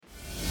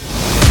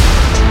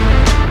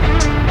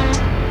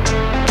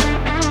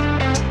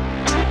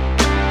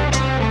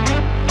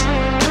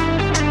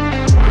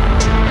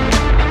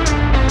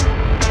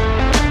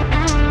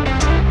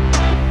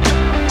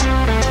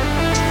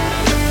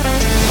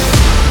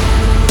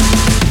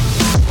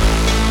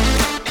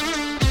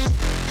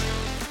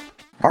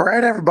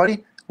right,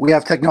 everybody. We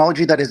have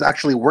technology that is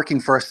actually working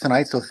for us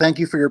tonight. So thank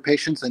you for your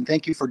patience and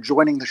thank you for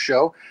joining the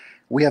show.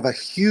 We have a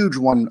huge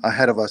one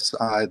ahead of us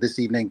this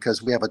evening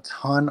because we have a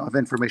ton of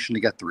information to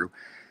get through.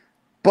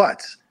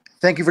 But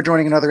thank you for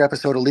joining another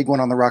episode of League One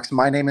on the Rocks.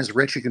 My name is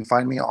Rich. You can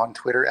find me on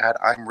Twitter at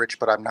I'm Rich,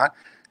 but I'm not.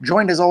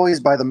 Joined as always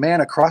by the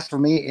man across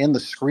from me in the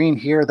screen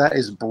here. That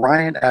is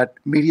Brian at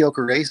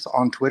Mediocre Race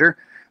on Twitter.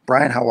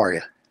 Brian, how are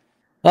you?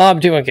 Oh, I'm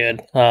doing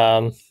good.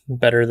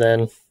 Better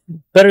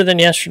than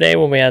yesterday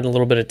when we had a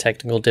little bit of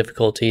technical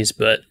difficulties,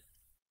 but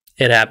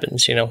it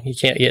happens. You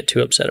can't get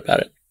too upset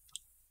about it.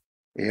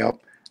 Yep.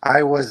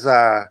 I was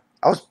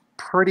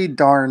pretty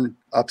darn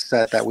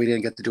upset that we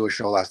didn't get to do a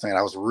show last night.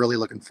 I was really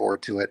looking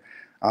forward to it.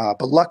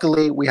 But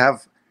luckily we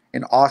have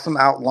an awesome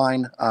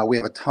outline. We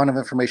have a ton of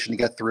information to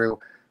get through.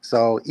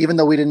 So even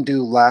though we didn't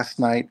do last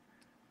night,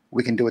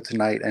 we can do it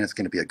tonight and it's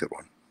going to be a good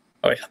one.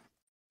 Oh yeah.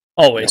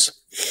 Always.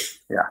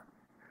 Yep. Yeah.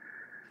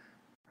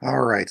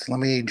 All right. So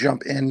let me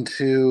jump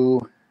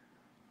into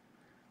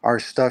our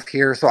stuff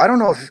here. So I don't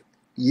know if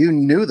you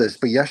knew this,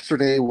 but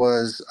yesterday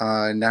was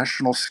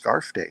National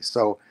Scarf Day.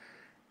 So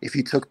if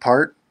you took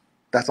part,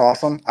 that's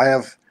awesome. I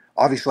have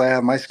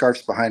my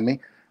scarves behind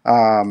me.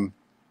 I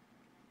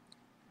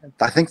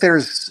think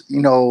there's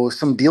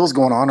some deals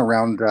going on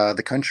around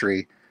the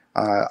country.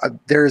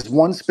 There's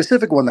one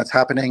specific one that's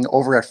happening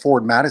over at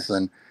Ford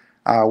Madison,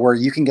 where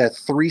you can get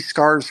 3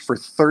 scarves for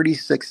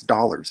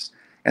 $36,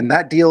 and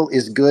that deal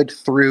is good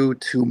through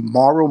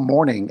tomorrow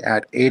morning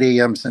at 8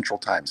 a.m. Central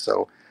Time.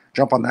 So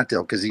jump on that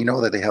deal because you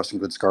know that they have some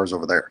good scarves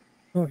over there.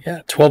 Oh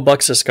yeah,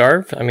 $12 a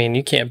scarf. I mean,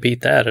 you can't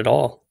beat that at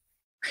all.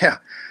 Yeah,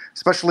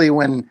 especially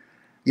when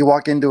you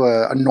walk into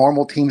a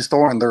normal team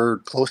store and they're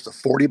close to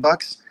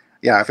 $40.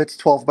 Yeah, if it's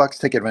 $12,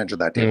 take advantage of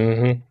that deal.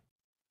 Mm-hmm.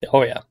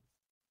 Oh yeah.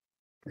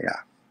 Yeah.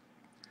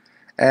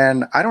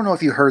 And I don't know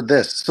if you heard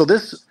this. So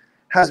this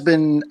has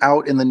been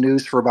out in the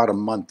news for about a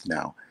month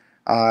now.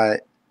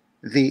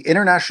 The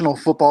International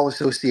Football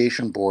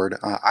Association Board,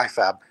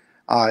 IFAB,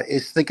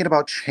 is thinking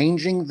about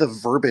changing the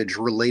verbiage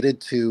related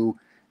to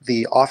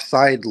the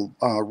offside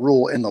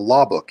rule in the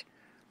law book.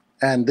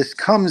 And this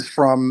comes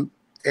from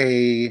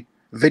a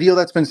video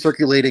that's been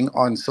circulating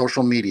on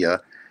social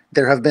media.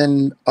 There have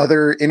been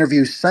other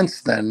interviews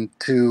since then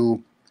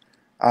to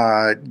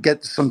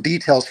get some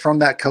details from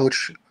that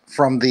coach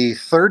from the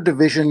 3rd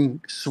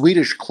Division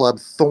Swedish club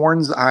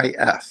Thorns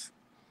IF.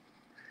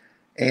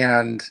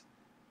 And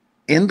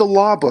in the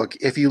law book,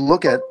 if you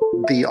look at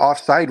the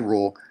offside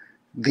rule,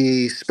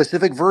 the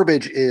specific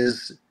verbiage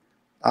is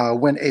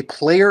when a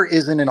player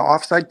is in an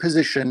offside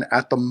position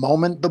at the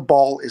moment the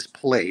ball is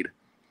played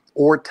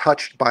or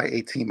touched by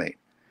a teammate.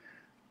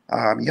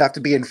 You have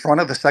to be in front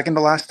of the second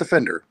to last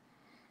defender.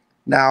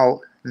 Now,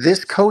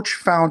 this coach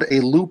found a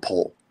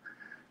loophole.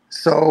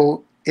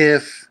 So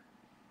if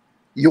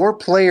your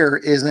player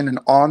is in an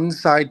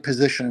onside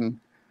position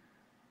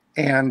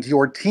and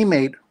your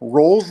teammate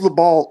rolls the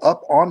ball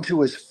up onto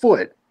his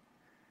foot,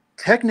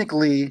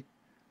 technically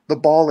the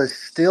ball is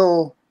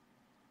still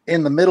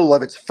in the middle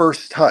of its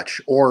first touch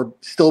or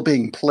still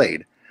being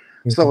played.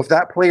 Mm-hmm. So if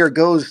that player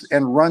goes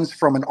and runs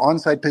from an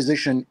onside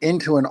position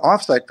into an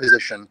offside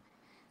position,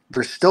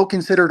 they're still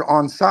considered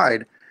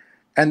onside,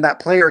 and that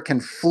player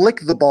can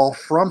flick the ball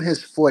from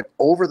his foot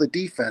over the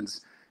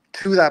defense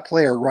to that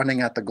player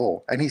running at the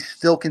goal, and he's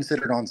still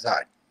considered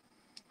onside.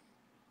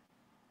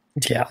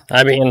 Yeah,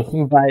 I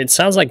mean, it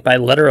sounds like by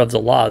letter of the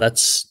law,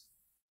 that's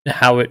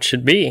how it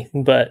should be.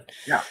 But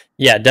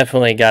yeah,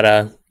 definitely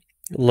gotta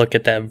look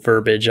at that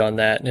verbiage on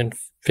that and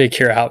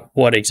figure out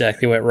what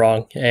exactly went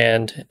wrong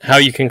and how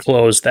you can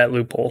close that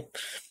loophole.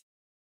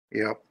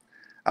 Yep.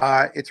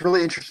 It's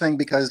really interesting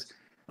because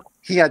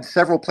he had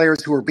several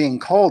players who were being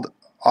called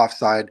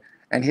offside,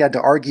 and he had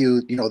to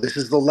argue, this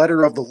is the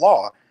letter of the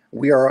law.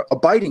 We are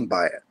abiding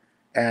by it.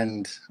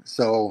 And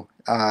so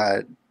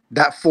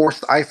that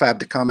forced IFAB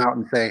to come out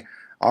and say,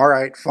 all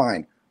right,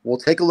 fine. We'll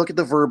take a look at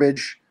the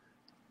verbiage.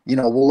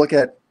 We'll look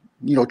at,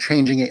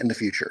 changing it in the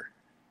future.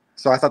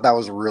 So I thought that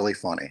was really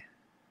funny.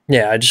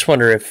 Yeah, I just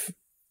wonder if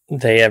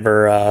they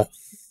ever,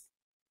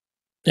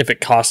 if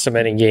it cost them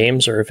any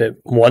games or if it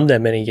won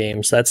them any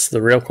games. That's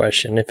the real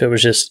question. If it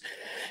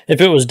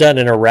was done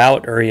in a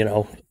route or,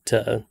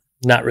 to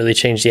not really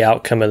change the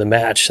outcome of the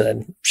match,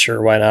 then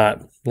sure, why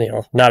not?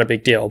 Not a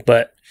big deal.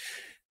 But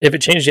if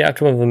it changed the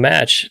outcome of a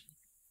match,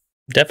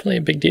 definitely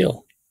a big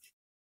deal.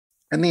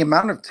 And the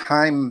amount of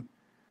time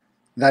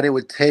that it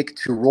would take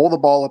to roll the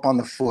ball up on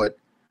the foot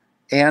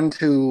and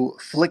to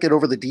flick it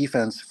over the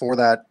defense for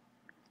that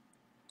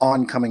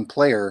oncoming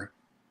player,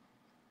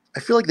 I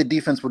feel like the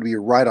defense would be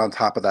right on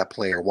top of that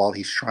player while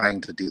he's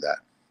trying to do that.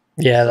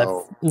 Yeah,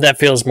 so, that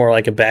feels more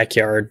like a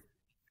backyard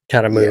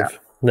kind of move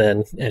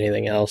than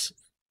anything else.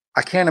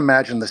 I can't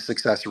imagine the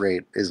success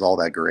rate is all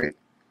that great.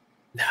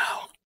 No.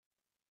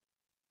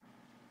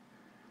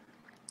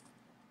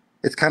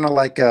 It's kind of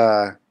like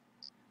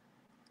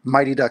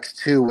Mighty Ducks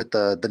 2 with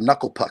the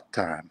knuckle puck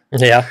time.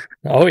 Yeah.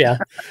 Oh, yeah.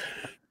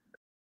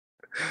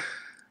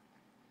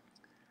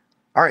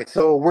 All right,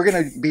 so we're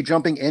going to be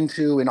jumping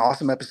into an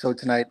awesome episode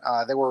tonight.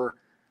 There were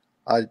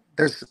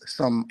There's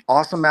some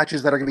awesome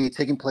matches that are going to be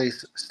taking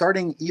place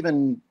starting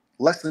even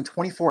less than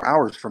 24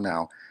 hours from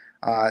now.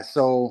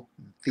 So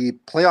the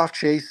playoff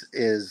chase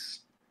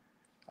is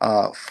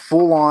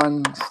full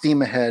on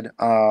steam ahead.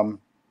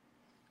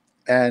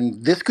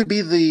 And this could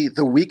be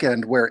the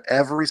weekend where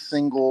every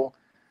single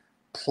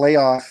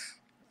playoff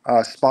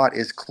spot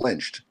is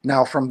clinched.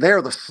 Now, from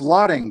there, the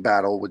slotting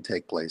battle would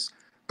take place.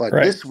 But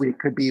Right. this week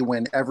could be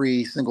when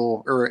every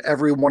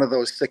one of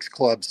those 6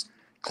 clubs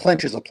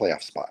clinches a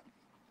playoff spot.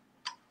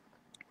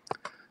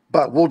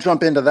 But we'll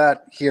jump into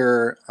that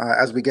here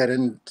as we get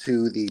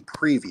into the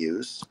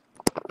previews.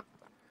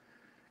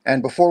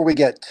 And before we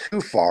get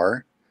too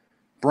far,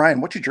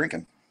 Brian, what you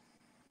drinking?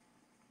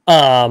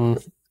 I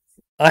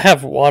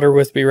have water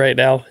with me right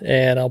now,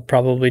 and I'll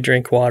probably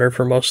drink water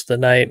for most of the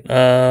night.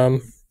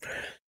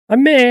 I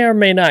may or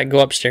may not go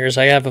upstairs.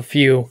 I have a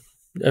few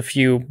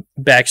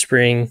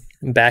Backswing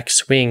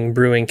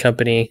Brewing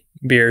Company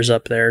beers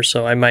up there,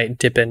 so I might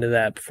dip into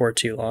that before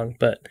too long.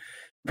 But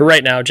for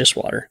right now, just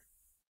water.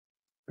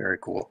 Very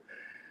cool.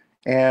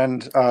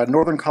 And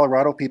Northern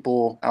Colorado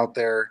people out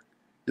there,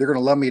 you're going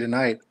to love me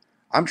tonight.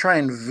 I'm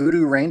trying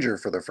Voodoo Ranger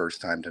for the first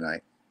time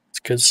tonight. It's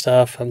good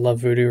stuff. I love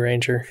Voodoo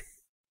Ranger.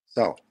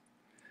 So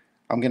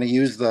I'm going to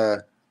use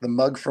the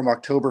mug from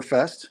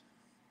Oktoberfest.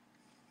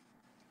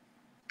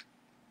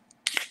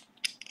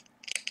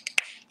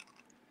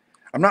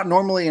 I'm not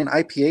normally an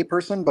IPA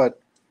person,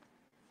 but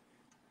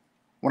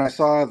when I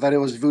saw that it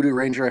was Voodoo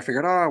Ranger, I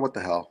figured, what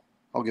the hell?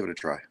 I'll give it a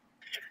try.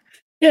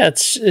 Yeah,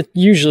 it's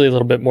usually a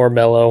little bit more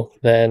mellow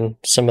than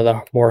some of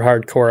the more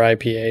hardcore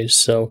IPAs,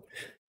 so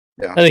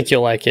yeah. I think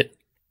you'll like it.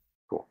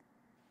 Cool.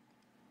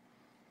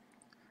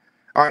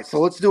 All right,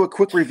 so let's do a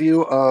quick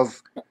review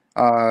of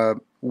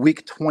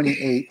week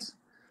 28.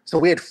 So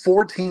we had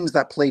 4 teams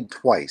that played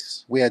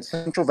twice. We had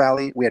Central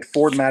Valley, we had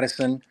Ford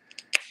Madison,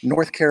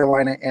 North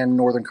Carolina, and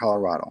Northern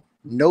Colorado.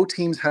 No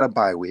teams had a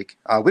bye week.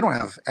 We don't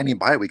have any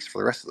bye weeks for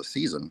the rest of the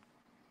season.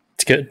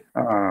 It's good.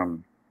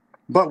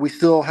 But we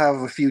still have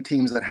a few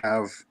teams that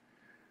have,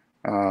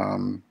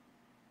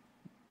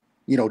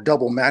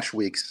 double match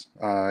weeks.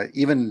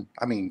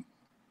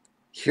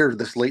 Here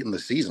this late in the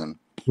season.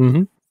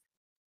 Mm-hmm.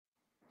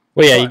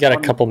 Well, yeah, you got a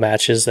couple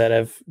matches that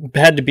have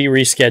had to be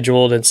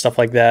rescheduled and stuff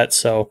like that.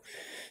 So,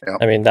 yeah.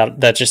 I mean,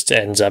 that just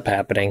ends up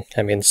happening.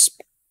 I mean,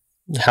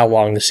 how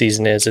long the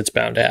season is, it's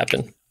bound to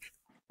happen.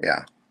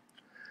 Yeah.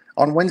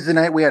 On Wednesday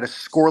night, we had a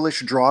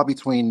scoreless draw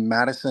between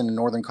Madison and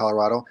Northern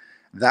Colorado.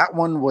 That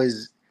one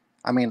was,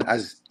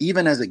 as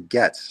even as it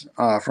gets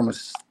from a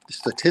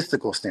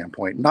statistical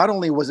standpoint. Not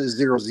only was it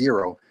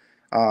 0-0,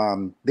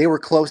 they were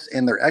close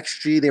in their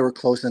XG, they were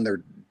close in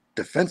their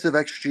defensive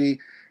XG,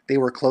 they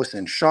were close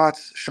in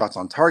shots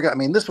on target.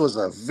 This was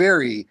a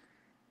very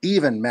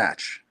even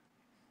match.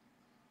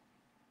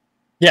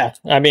 Yeah,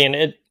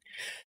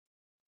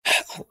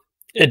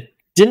 it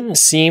didn't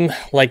seem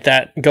like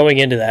that going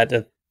into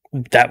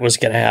that was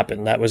going to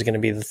happen. That was going to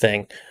be the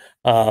thing.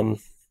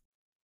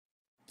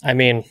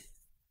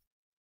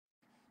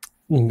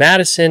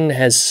 Madison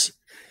has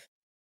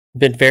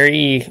been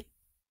very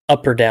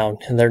up or down,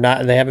 and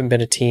they haven't been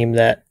a team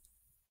that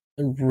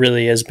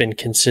really has been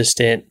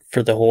consistent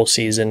for the whole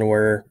season,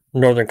 where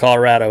Northern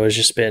Colorado has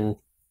just been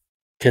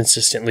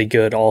consistently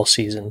good all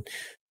season.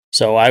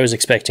 So I was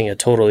expecting a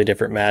totally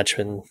different match,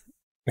 and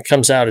it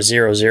comes out a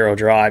 0-0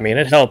 draw.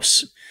 It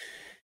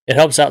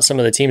helps out some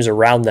of the teams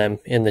around them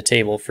in the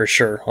table for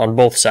sure, on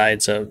both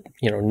sides of,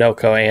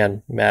 NOCO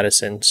and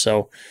Madison.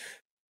 So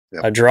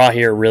yep. A draw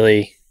here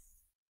really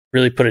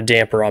put a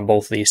damper on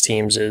both of these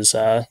teams'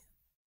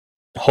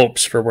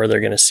 hopes for where they're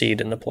going to seed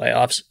in the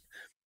playoffs.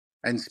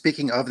 And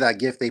speaking of that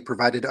gift they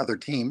provided other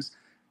teams,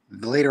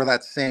 later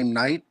that same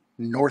night,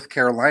 North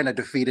Carolina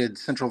defeated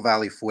Central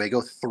Valley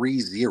Fuego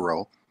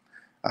 3-0.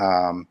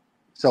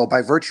 So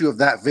by virtue of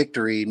that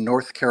victory,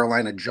 North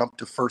Carolina jumped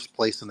to first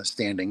place in the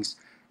standings.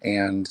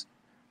 And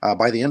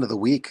by the end of the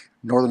week,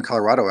 Northern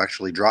Colorado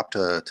actually dropped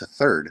to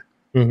third.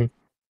 Mm-hmm.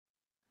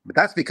 But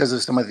that's because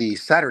of some of the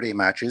Saturday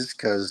matches,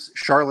 because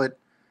Charlotte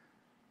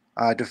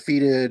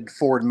defeated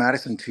Ford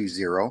Madison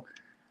 2-0.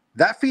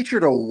 That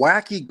featured a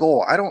wacky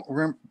goal. I don't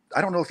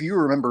know if you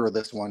remember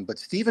this one, but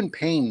Stephen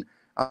Payne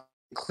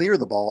cleared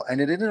the ball, and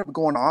it ended up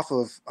going off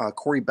of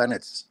Corey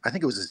Bennett's, I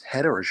think it was his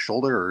head or his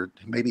shoulder or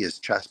maybe his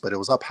chest, but it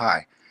was up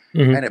high.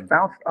 Mm-hmm. And it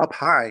bounced up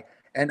high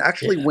and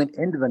actually went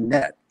into the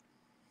net.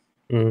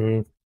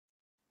 Mm-hmm.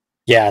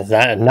 Yeah,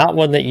 that not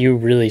one that you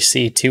really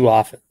see too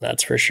often,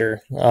 that's for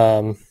sure.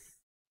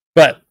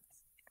 But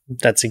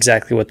that's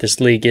exactly what this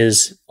league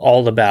is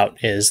all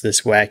about, is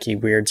this wacky,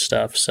 weird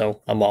stuff.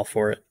 So I'm all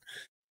for it.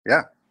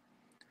 Yeah.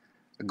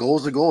 A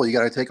goal's a goal. You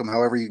got to take them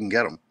however you can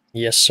get them.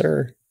 Yes,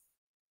 sir.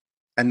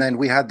 And then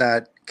we had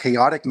that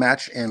chaotic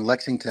match in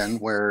Lexington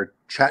where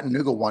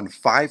Chattanooga won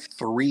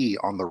 5-3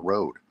 on the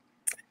road.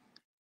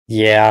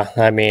 Yeah,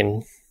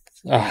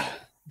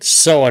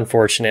 so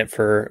unfortunate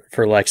for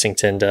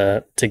Lexington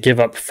to give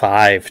up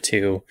 5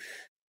 to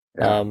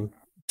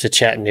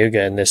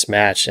Chattanooga in this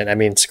match.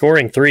 And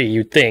scoring 3,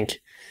 you'd think,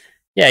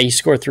 yeah, you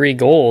score 3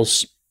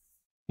 goals,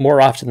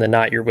 more often than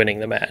not, you're winning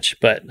the match.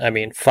 But I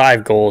mean,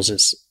 5 goals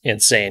is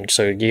insane.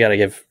 So you gotta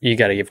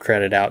give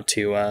credit out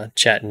to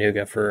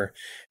Chattanooga for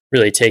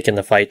really taking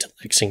the fight to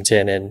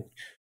Lexington and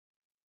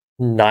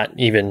not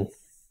even,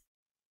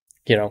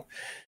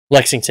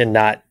 Lexington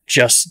not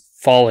just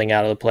falling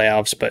out of the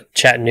playoffs, but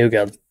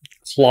Chattanooga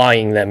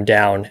clawing them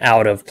down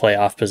out of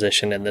playoff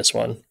position in this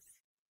one.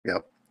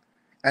 Yep.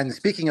 And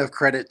speaking of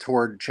credit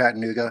toward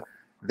Chattanooga,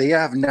 they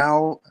have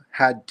now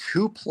had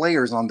 2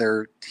 players on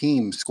their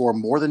team score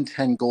more than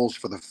 10 goals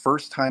for the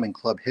first time in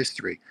club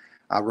history.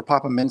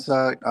 Rapapa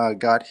Mensah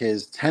got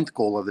his 10th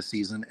goal of the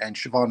season, and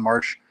Siobhan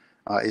Marsh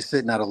is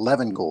sitting at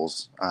 11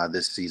 goals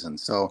this season.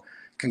 So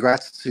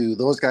congrats to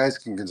those guys.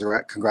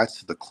 Congrats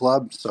to the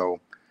club. So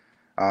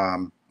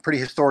pretty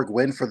historic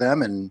win for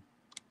them, and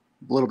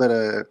a little bit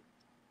of,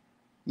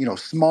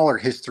 smaller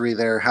history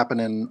there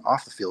happening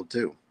off the field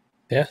too.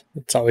 Yeah,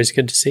 it's always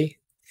good to see.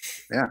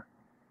 Yeah.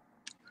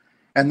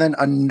 And then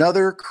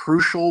another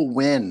crucial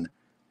win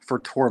for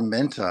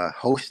Tormenta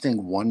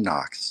hosting One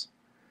Knox.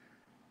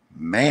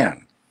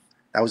 Man,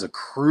 that was a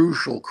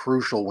crucial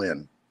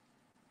win.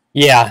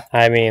 Yeah,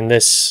 I mean,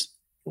 this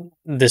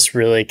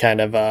really kind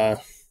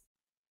of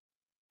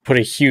put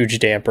a huge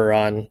damper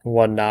on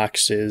One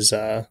Knox's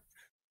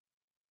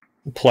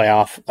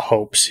playoff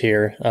hopes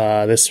here.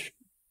 This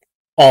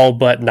all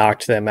but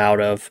knocked them out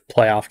of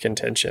playoff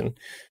contention.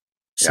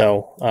 Yeah.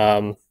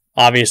 So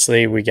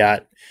obviously we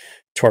got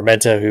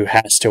Tormenta, who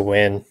has to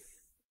win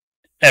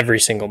every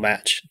single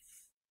match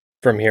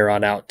from here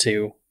on out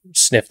to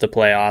sniff the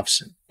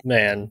playoffs.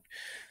 Man,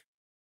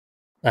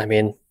 I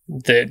mean,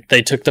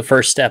 they took the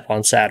first step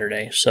on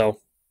Saturday. So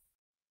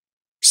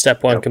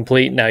step 1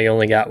 complete. Now you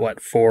only got,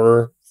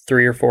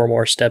 3 or 4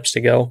 more steps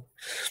to go?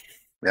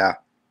 Yeah.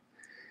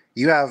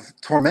 You have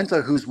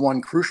Tormenta, who's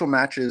won crucial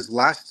matches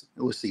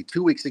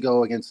 2 weeks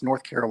ago against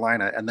North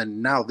Carolina, and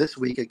then now last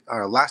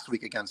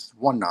week against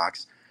One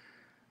Knox.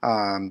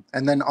 And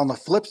then on the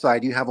flip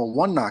side, you have a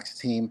One Knox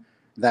team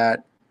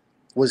that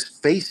was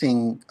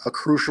facing a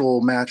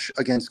crucial match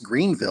against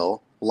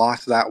Greenville,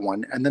 lost that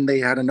one, and then they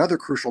had another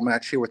crucial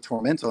match here with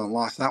Tormenta and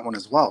lost that one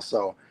as well.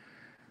 So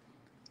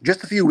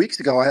just a few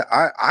weeks ago,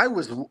 I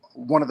was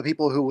one of the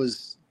people who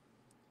was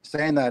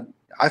saying that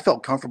I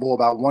felt comfortable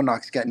about One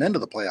Knox getting into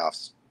the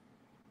playoffs.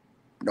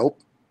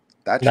 Nope,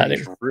 that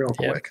changed real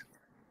quick.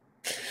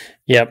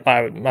 Yep,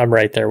 I'm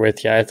right there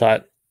with you. I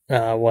thought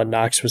One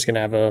Knox was going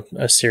to have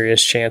a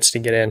serious chance to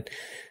get in,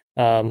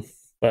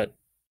 but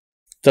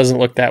doesn't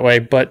look that way.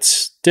 But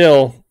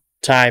still,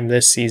 time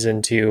this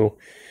season to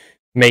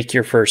make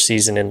your first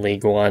season in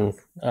League One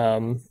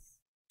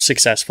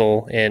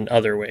successful in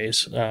other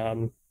ways.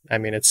 I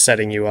mean, it's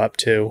setting you up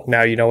to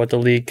now you know what the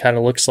league kind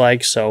of looks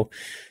like, so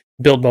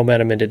build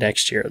momentum into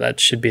next year. That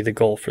should be the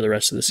goal for the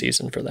rest of the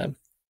season for them.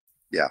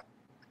 Yeah.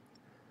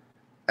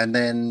 And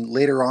then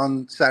later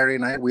on Saturday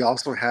night, we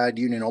also had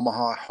Union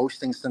Omaha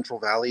hosting Central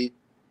Valley,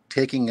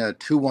 taking a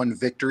 2-1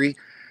 victory.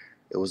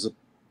 It was a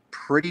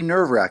pretty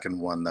nerve-wracking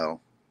one, though.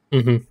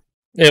 Mm-hmm.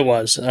 It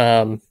was.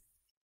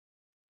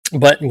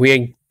 But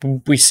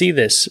we see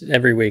this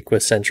every week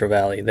with Central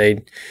Valley.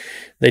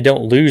 They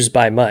don't lose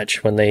by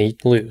much when they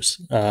lose.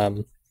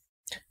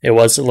 It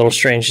was a little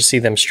strange to see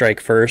them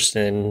strike first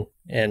and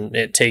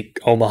it take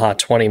Omaha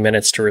 20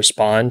 minutes to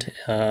respond.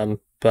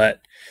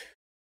 But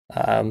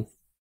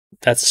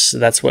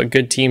that's what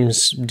good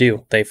teams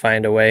do. They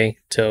find a way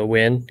to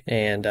win,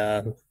 and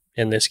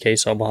in this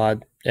case, Omaha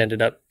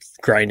ended up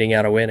grinding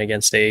out a win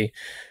against a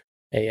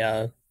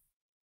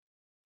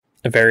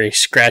very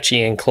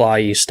scratchy and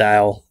clawy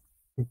style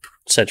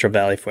Central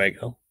Valley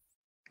Fuego.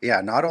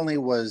 Yeah, not only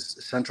was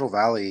Central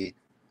Valley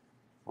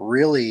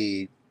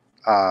really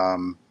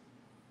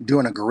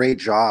doing a great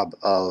job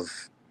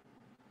of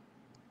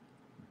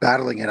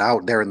battling it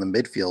out there in the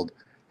midfield,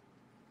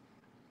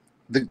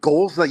 the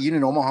goals that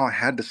Union Omaha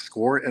had to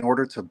score in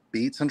order to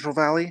beat Central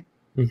Valley.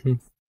 Mm-hmm.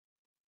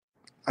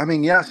 I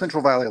mean, yeah,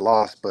 Central Valley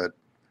lost, but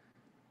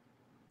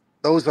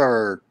those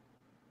are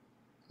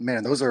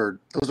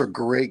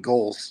great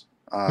goals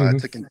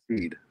to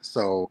concede.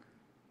 So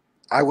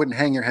I wouldn't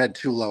hang your head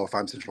too low if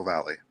I'm Central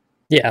Valley.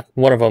 Yeah,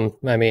 one of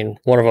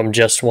them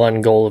just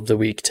won goal of the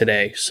week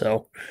today.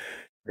 So,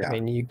 yeah. I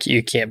mean,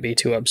 you can't be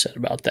too upset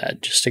about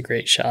that. Just a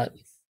great shot.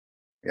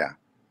 Yeah.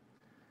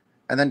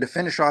 And then to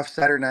finish off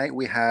Saturday night,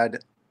 we had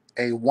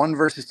a 1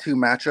 versus 2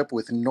 matchup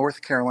with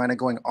North Carolina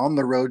going on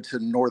the road to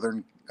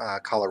Northern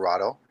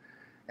Colorado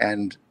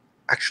and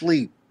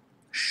actually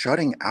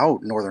shutting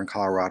out Northern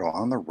Colorado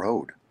on the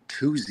road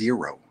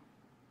 2-0.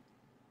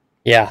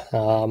 Yeah.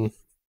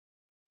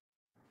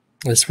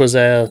 This was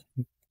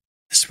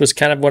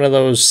kind of one of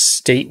those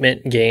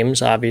statement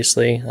games,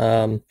 obviously.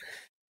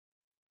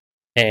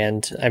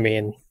 And I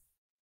mean,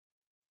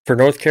 for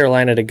North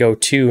Carolina to go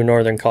to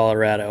Northern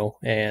Colorado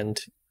and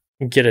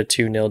get a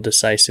 2-0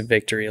 decisive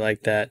victory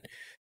like that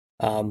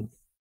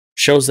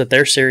shows that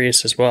they're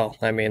serious as well.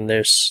 I mean,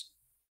 there's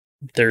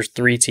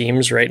 3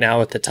 teams right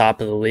now at the top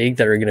of the league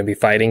that are going to be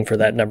fighting for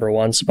that number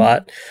 1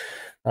 spot.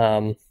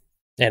 And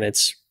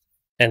it's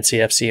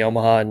NCFC,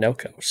 Omaha, and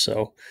NOCO.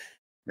 So,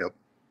 yep.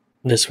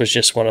 this was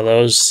just one of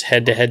those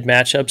head-to-head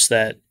matchups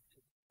that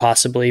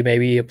possibly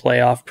maybe a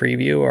playoff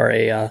preview or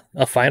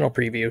a final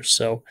preview.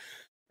 So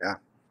Yeah.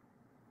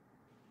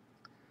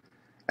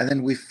 And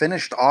then we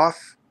finished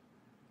off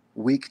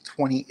week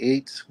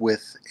 28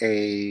 with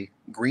a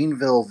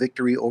Greenville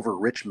victory over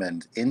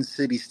Richmond in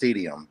City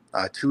Stadium,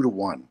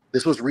 2-1.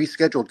 This was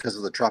rescheduled because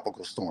of the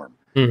tropical storm.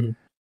 mhm.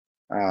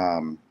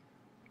 Um,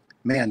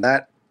 man,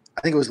 that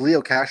I think it was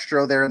Leo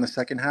Castro there in the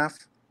second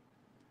half.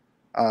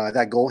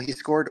 That goal he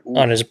scored. Ooh,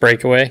 On his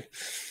breakaway.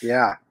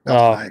 yeah, that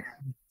was nice.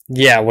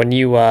 Yeah, when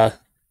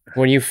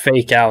you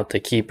fake out the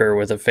keeper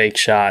with a fake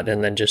shot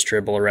and then just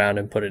dribble around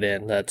and put it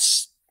in,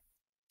 that's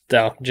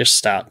no, just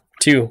stop.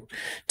 Too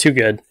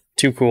good,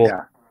 too cool.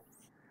 Yeah.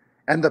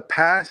 And the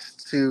pass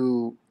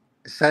to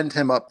send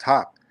him up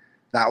top,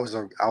 that was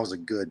a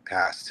good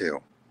pass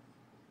too.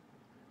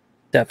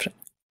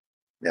 Definitely.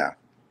 Yeah.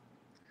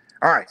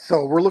 All right,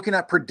 so we're looking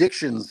at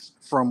predictions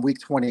from week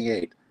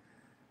 28.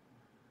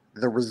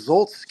 The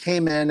results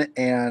came in,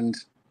 and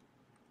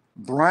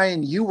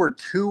Brian, you were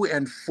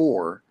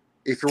 2-4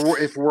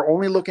 if we're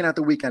only looking at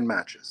the weekend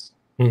matches.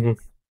 Mm-hmm.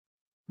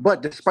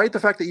 But despite the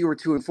fact that you were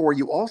 2-4,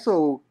 you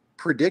also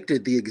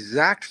predicted the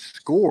exact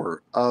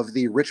score of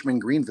the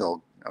Richmond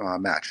Greenville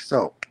match.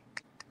 So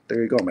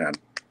there you go, man.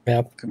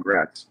 Yep.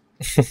 Congrats.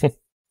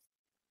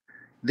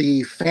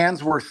 The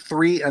fans were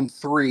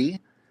 3-3.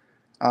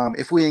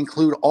 If we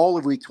include all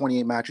of week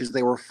 28 matches,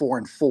 they were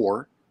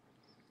 4-4.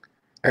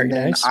 Very And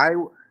then nice.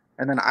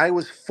 I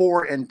was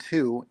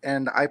 4-2,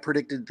 and I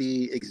predicted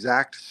the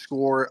exact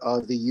score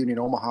of the Union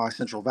Omaha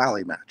Central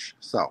Valley match.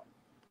 So,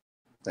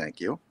 thank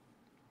you.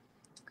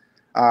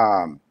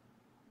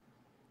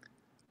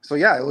 So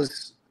yeah, it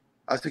was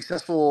a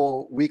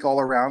successful week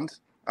all around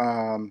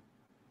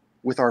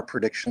with our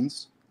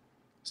predictions.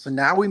 So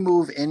now we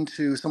move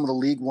into some of the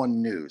League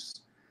One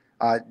news.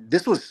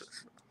 This was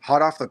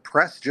hot off the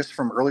press just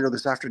from earlier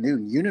this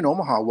afternoon. Union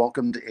Omaha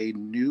welcomed a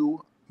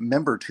new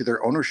member to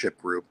their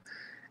ownership group.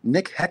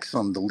 Nick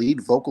Hexum, the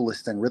lead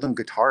vocalist and rhythm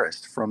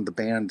guitarist from the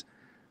band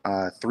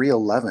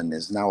 311,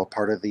 is now a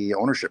part of the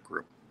ownership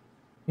group.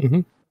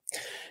 Mm-hmm.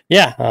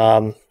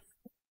 Yeah,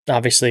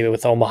 obviously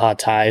with Omaha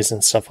ties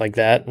and stuff like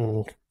that,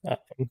 and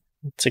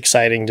it's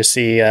exciting to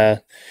see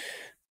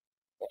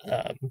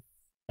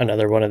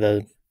another one of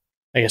the,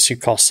 I guess you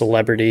call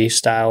celebrity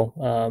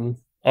style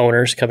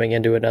owners coming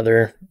into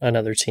another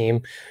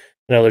team.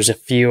 I know there's a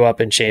few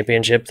up in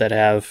championship that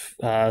have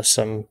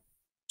some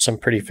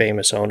pretty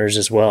famous owners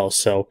as well.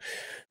 So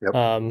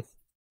Yep.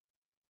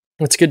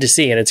 it's good to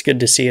see, and it's good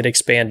to see it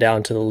expand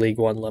down to the League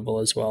One level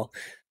as well.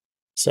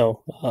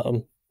 So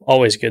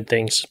always good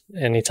things.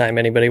 Anytime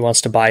anybody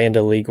wants to buy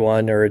into League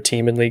One or a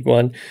team in League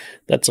One,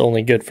 that's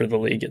only good for the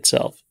league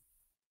itself.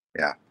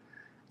 Yeah.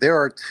 There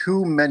are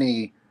too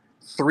many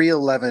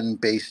 311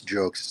 based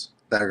jokes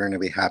that are going to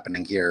be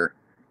happening here.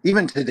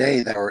 Even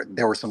today,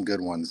 there were some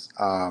good ones.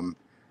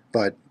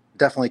 But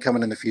definitely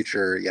coming in the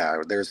future,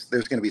 yeah, there's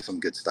going to be some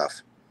good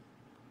stuff.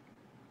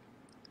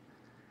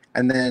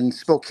 And then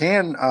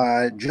Spokane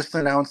just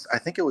announced, I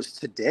think it was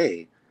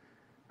today,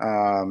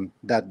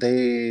 that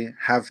they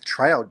have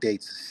tryout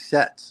dates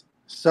set.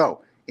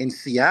 So in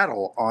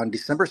Seattle on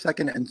December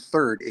 2nd and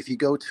 3rd, if you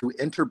go to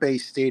Interbay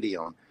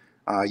Stadium,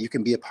 you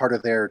can be a part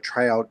of their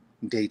tryout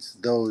dates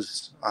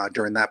those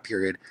during that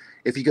period.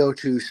 If you go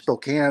to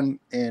Spokane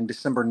in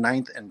December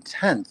 9th and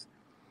 10th,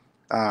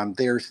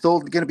 they're still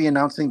going to be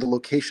announcing the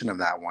location of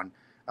that one.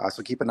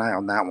 So keep an eye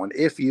on that one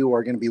if you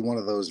are going to be one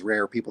of those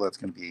rare people that's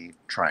going to be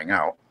trying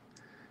out.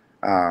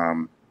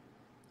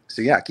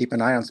 So yeah, keep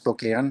an eye on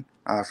Spokane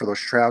for those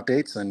tryout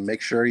dates and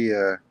make sure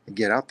you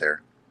get out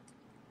there.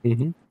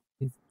 Mm-hmm.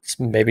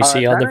 Maybe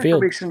see you on the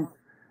field.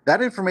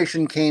 That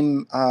information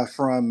came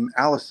from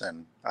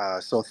Allison.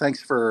 So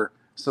thanks for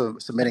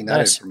submitting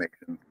that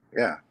information.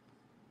 Yeah.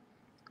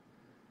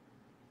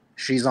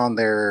 She's on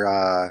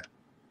their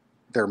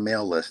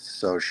mail list,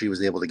 so she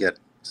was able to get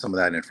some of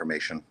that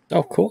information.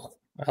 Oh, cool.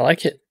 I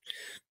like it.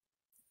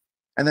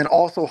 And then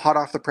also hot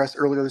off the press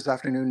earlier this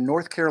afternoon,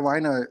 North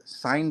Carolina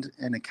signed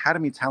an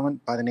academy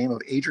talent by the name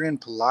of Adrian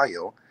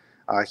Pelayo.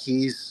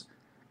 He's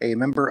a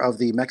member of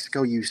the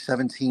Mexico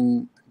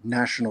U17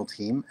 national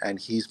team, and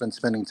he's been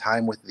spending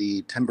time with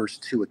the Timbers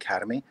 2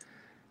 Academy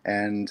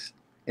and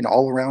an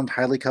all-around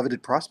highly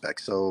coveted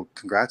prospect. So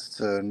congrats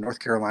to North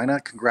Carolina.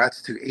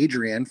 Congrats to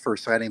Adrian for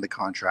signing the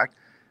contract.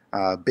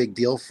 Big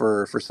deal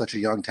for such a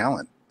young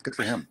talent. Good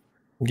for him.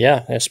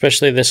 Yeah,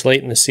 especially this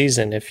late in the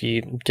season. If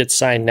he gets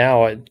signed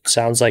now, it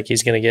sounds like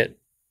he's going to get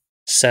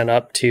sent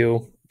up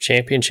to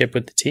championship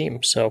with the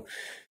team. So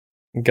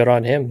good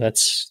on him.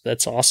 That's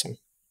awesome.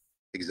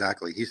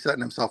 Exactly. He's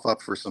setting himself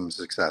up for some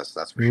success.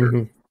 That's for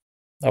sure.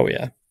 Oh,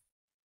 yeah.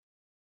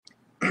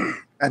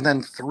 And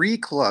then 3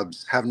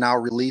 clubs have now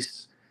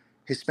released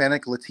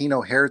Hispanic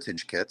Latino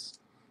heritage kits.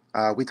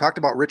 We talked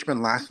about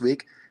Richmond last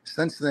week.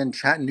 Since then,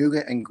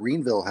 Chattanooga and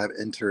Greenville have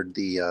entered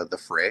the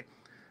fray.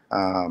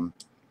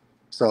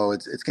 So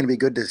it's going to be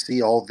good to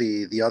see all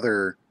the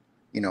other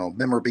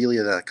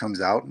memorabilia that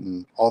comes out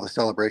and all the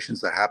celebrations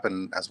that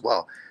happen as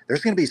well.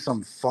 There's going to be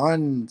some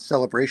fun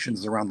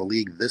celebrations around the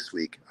league this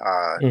week.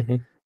 Hmm.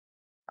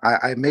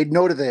 I made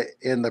note of it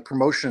in the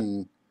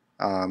promotion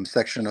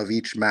section of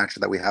each match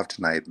that we have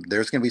tonight.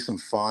 There's going to be some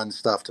fun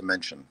stuff to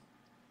mention.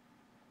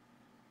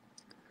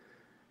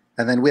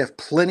 And then we have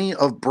plenty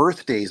of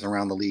birthdays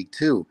around the league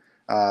too.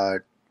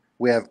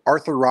 We have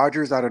Arthur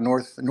Rogers out of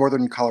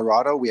northern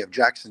Colorado. We have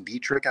Jackson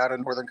Dietrich out of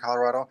northern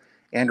Colorado.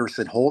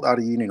 Anderson Holt out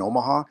of Union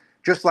Omaha.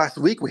 Just last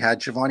week we had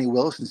Shivani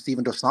Willis and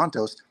Steven Dos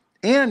Santos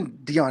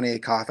and Dion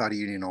Akoff out of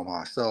Union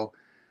Omaha. So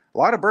a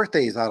lot of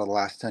birthdays out of the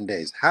last 10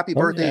 days. Happy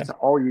Oh birthday yeah, to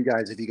all you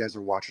guys if you guys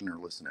are watching or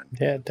listening.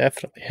 yeah,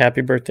 definitely.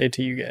 Happy birthday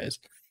to you guys.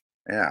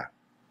 Yeah.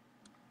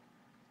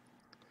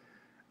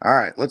 All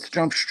right, let's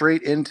jump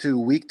straight into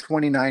week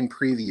 29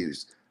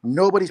 previews.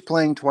 Nobody's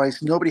playing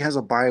twice. Nobody has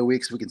a bye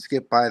week, so we can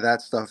skip by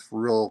that stuff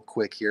real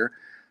quick here.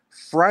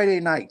 Friday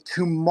night,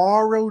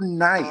 tomorrow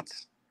night.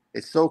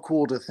 It's so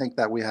cool to think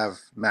that we have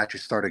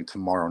matches starting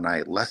tomorrow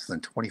night, less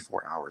than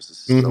 24 hours.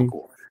 This is so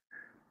cool.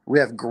 We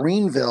have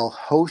Greenville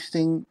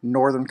hosting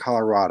Northern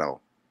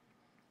Colorado.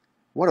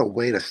 What a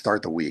way to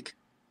start the week.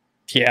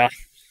 Yeah,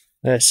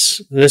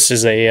 this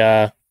is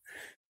a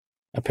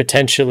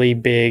potentially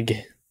big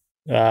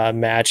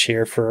match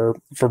here for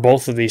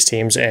both of these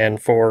teams and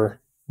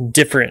for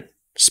different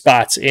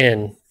spots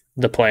in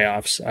the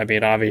playoffs. I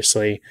mean,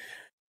 obviously,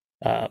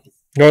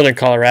 Northern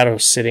Colorado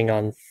sitting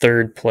on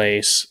third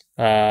place.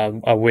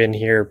 A win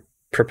here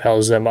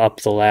propels them up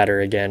the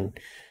ladder again.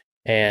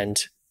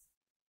 And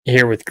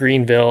here with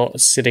Greenville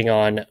sitting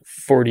on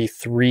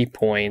 43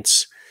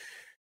 points,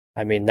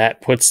 I mean, that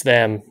puts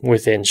them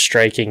within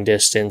striking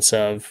distance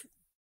of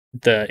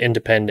the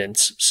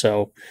Independents.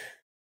 So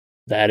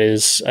that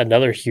is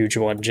another huge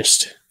one.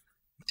 Just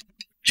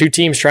two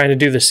teams trying to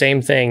do the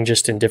same thing,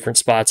 just in different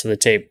spots of the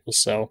table.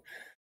 So,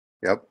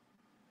 yep.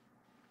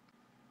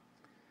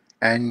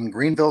 And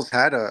Greenville's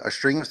had a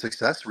string of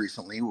success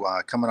recently,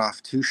 coming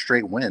off 2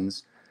 straight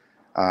wins.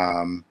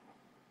 You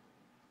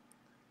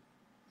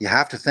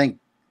have to think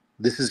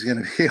this is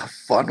going to be a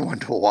fun one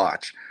to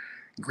watch.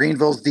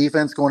 Greenville's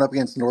defense going up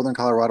against Northern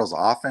Colorado's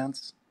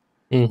offense.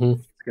 It's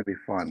going to be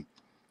fun.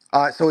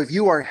 So if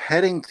you are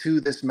heading to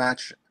this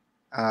match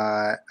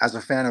as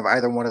a fan of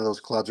either one of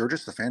those clubs or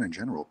just a fan in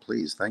general,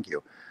 please, thank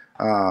you.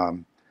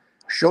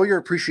 Show your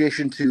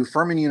appreciation to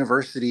Furman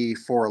University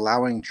for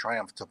allowing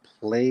Triumph to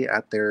play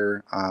at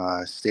their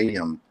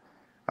stadium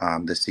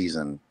this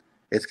season.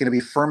 It's going to be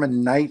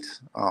Furman night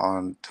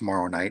on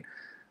tomorrow night.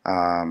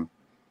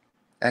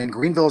 And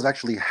Greenville is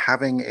actually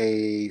having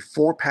a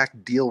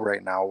 4-pack deal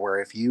right now where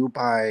if you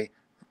buy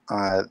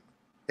this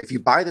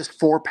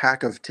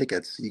 4-pack of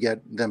tickets, you get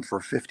them for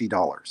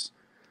 $50.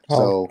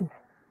 So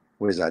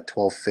what is that,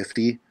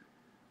 $12.50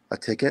 a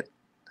ticket?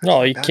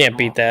 No, you can't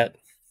beat that.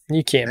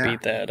 You can't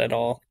beat that at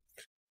all.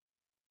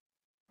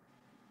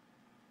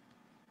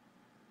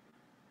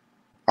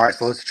 All right,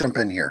 so let's jump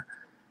in here.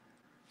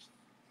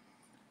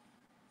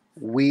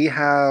 We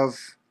have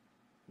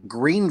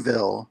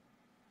Greenville,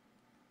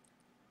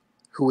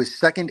 who is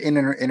second in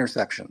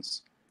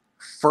interceptions,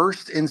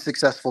 first in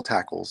successful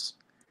tackles,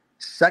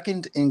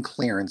 second in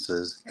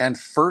clearances, and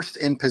first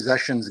in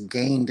possessions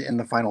gained in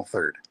the final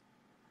third.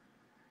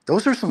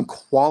 Those are some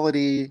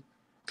quality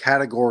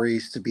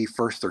categories to be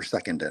first or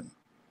second in.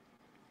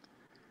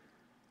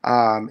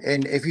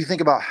 And if you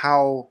think about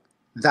how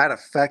that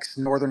affects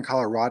Northern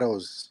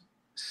Colorado's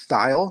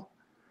style,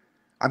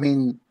 I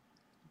mean,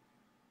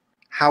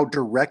 how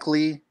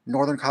directly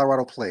Northern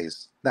Colorado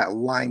plays, that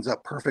lines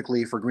up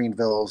perfectly for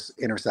Greenville's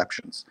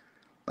interceptions.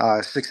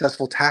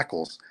 Successful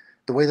tackles,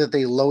 the way that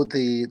they load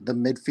the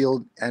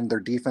midfield and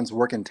their defense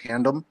work in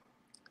tandem,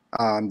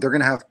 they're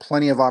going to have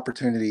plenty of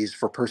opportunities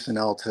for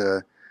personnel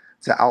to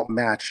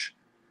outmatch,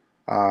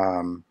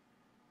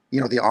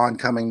 the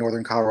oncoming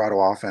Northern Colorado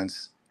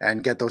offense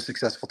and get those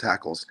successful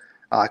tackles.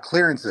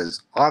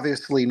 Clearances,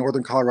 obviously,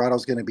 Northern Colorado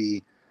is going to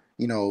be,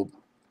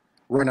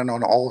 running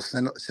on all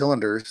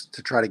cylinders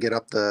to try to get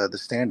up the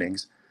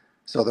standings.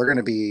 So they're going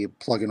to be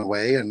plugging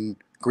away, and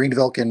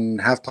Greenville can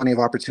have plenty of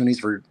opportunities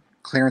for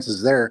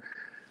clearances there.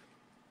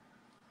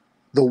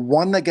 The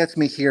one that gets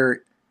me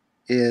here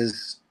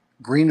is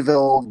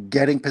Greenville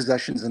getting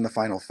possessions in the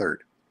final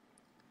third.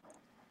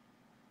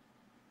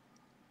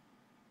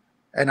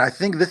 And I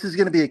think this is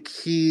going to be a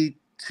key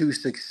to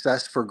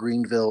success for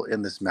Greenville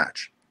in this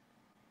match.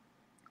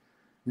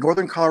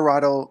 Northern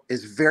Colorado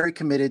is very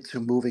committed to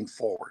moving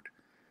forward.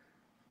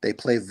 They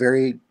play a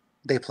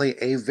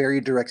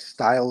very direct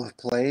style of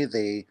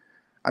play.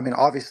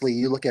 Obviously,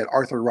 you look at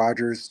Arthur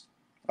Rogers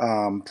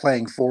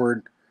playing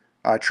forward,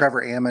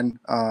 Trevor Ammon,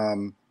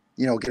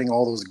 getting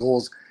all those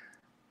goals.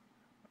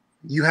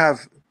 You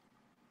have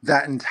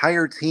that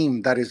entire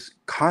team that is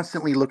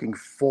constantly looking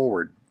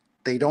forward.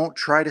 They don't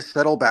try to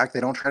settle back. They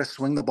don't try to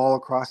swing the ball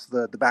across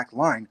the back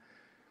line.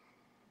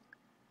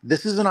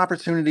 This is an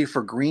opportunity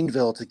for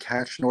Greenville to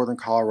catch Northern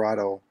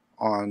Colorado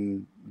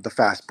on the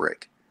fast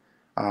break.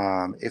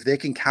 If they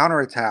can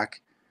counterattack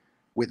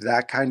with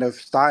that kind of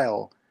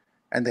style,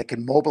 and they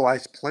can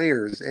mobilize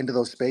players into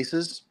those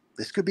spaces,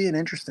 this could be an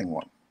interesting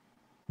one.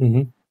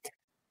 Mm-hmm.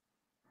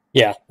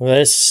 Yeah,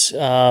 this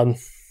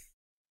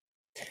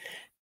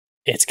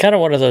it's kind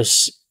of one of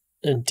those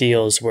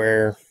deals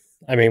where,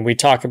 I mean, we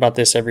talk about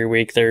this every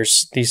week.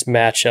 There's these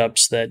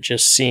matchups that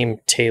just seem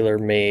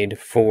tailor-made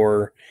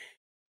for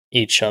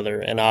each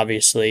other, and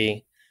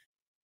obviously,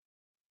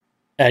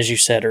 as you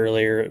said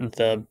earlier,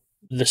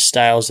 the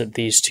styles that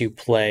these two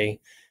play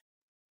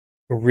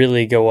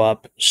really go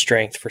up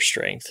strength for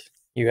strength.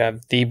 You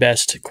have the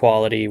best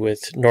quality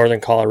with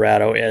Northern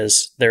Colorado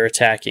as their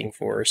attacking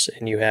force,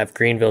 and you have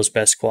Greenville's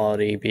best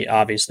quality,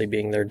 obviously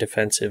being their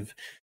defensive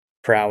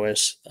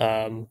prowess.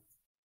 But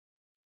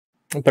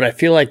I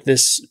feel like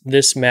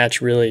this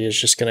match really is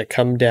just going to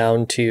come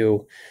down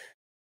to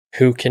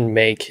who can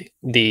make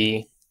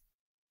the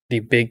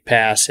big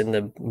pass in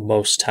the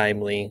most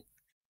timely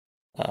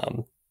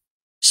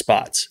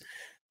spots.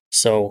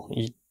 So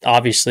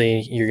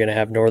obviously you're going to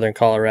have Northern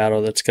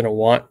Colorado that's going to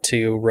want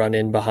to run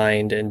in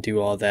behind and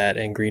do all that,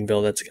 and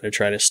Greenville that's going to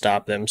try to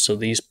stop them. So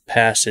these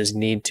passes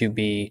need to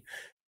be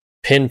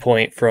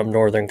pinpoint from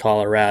Northern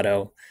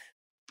Colorado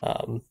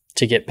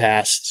to get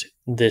past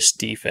this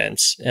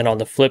defense. And on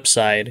the flip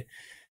side,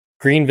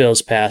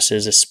 Greenville's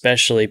passes,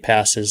 especially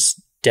passes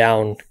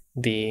down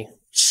the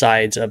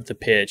sides of the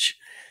pitch,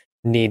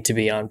 need to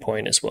be on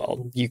point as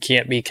well. You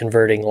can't be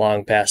converting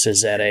long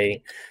passes at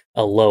a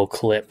low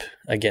clip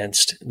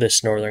against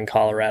this Northern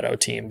Colorado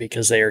team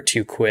because they are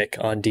too quick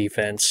on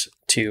defense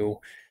to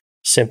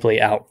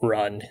simply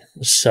outrun.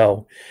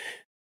 So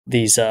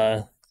this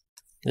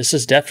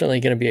is definitely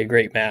going to be a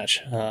great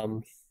match.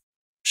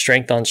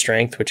 Strength on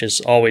strength, which is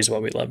always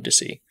what we love to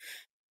see.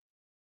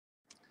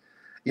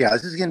 Yeah,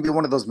 this is going to be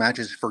one of those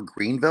matches for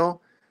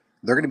Greenville.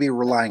 They're going to be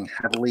relying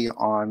heavily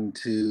on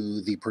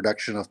to the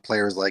production of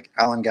players like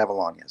Alan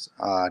Gavilanes,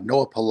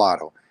 Noah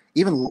Pilato,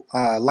 even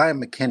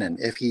Liam McKinnon,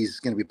 if he's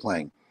going to be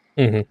playing.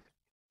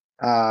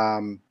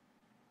 Mm-hmm.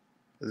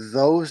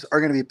 Those are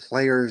going to be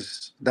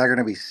players that are going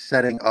to be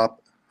setting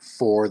up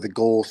for the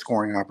goal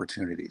scoring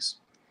opportunities.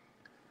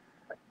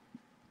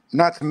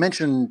 Not to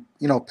mention,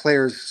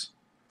 players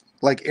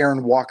like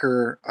Aaron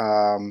Walker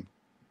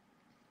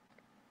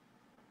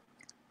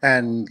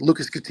and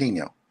Lucas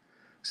Coutinho.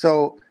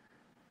 So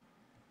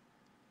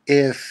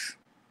if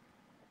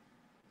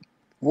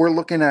we're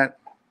looking at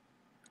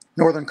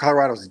Northern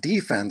Colorado's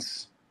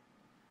defense,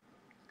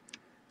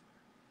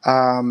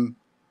 well,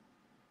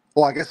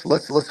 I guess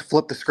let's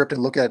flip the script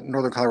and look at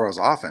Northern Colorado's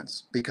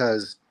offense,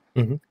 because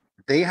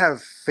they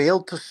have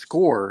failed to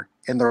score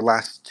in their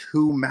last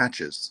two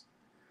matches.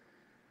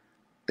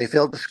 They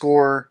failed to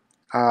score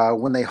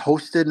when they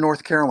hosted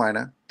North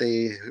Carolina.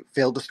 They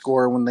failed to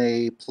score when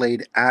they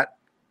played at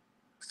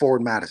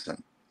Ford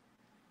Madison.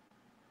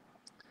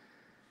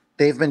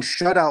 They've been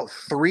shut out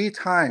 3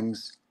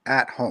 times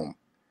at home.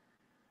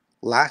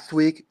 Last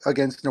week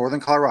against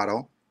Northern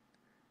Colorado,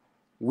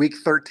 week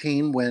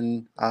 13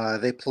 when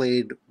they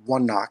played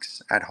One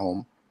Knox at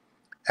home,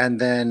 and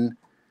then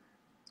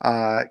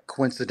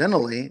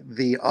coincidentally,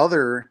 the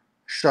other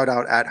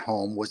shutout at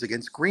home was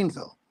against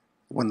Greenville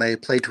when they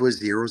played to a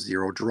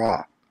 0-0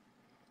 draw.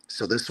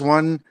 So this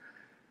one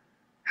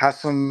has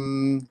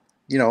some,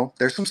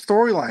 there's some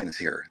storylines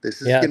here.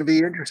 This is going to be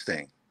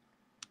interesting.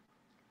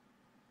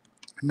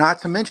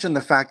 Not to mention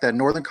the fact that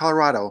Northern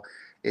Colorado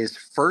is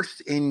first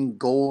in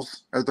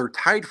goals, or they're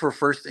tied for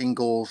first in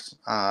goals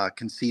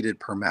conceded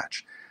per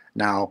match.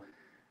 Now,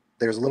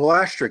 there's a little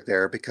asterisk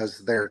there because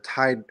they're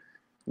tied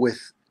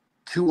with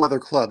 2 other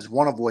clubs,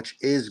 one of which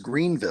is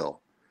Greenville,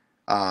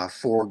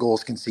 for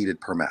goals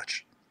conceded per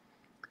match.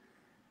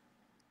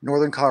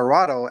 Northern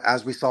Colorado,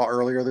 as we saw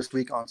earlier this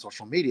week on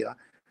social media,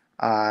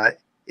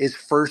 is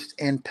first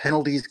in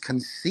penalties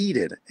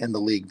conceded in the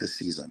league this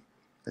season.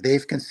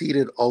 They've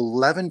conceded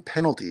 11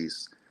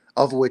 penalties,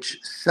 of which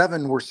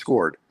 7 were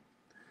scored.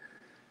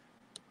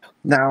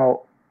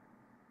 Now,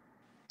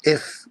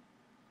 if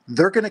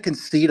they're going to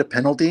concede a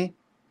penalty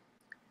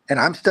and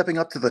I'm stepping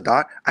up to the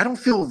dot, I don't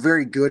feel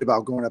very good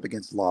about going up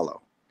against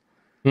Lalo.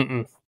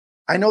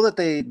 I know that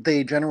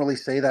they generally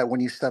say that when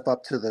you step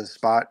up to the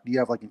spot, you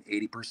have like an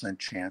 80%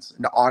 chance,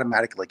 an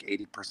automatic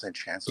 80%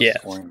 chance of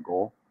scoring a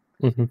goal.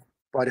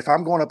 But if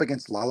I'm going up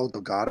against Lalo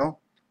Delgado,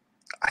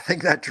 I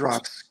think that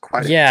drops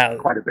quite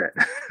a bit.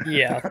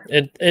 Yeah,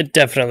 it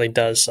definitely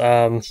does.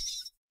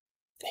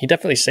 He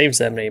definitely saves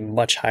them at a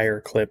much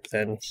higher clip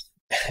than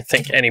I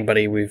think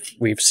anybody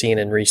we've seen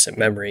in recent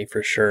memory,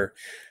 for sure.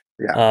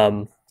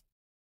 Yeah.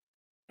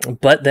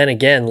 But then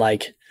again,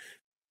 like,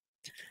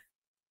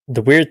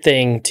 the weird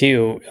thing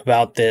too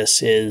about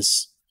this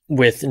is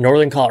with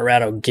Northern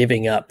Colorado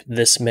giving up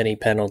this many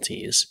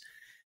penalties,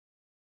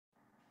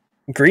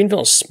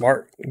 Greenville's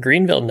smart.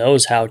 Greenville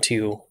knows how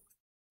to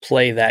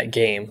play that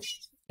game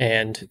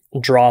and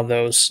draw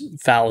those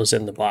fouls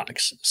in the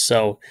box.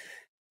 So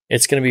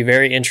it's going to be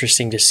very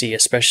interesting to see,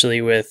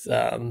 especially with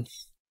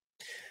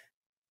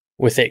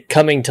it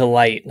coming to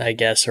light, I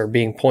guess, or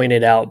being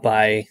pointed out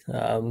by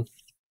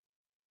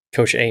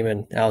Coach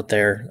Amon out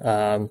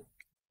there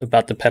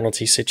about the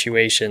penalty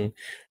situation.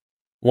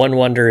 one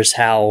wonders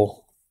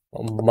how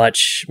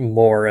much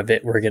more of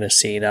it we're going to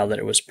see now that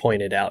it was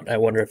pointed out. I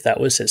wonder if that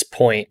was his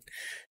point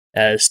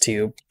as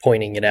to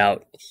pointing it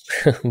out.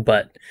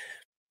 But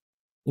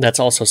that's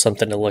also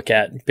something to look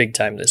at big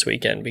time this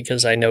weekend,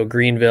 because I know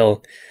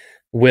Greenville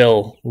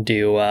will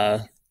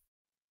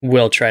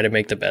will try to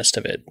make the best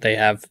of it. They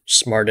have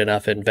smart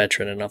enough and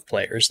veteran enough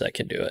players that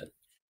can do it.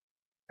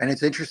 And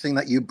it's interesting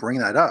that you bring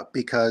that up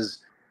because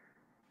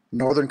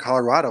Northern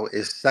Colorado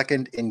is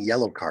second in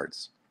yellow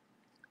cards.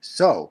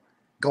 So,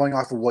 going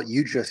off of what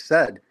you just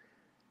said,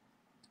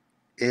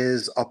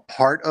 is a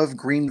part of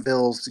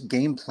Greenville's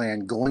game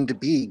plan going to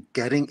be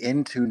getting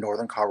into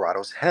Northern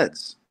Colorado's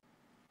heads?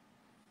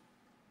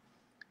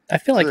 I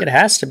feel like it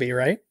has to be,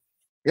 right?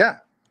 Yeah.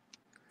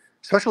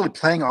 Especially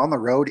playing on the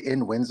road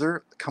in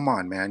Windsor. Come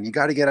on, man. You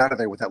got to get out of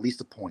there with at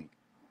least a point.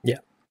 Yeah.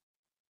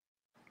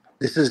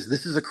 This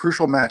is a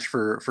crucial match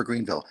for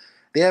Greenville.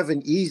 They have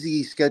an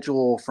easy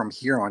schedule from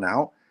here on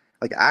out,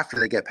 like after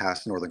they get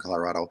past Northern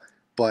Colorado,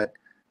 but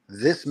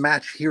this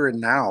match here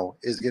and now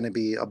is going to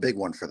be a big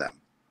one for them.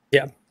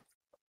 Yeah.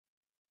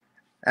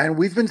 And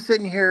we've been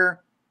sitting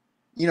here,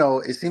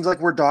 it seems like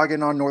we're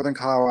dogging on Northern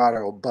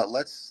Colorado, but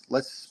let's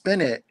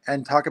spin it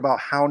and talk about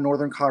how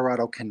Northern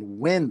Colorado can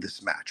win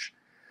this match.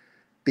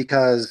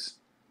 Because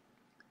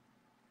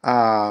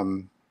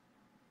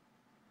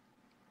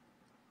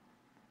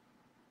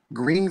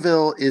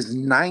Greenville is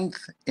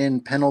 9th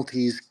in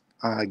penalties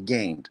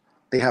gained.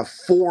 They have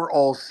 4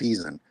 all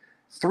season,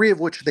 3 of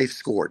which they've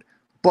scored.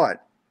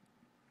 But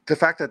the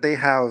fact that they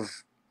have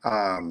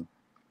 4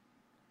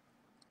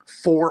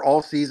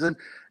 all season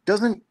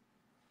doesn't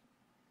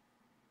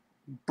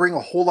bring a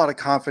whole lot of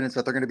confidence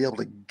that they're going to be able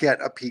to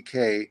get a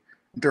PK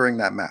during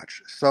that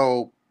match.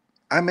 So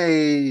I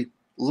may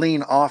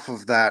lean off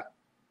of that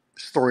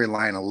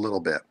storyline a little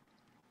bit.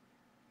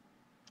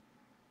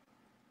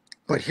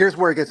 But here's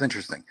where it gets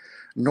interesting.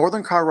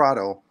 Northern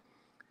Colorado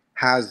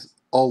has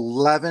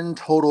 11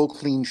 total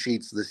clean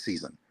sheets this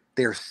season.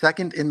 They are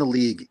second in the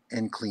league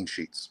in clean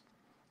sheets.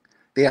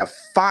 They have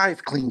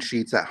 5 clean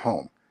sheets at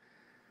home.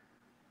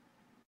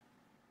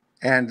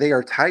 And they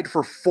are tied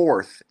for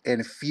 4th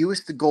in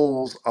fewest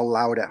goals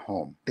allowed at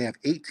home. They have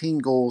 18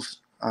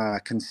 goals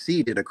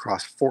conceded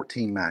across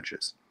 14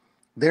 matches.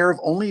 There have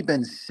only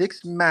been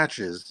 6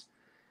 matches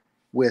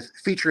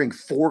featuring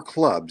 4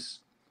 clubs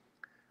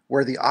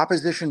where the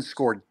opposition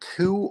scored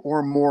 2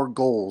 or more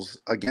goals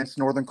against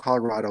Northern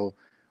Colorado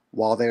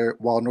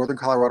while Northern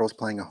Colorado is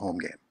playing a home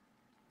game.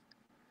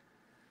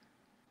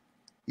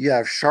 You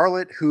have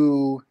Charlotte,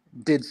 who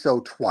did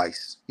so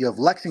twice. You have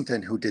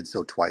Lexington, who did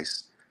so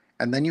twice.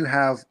 And then you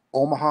have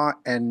Omaha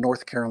and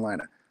North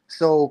Carolina.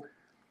 So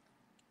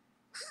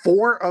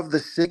 4 of the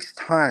 6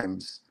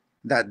 times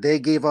that they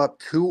gave up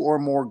 2 or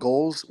more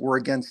goals were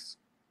against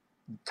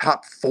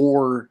top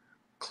 4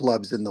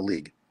 clubs in the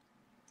league.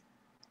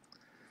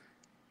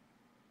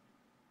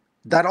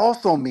 That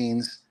also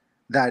means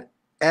that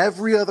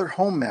every other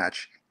home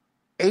match,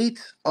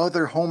 8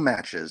 other home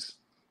matches,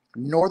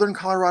 Northern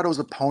Colorado's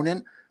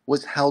opponent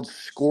was held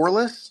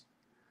scoreless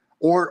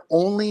or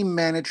only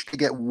managed to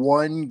get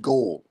 1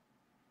 goal.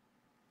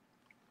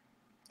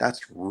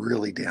 That's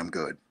really damn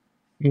good.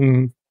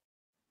 Mm.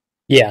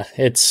 Yeah,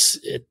 it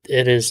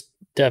is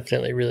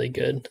definitely really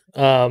good.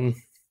 And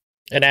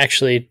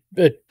actually,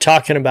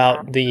 talking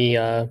about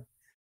the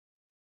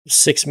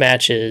 6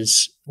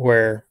 matches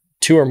where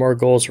 2 or more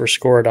goals were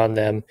scored on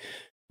them,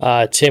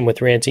 Tim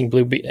with Ranting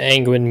Blue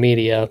Angwin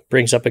Media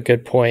brings up a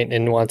good point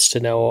and wants to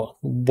know,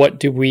 what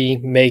do we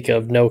make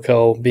of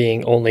NOCO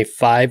being only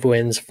 5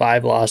 wins,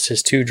 5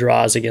 losses, 2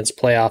 draws against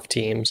playoff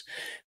teams,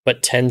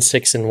 but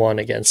 10-6-1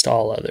 against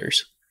all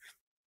others?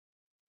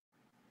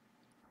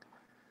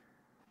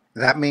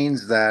 That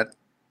means that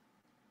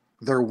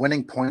they're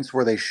winning points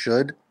where they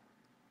should,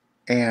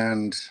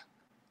 and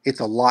it's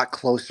a lot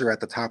closer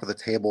at the top of the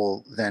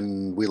table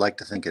than we like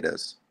to think it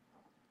is.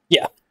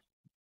 Yeah,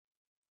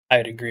 I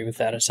would agree with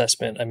that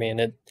assessment. I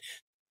mean,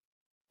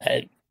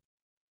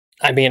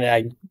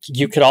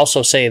 you could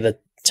also say the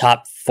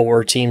top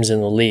 4 teams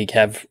in the league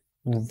have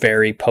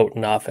very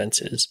potent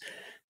offenses.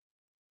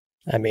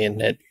 I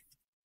mean,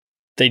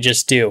 they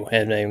just do.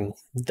 And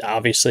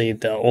obviously,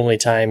 the only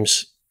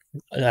times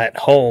at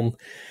home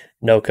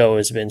NOCO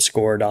has been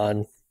scored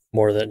on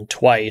more than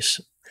twice,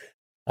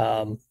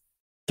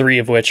 3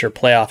 of which are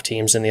playoff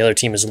teams, and the other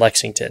team is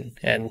Lexington.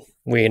 And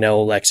we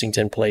know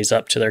Lexington plays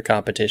up to their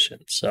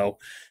competition. So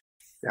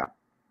yeah,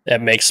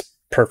 that makes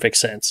perfect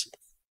sense.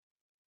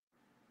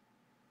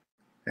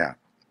 Yeah.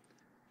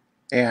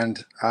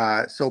 And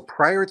so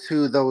prior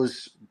to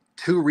those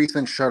 2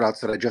 recent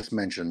shutouts that I just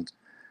mentioned,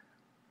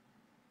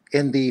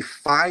 in the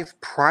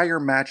 5 prior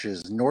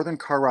matches, Northern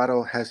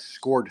Colorado has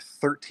scored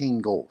 13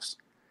 goals.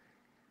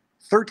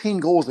 13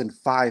 goals in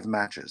 5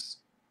 matches.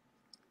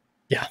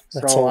 Yeah,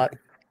 that's a lot.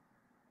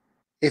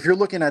 If you're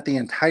looking at the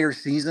entire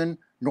season,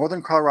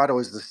 Northern Colorado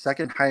is the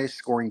 2nd highest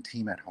scoring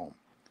team at home.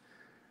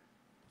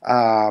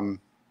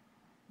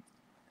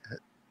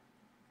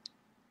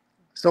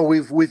 So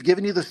we've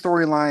given you the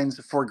storylines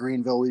for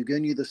Greenville. We've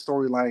given you the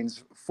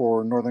storylines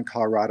for Northern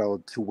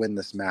Colorado to win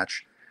this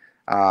match.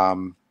 It's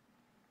going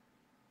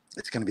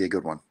to be a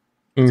good one.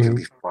 It's going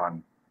to be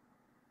fun.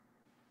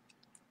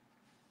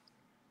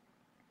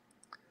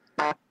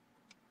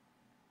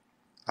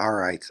 All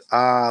right.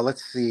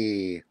 Let's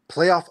see.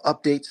 Playoff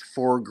updates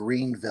for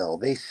Greenville.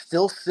 They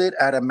still sit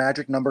at a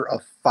magic number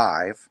of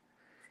 5.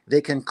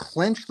 They can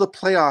clinch the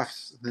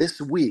playoffs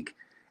this week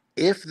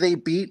if they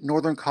beat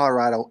Northern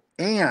Colorado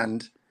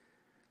and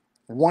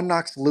One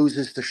Knox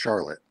loses to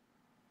Charlotte.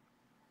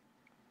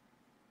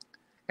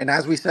 And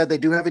as we said, they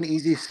do have an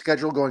easy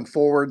schedule going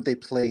forward. They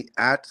play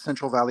at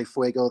Central Valley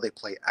Fuego. They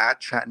play at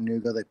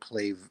Chattanooga. They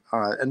play,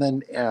 and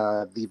then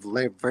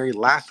the very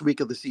last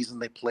week of the season,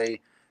 they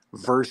play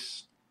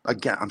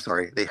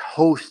they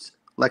host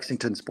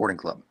Lexington Sporting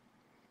Club.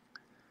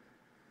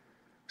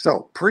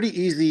 So pretty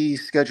easy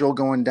schedule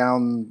going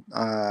down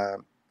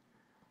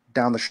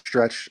the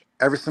stretch.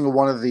 Every single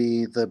one of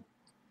the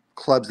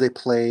clubs they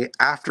play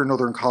after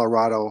Northern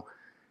Colorado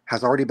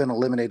has already been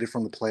eliminated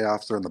from the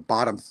playoffs. They're in the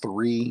bottom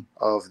 3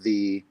 of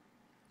the,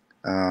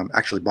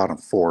 actually bottom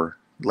 4.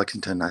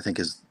 Lexington, I think,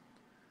 is.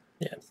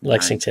 Yeah,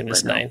 Lexington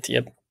is 9th.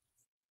 Yep.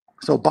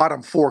 So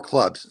bottom 4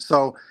 clubs.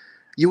 So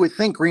you would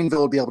think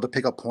Greenville would be able to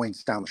pick up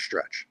points down the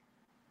stretch.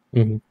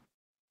 Mm-hmm.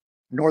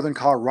 Northern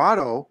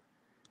Colorado,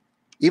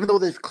 even though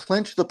they've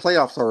clinched the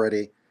playoffs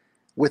already,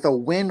 with a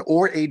win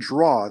or a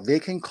draw, they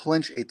can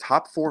clinch a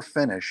top 4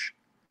 finish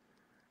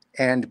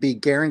and be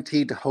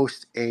guaranteed to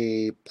host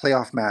a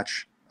playoff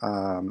match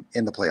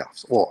in the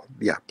playoffs. Well,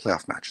 yeah,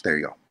 playoff match. There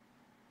you go.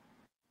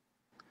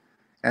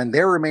 And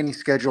their remaining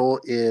schedule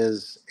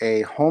is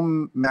a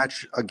home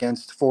match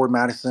against Forward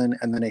Madison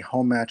and then a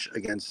home match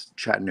against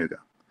Chattanooga.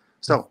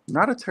 So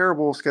not a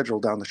terrible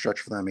schedule down the stretch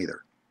for them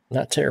either.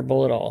 Not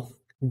terrible at all.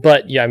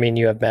 But yeah, I mean,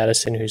 you have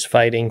Madison who's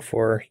fighting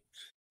for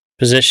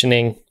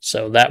positioning,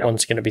 so that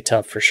one's going to be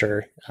tough for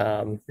sure.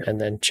 And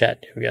then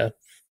Chattanooga.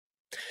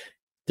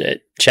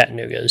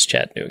 Chattanooga is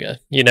Chattanooga.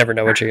 You never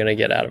know what you're going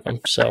to get out of them.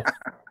 So,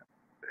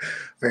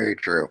 very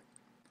true.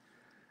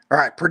 All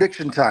right,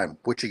 prediction time.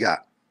 What you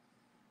got?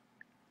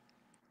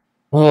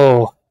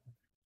 Oh,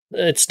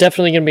 it's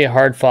definitely going to be a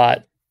hard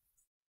fought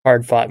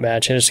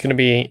match, and it's going to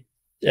be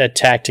a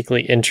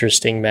tactically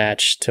interesting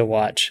match to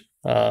watch.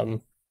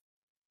 And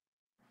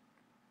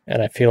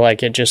I feel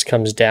like it just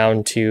comes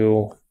down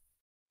to,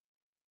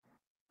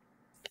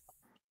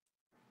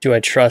 do I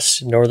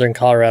trust Northern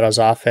Colorado's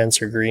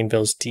offense or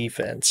Greenville's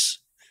defense?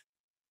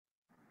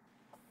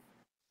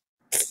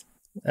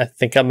 I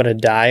think I'm going to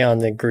die on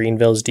the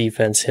Greenville's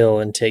defense hill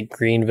and take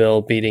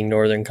Greenville beating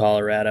Northern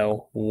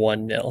Colorado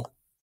 1-0.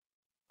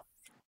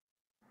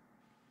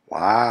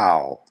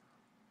 Wow.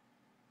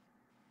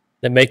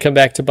 That may come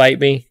back to bite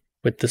me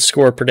with the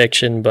score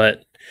prediction,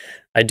 but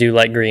I do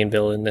like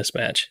Greenville in this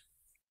match.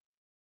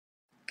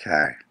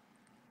 Okay.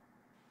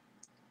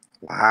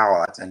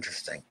 Wow, that's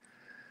interesting.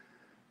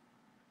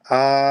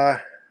 I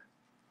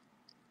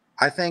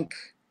think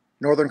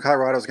Northern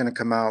Colorado is going to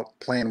come out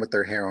playing with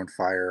their hair on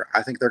fire.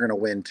 I think they're going to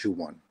win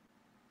 2-1.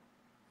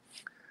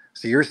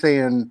 So you're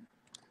saying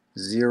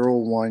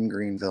 0-1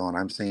 Greenville, and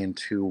I'm saying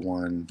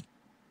 2-1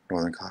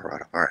 Northern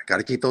Colorado. All right, got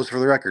to keep those for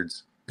the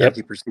records. Got to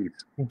keep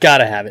receipts. Got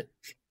to have it.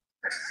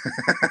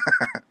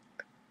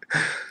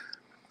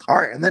 All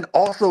right, and then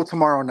also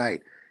tomorrow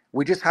night,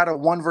 we just had a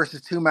 1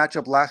 versus 2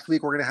 matchup last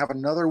week. We're going to have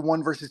another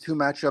 1 versus 2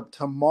 matchup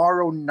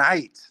tomorrow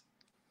night.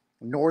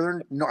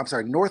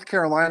 North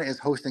Carolina is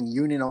hosting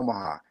Union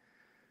Omaha.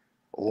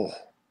 Oh,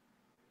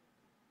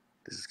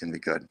 this is going to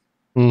be good.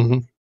 Mm-hmm.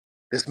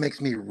 This makes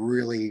me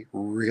really,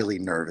 really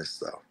nervous,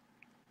 though.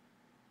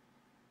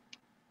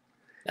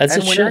 And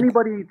when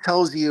anybody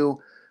tells you,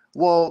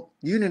 well,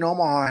 Union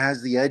Omaha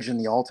has the edge in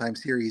the all-time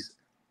series,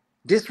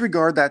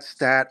 disregard that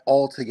stat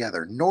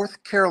altogether.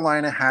 North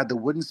Carolina had the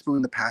wooden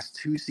spoon the past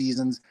 2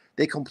 seasons.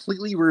 They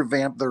completely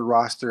revamped their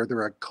roster.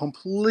 They're a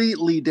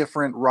completely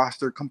different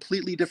roster,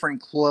 completely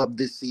different club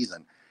this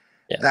season.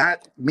 Yeah.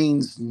 That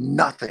means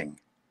nothing.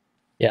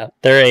 Yeah,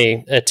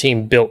 they're a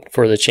team built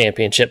for the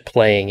championship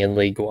playing in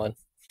League One.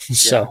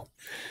 So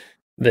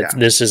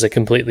this is a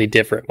completely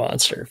different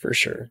monster for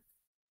sure.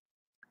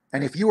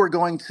 And if you are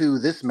going to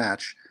this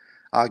match,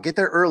 get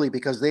there early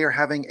because they are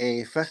having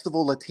a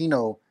Festival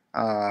Latino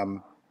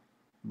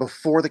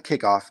before the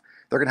kickoff.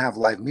 They're going to have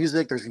live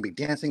music. There's going to be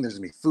dancing. There's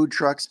going to be food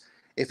trucks.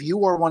 If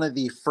you are one of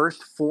the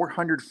first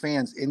 400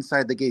 fans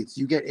inside the gates,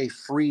 you get a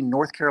free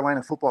North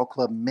Carolina Football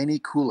Club mini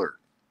cooler.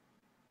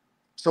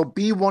 So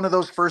be one of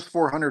those first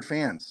 400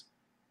 fans.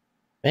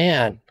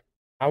 Man,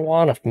 I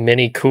want a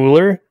mini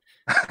cooler.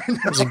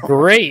 It's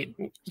great.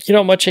 You know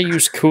how much I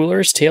use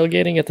coolers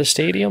tailgating at the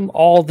stadium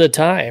all the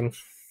time.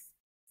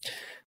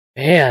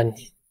 Man.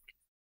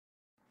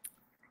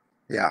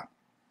 Yeah.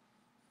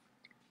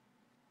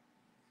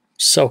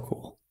 So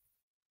cool.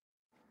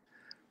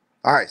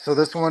 All right, so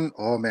this one,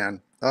 oh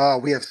man,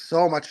 we have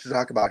so much to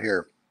talk about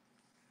here.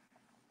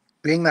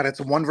 Being that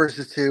it's 1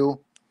 versus 2,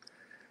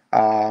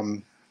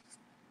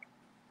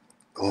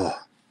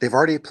 they've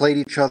already played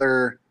each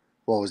other.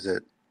 What was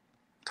it?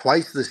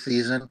 twice this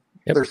season.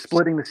 Yep. They're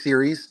splitting the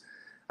series.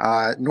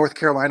 North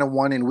Carolina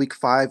won in week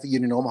 5.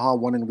 Union Omaha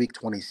won in week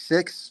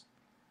 26.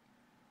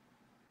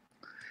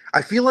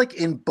 I feel like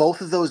in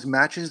both of those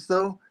matches,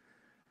 though,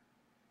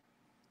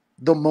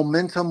 the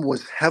momentum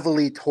was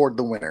heavily toward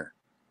the winner.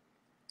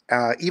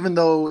 Even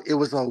though it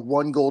was a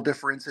 1-goal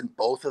difference in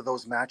both of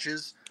those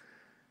matches,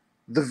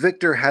 the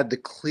victor had the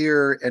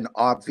clear and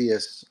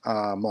obvious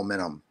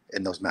momentum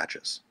in those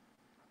matches.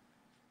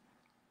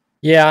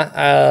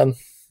 Yeah,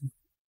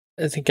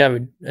 I think I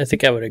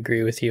would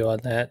agree with you on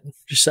that.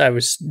 I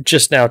was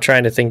just now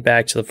trying to think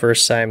back to the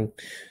first time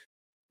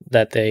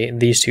that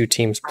these two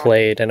teams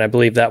played, and I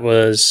believe that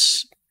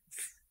was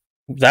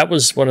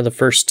one of the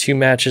first 2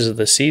 matches of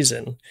the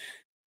season.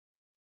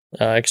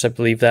 Because I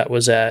believe that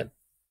was at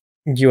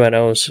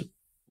UNO's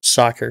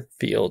soccer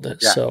field.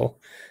 Yeah, so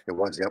it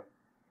was. Yep.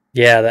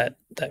 Yeah, that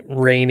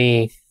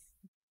rainy,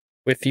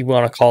 if you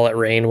want to call it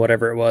rain,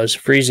 whatever it was,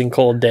 freezing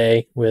cold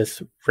day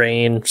with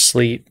rain,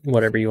 sleet,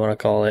 whatever you want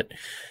to call it.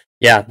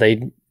 Yeah,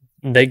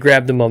 they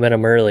grabbed the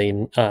momentum early,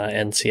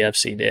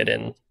 NCFC did,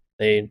 and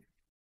they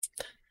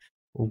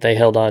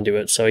held on to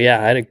it. So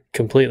yeah, I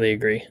completely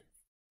agree.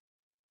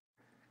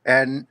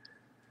 And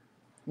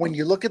when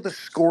you look at the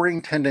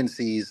scoring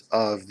tendencies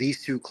of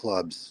these two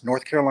clubs,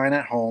 North Carolina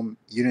at home,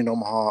 Union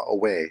Omaha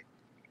away,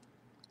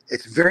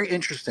 it's very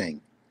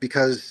interesting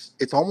because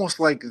it's almost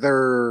like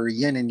they're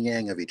yin and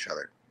yang of each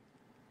other.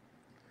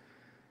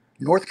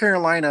 North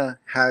Carolina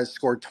has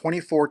scored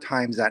 24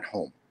 times at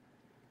home.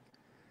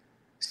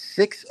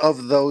 6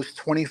 of those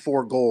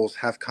 24 goals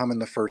have come in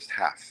the first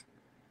half.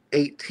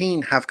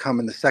 18 have come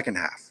in the second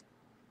half,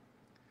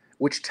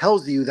 which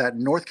tells you that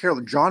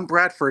John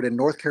Bradford and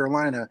North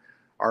Carolina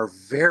are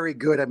very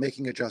good at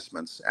making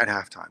adjustments at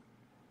halftime.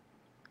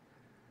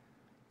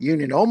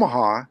 Union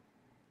Omaha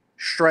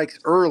strikes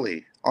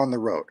early on the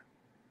road.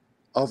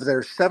 Of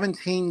their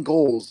 17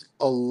 goals,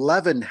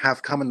 11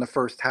 have come in the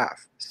first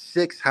half.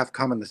 6 have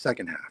come in the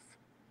second half.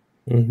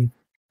 Mm-hmm.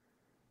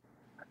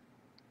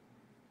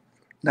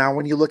 Now,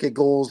 when you look at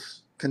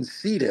goals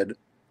conceded,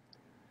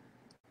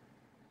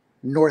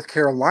 North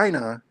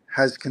Carolina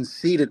has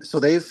conceded, so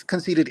they've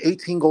conceded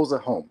 18 goals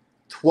at home,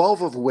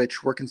 12 of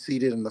which were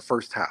conceded in the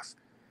first half,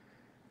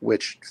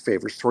 which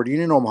favors toward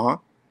Union Omaha.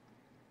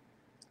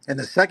 In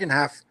the second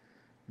half,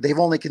 they've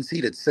only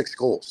conceded 6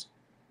 goals.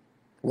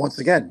 Once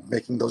again,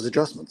 making those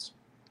adjustments.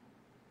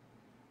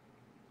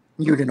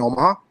 Union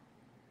Omaha,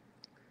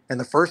 in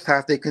the first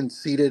half, they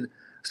conceded,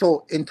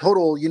 so in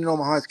total, Union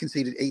Omaha has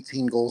conceded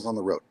 18 goals on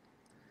the road.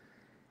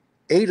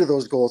 8 of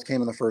those goals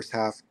came in the first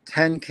half,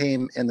 10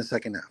 came in the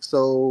second half.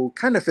 So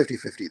kind of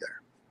 50-50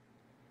 there.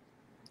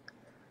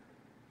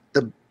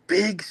 The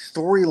big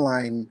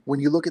storyline when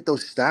you look at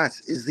those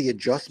stats is the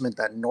adjustment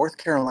that North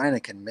Carolina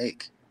can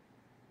make.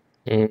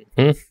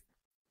 Mm-hmm.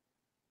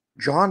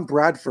 John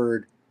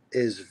Bradford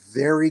is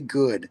very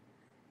good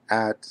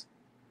at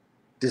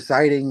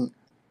deciding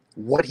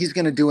what he's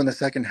going to do in the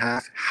second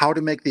half, how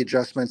to make the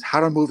adjustments, how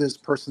to move his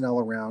personnel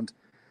around,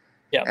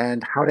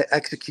 and how to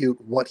execute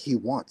what he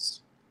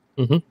wants.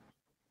 Mm-hmm.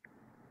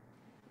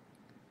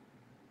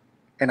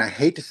 And I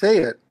hate to say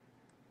it,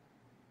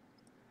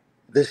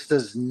 this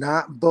does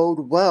not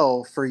bode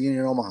well for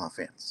Union Omaha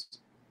fans.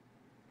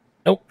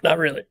 Nope, not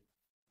really.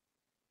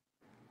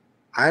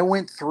 I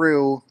went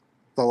through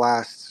the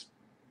last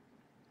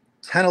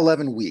 10,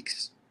 11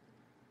 weeks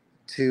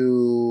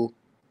to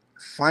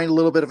find a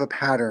little bit of a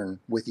pattern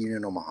with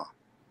Union Omaha.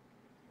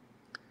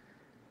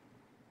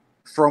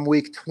 From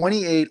week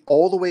 28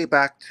 all the way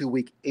back to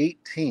week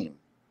 18,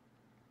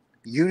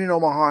 Union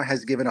Omaha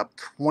has given up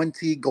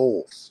 20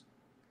 goals.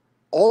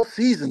 All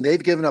season,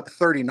 they've given up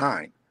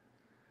 39.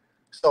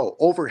 So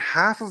over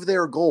half of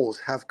their goals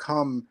have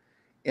come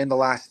in the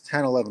last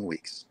 10, 11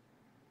 weeks.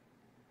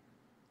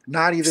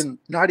 Not even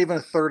a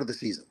third of the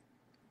season.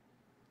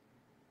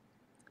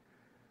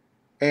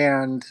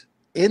 And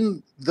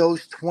in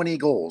those 20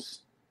 goals,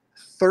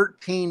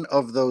 13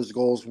 of those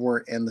goals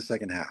were in the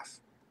second half.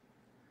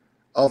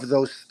 Of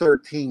those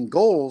 13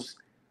 goals,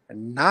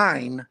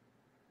 9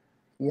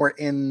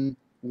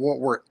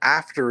 were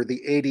after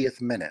the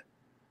 80th minute.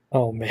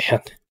 Oh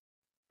man.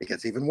 It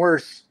gets even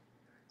worse.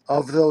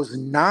 Of those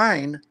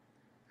 9,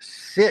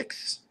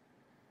 6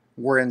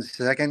 were in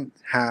second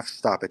half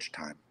stoppage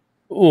time.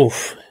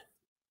 Oof.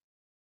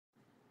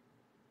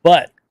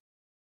 But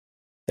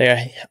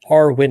they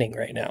are winning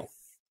right now.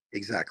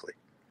 Exactly.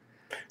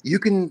 You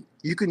can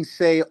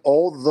say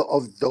all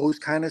of those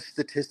kind of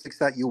statistics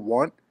that you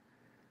want,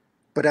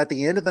 but at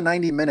the end of the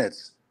 90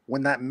 minutes,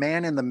 when that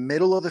man in the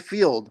middle of the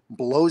field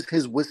blows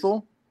his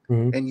whistle,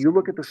 mm-hmm. and you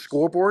look at the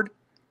scoreboard,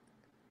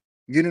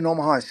 Union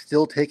Omaha is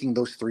still taking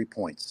those 3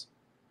 points.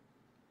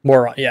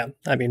 More, yeah.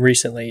 I mean,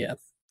 recently, yeah,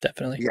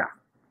 definitely. Yeah.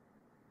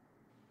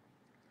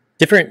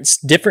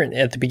 Different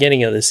at the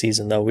beginning of the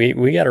season, though.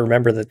 We got to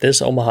remember that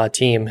this Omaha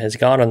team has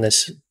gone on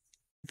this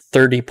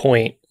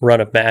 30-point run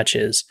of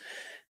matches,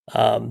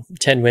 10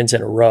 wins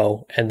in a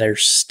row, and they're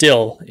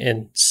still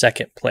in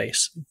second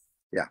place.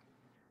 Yeah.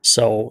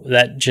 So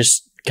that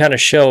just kind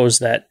of shows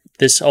that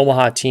this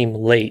Omaha team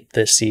late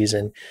this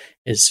season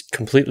is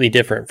completely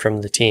different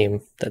from the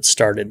team that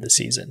started the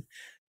season.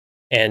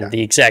 And Yeah.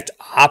 the exact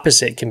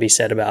opposite can be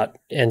said about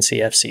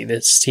NCFC.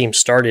 This team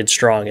started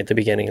strong at the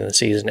beginning of the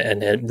season,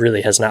 and it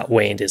really has not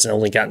waned. It's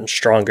only gotten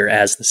stronger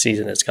as the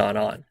season has gone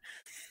on.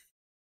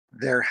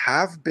 There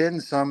have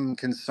been some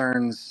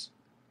concerns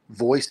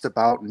voiced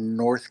about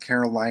North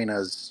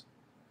Carolina's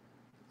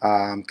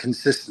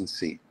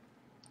consistency.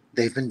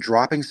 They've been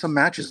dropping some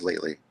matches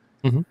lately.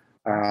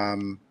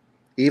 Mhm.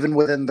 Even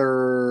within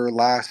their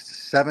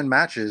last 7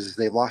 matches,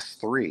 they've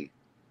lost 3.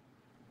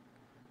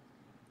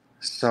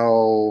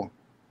 So I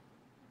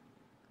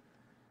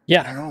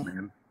Yeah, don't know,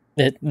 man.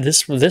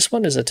 this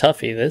one is a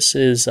toughie. This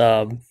is,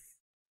 I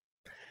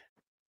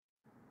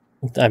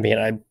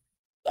mean,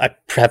 I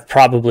have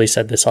probably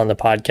said this on the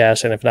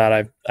podcast, and if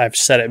not, I've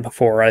said it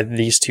before.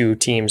 These two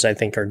teams, I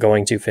think, are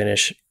going to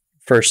finish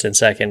first and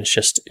second. It's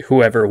just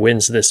whoever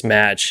wins this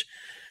match,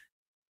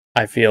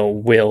 I feel,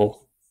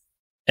 will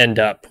end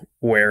up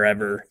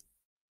wherever.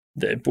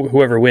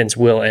 Whoever wins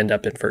will end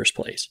up in first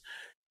place.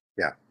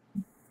 Yeah.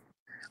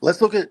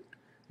 Let's look at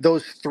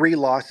those 3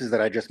 losses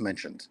that I just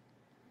mentioned.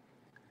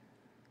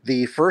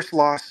 The first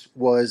loss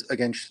was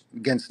against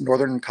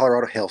Northern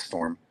Colorado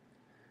Hailstorm.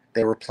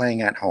 They were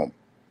playing at home.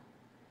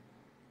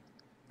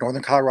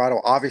 Northern Colorado,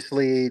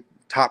 obviously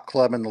top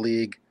club in the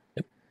league,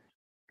 Yep.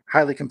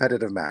 highly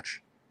competitive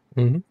match.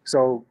 Mm-hmm.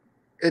 So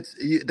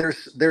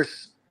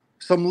there's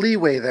some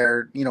leeway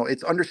there.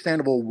 It's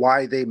understandable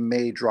why they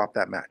may drop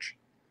that match.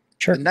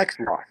 Sure. The next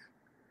loss,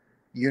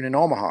 Union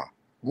Omaha.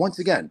 Once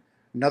again,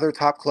 another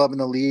top club in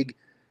the league.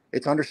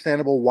 It's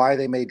understandable why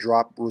they may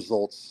drop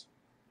results,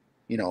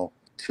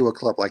 to a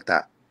club like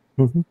that.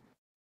 Mm-hmm.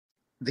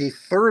 The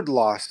third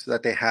loss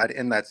that they had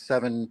in that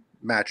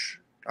 7-match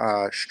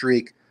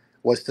streak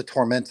was to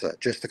Tormenta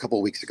just a couple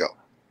of weeks ago.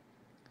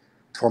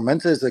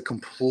 Tormenta is a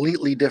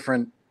completely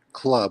different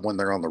club when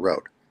they're on the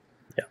road.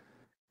 Yeah.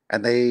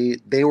 And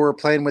they were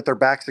playing with their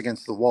backs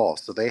against the wall,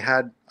 so they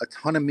had a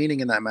ton of meaning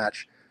in that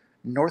match.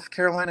 North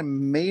Carolina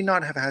may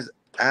not have has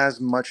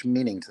as much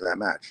meaning to that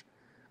match,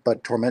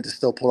 but Tormenta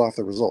still pulled off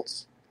the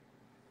results.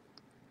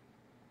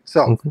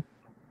 So Mm-hmm.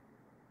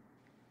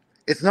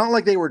 it's not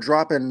like they were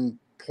dropping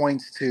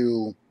points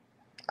to,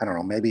 I don't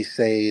know, maybe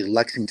say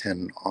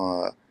Lexington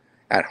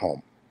at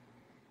home.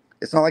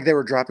 It's not like they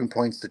were dropping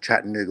points to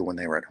Chattanooga when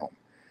they were at home.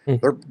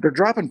 Mm-hmm. They're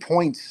dropping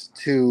points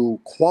to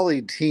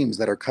quality teams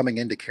that are coming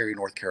in to carry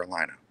North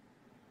Carolina.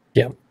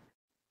 Yeah.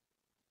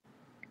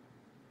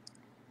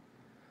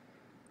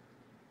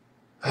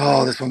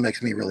 Oh, this one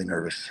makes me really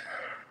nervous.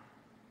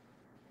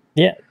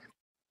 Yeah.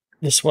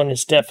 This one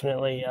is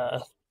definitely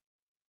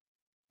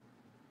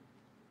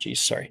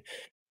geez, sorry.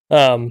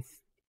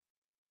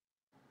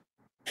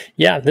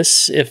 Yeah,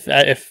 this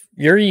if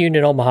you're a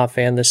Union Omaha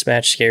fan, this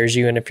match scares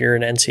you, and if you're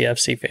an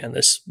NCFC fan,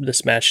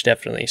 this match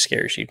definitely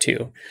scares you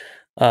too.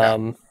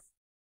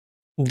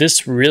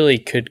 This really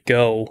could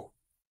go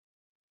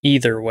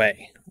either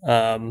way.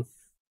 You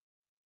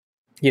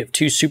have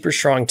two super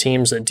strong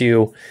teams that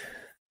do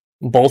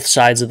both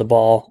sides of the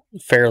ball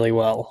fairly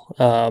well.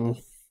 Man,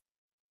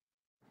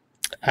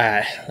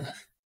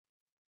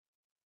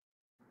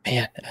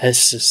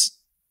 this is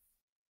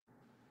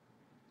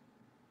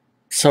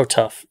so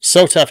tough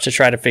to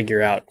try to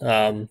figure out.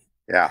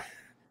 Yeah.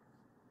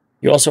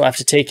 You also have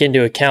to take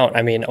into account,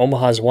 I mean,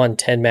 Omaha's won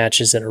 10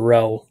 matches in a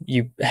row.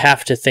 You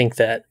have to think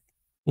that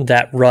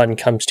that run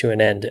comes to an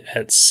end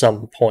at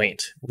some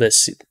point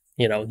this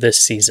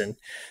season.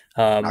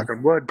 Knock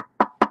on wood.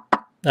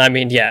 I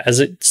mean, yeah,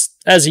 as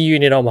a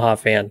Union Omaha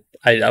fan,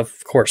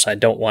 of course I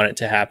don't want it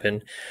to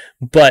happen,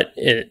 but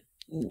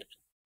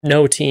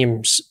no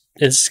teams,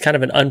 it's kind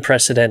of an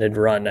unprecedented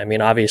run. I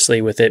mean,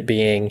 obviously with it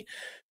being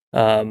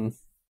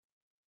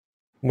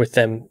with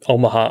them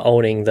Omaha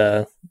owning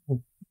the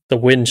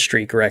win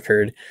streak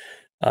record,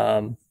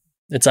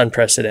 it's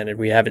unprecedented.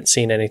 We haven't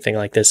seen anything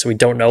like this, so we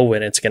don't know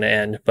when it's going to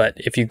end. But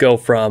if you go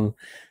from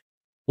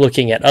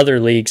looking at other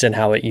leagues and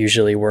how it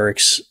usually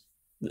works,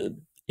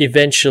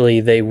 eventually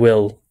they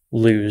will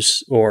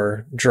lose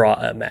or draw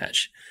a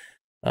match.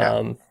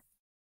 Yeah.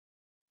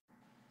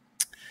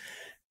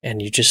 And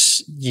you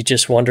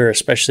just wonder,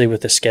 especially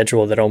with the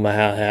schedule that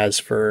Omaha has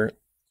for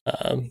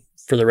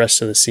the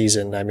rest of the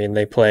season. I mean,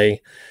 they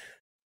play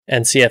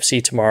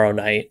NCFC tomorrow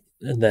night,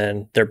 and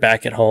then they're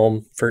back at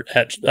home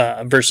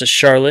versus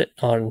Charlotte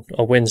on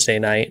a Wednesday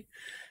night.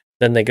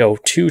 Then they go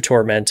to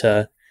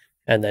Tormenta,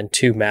 and then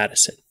to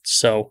Madison.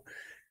 So,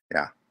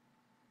 yeah,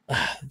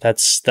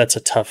 that's a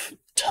tough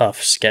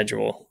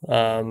schedule.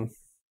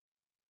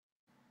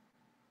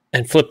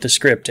 And flip the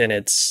script, and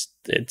it's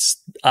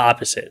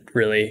opposite,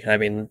 really. I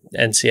mean,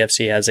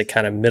 NCFC has a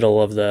kind of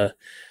middle of the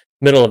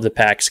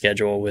pack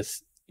schedule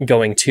with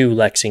going to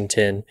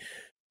Lexington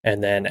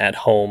and then at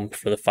home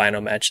for the final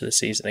match of the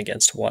season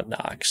against What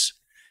Knox.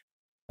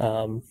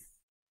 Two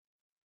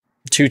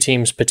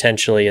teams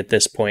potentially at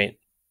this point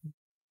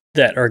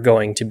that are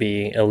going to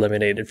be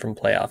eliminated from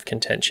playoff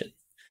contention.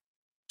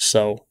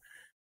 So,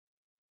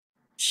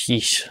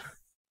 sheesh.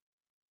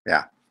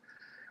 Yeah.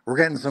 We're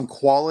getting some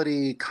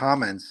quality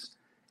comments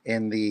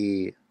in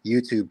the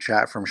YouTube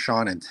chat from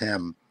Sean and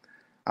Tim,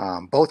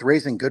 both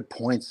raising good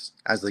points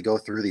as they go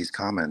through these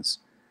comments.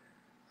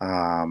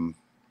 I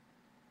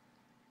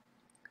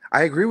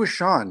agree with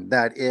Sean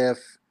that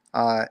if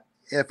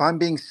I'm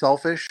being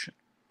selfish,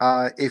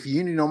 if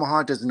Union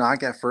Omaha does not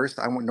get first,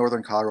 I want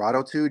Northern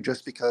Colorado to,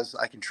 just because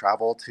I can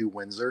travel to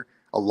Windsor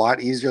a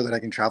lot easier than I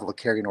can travel to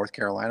Cary, North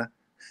Carolina.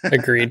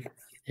 Agreed.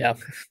 Yeah.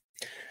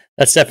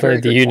 That's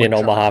definitely the Union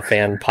Omaha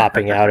fan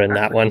popping out in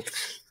that one.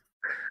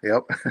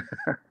 Yep.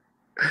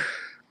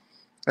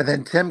 And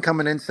then Tim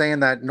coming in saying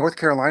that North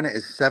Carolina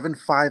is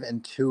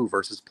 7-5-2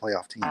 versus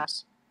playoff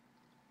teams.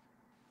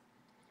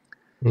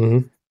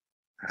 Mm-hmm.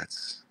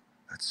 That's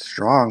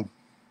strong.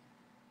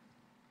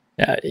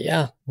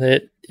 Yeah,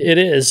 it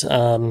is.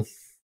 I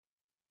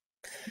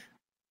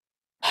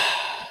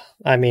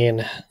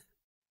mean,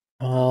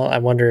 well, I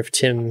wonder if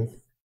Tim,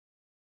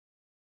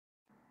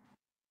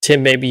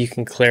 maybe you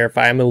can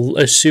clarify. I'm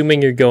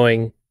assuming you're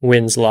going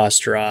wins, loss,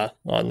 draw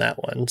on that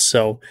one.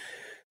 So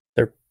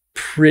they're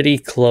pretty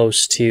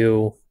close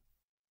to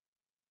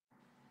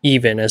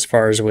even as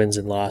far as wins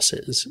and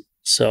losses.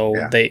 So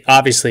they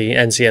obviously,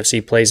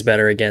 NCFC plays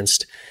better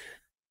against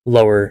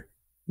lower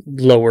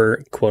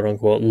quote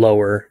unquote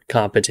lower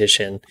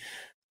competition.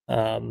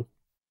 But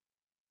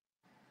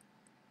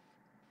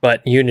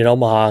Union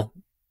Omaha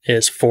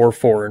is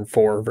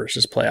 4-4-4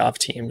 versus playoff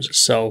teams.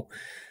 So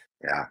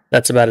yeah,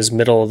 that's about as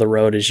middle of the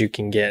road as you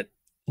can get.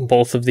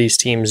 Both of these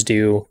teams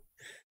do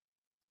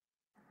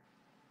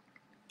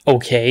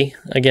okay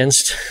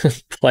against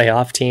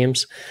playoff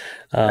teams.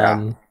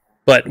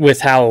 But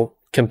with how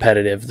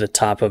competitive the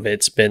top of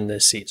it's been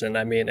this season,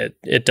 I mean,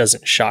 it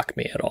doesn't shock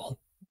me at all.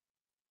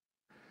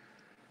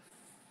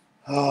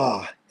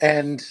 Oh,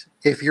 and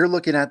if you're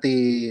looking at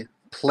the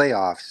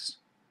playoffs,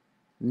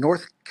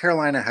 North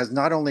Carolina has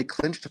not only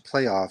clinched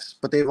playoffs,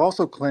 but they've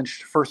also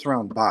clinched first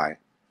round bye.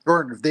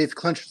 Or they've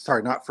clinched,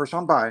 sorry, not first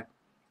round bye.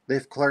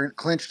 They've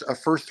clinched a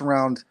first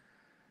round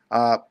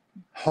home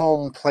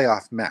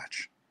playoff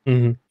match.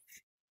 Mm-hmm.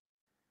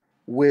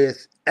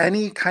 With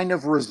any kind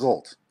of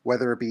result,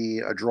 whether it be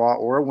a draw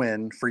or a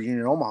win for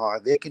Union Omaha,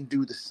 they can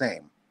do the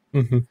same.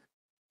 Mm-hmm.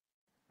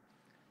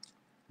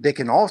 They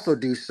can also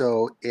do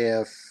so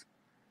if,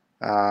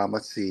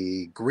 let's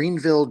see,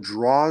 Greenville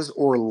draws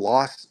or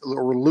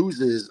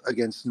loses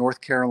against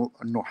Northern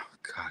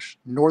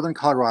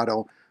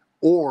Colorado,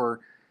 or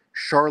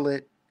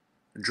Charlotte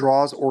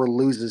draws or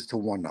loses to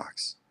One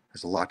Knox.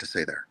 There's a lot to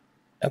say there.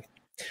 Yep.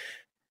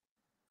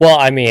 Well,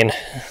 I mean,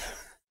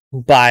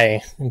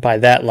 by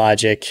that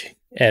logic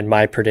and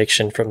my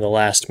prediction from the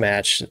last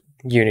match,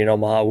 Union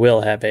Omaha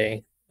will have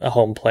a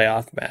home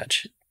playoff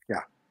match.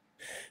 Yeah.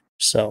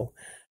 So,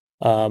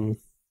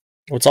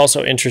 what's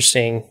also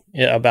interesting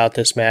about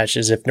this match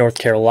is if North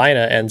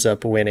Carolina ends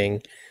up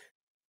winning,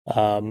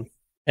 and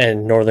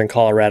Northern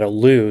Colorado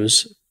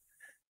lose,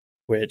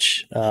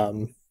 which,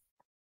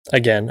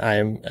 again,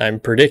 I'm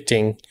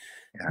predicting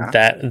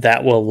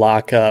that will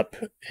lock up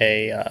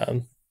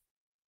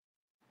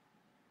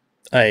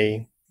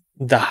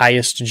the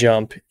highest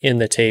jump in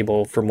the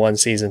table from one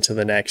season to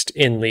the next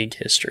in league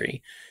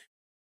history.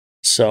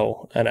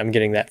 So, and I'm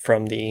getting that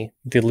from the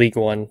League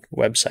One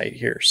website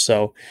here.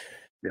 So,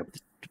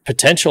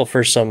 potential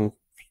for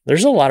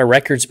there's a lot of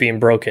records being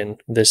broken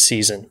this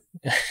season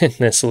in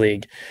this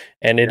league,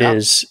 and it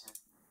is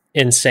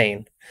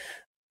insane.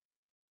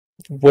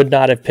 Would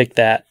not have picked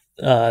that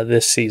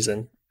this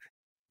season,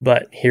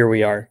 but here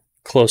we are,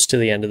 close to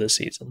the end of the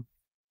season.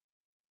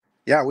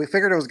 Yeah, we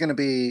figured it was going to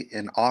be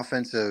an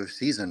offensive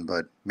season,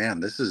 but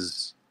man, this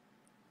is,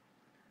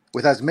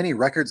 with as many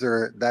records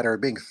that are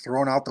being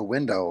thrown out the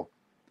window,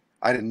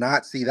 I did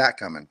not see that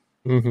coming.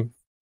 Mm-hmm.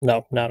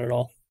 No, not at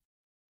all.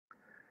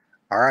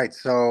 All right,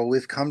 so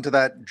we've come to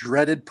that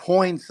dreaded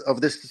point of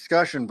this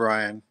discussion,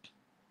 Brian.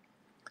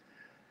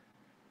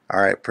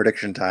 All right,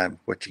 prediction time.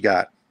 What you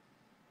got?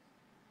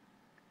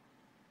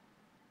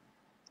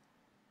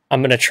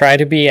 I'm going to try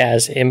to be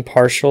as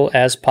impartial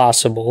as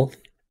possible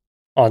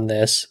on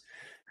this.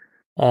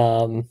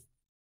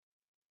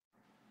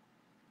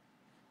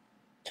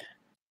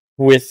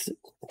 With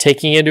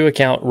taking into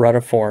account run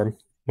of form,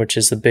 which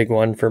is the big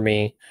one for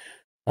me,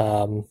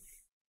 and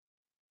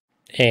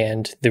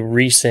the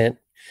recent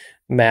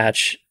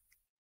match,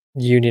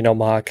 Union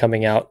Omaha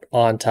coming out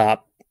on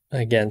top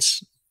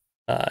against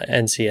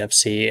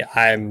NCFC,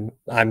 I'm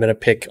going to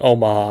pick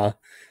Omaha,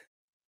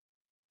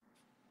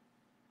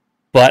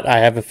 but I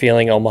have a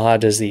feeling Omaha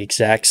does the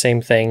exact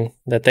same thing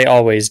that they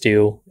always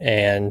do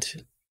and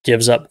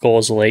gives up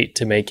goals late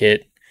to make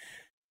it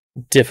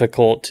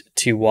difficult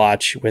to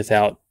watch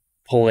without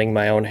pulling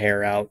my own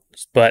hair out.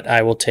 But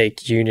I will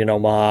take Union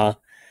Omaha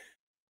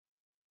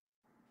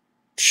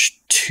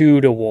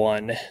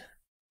 2-1.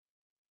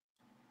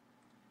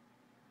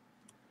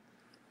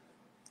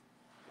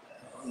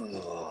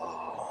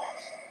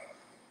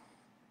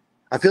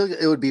 I feel like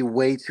it would be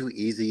way too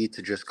easy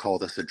to just call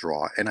this a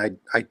draw, and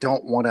I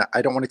don't want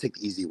to take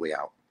the easy way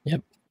out.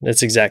 Yep,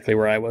 that's exactly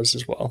where I was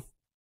as well.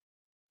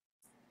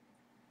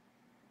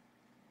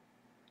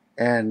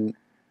 And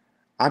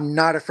I'm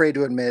not afraid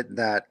to admit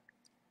that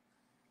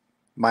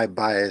my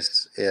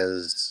bias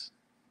is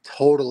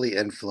totally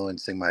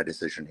influencing my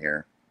decision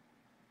here.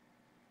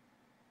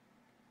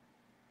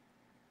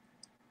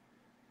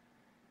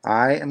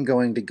 I am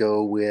going to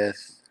go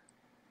with,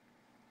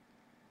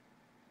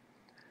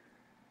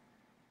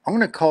 I'm going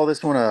to call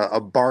this one a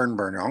barn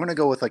burner. I'm going to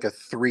go with like a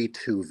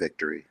 3-2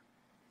 victory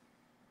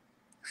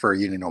for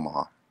Union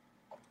Omaha.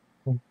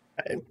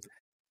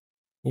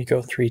 You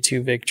go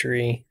 3-2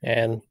 victory.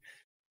 And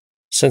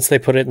since they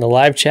put it in the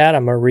live chat,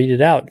 I'm going to read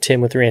it out. Tim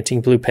with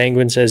Ranting Blue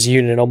Penguin says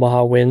Union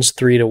Omaha wins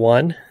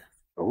 3-1.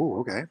 Oh,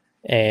 okay.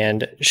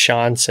 And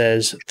Sean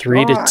says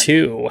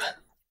 3-2.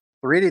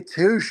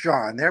 3-2,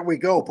 Sean. There we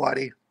go,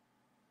 buddy.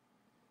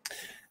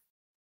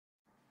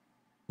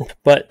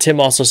 But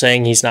Tim also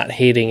saying he's not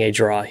hating a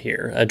draw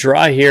here. A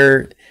draw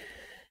here,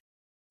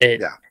 I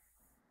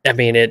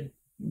mean,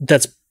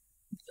 that's...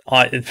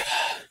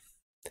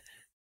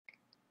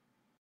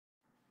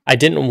 I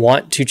didn't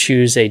want to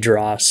choose a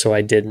draw, so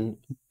I didn't.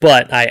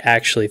 But I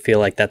actually feel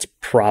like that's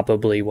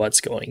probably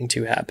what's going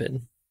to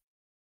happen.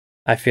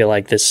 I feel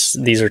like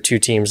these are two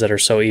teams that are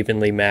so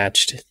evenly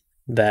matched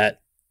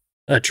that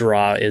a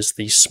draw is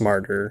the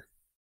smarter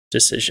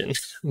decision.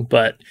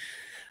 But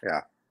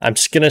yeah, I'm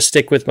just going to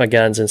stick with my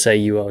guns and say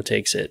UO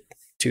takes it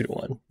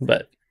 2-1.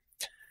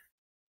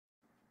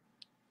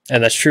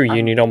 And that's true.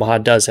 Union Omaha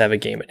does have a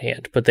game at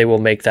hand, but they will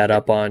make that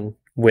up on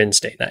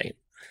Wednesday night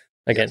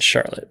against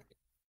Charlotte.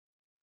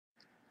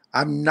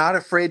 I'm not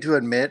afraid to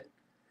admit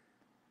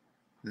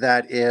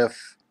that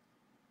if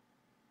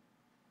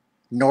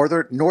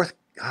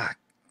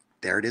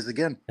there it is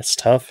again. It's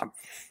tough.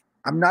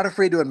 I'm not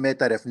afraid to admit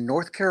that if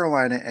North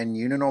Carolina and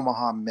Union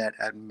Omaha met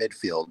at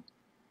midfield,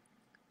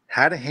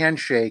 had a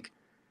handshake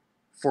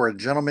for a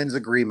gentleman's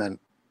agreement,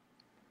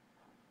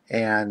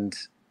 and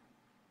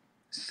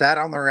sat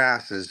on their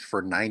asses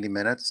for 90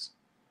 minutes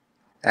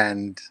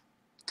and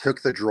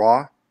took the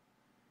draw,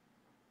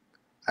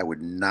 I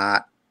would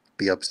not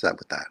be upset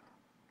with that.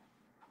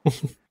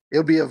 It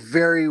would be a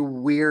very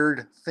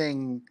weird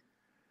thing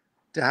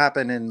to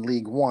happen in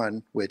League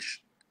One,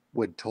 which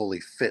would totally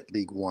fit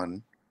League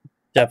One.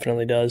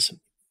 Definitely does.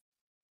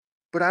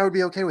 But I would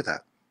be okay with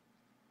that.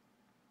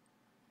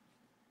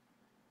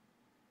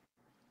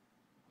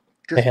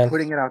 Just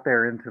putting it out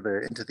there into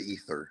the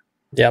ether.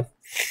 Yeah.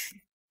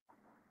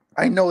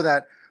 I know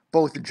that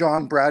both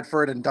John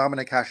Bradford and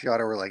Dominic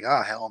Casciato were like,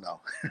 hell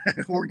no.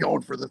 We're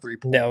going for the 3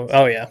 points. No.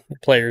 Oh, yeah.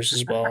 Players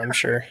as well, I'm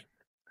sure.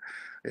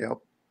 Yep.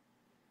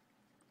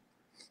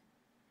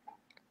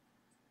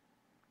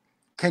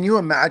 Can you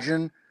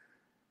imagine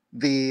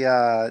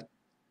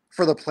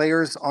for the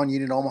players on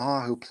Union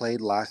Omaha who played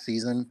last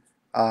season,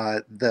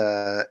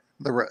 the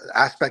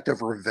aspect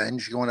of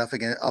revenge going up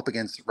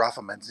against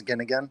Rafa Menzigen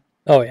again?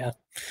 Oh, yeah.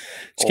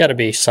 It's got to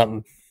be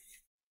something.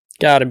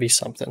 Got to be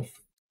something.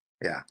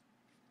 Yeah.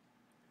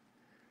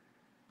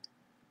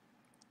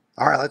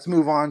 All right, let's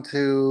move on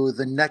to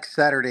the next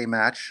Saturday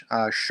match.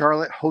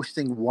 Charlotte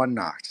hosting One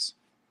Knox.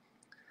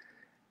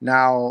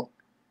 Now,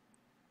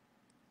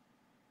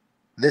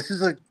 this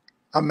is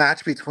a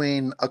match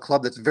between a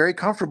club that's very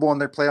comfortable in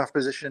their playoff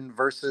position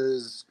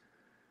versus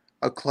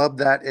a club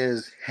that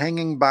is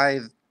hanging by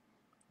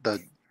the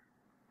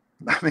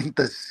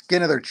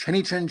skin of their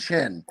chinny chin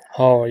chin.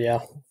 Oh, yeah.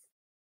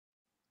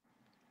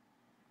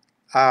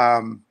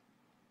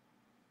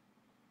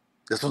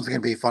 This one's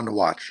going to be fun to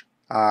watch.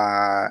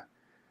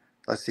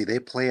 Let's see. They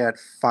play at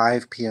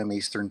 5 p.m.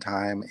 Eastern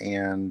time,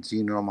 and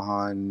Union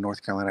Omaha and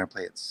North Carolina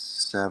play at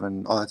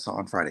 7. Oh, that's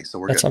on Friday.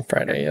 So that's on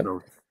Friday. Yep.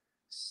 So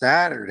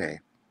Saturday,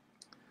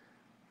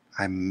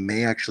 I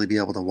may actually be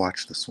able to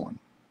watch this one.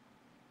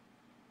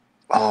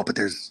 Oh, but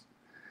I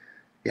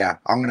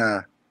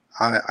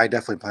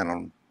definitely plan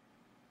on.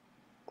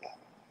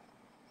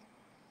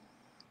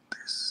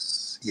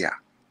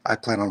 I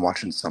plan on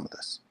watching some of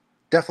this.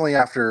 Definitely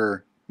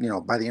after,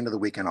 by the end of the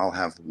weekend, I'll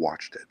have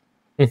watched it.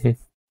 Mm-hmm.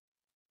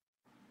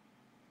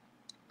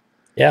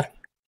 Yeah.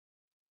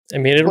 I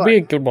mean, it'll be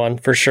a good one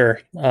for sure.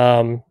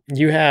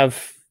 You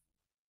have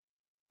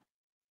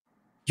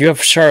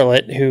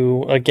Charlotte,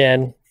 who,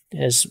 again,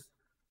 has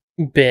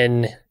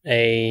been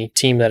a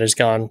team that has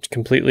gone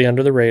completely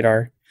under the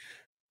radar,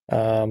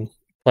 playing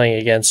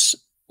against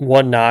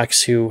One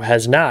Knox, who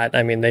has not.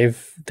 I mean,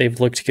 they've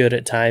looked good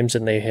at times,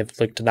 and they have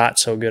looked not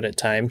so good at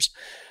times.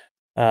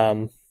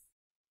 But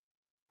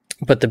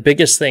the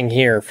biggest thing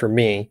here for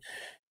me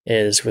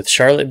is with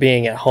Charlotte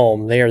being at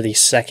home, they are the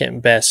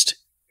second best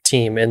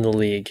team in the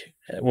league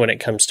when it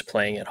comes to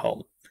playing at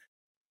home.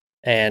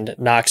 And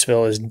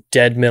Knoxville is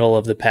dead middle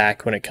of the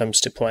pack when it comes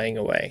to playing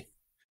away.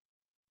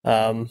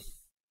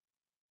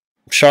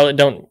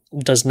 Charlotte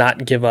does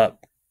not give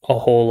up a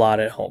whole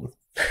lot at home.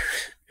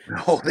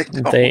 No, they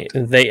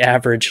don't. They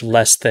average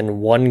less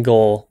than 1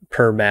 goal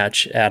per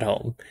match at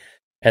home,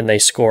 and they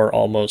score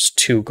almost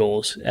 2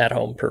 goals at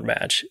home per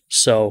match.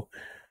 So,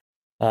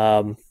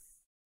 something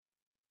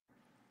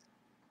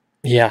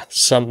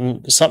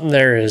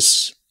there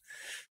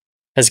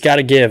has got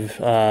to give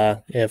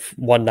if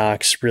One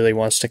Knox really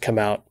wants to come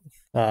out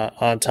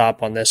on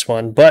top on this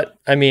one. But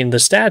I mean, the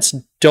stats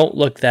don't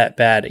look that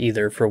bad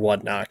either for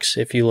One Knox.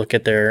 If you look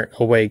at their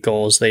away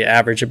goals, they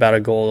average about a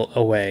goal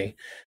away,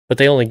 but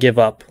they only give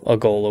up a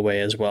goal away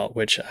as well,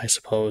 which I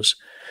suppose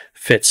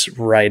fits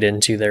right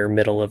into their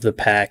middle of the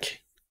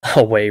pack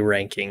away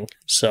ranking.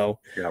 So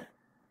Yep.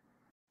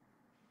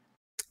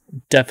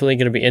 definitely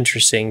going to be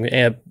interesting.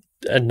 And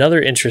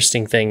another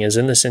interesting thing is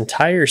in this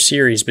entire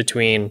series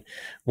between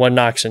One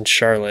Knox and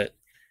Charlotte,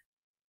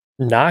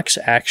 Knox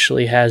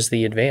actually has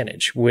the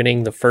advantage,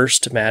 winning the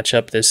first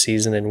matchup this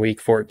season in week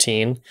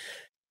 14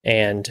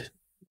 and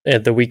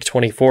the week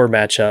 24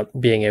 matchup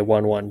being a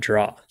 1-1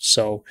 draw.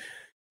 So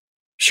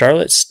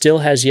Charlotte still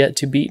has yet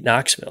to beat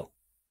Knoxville.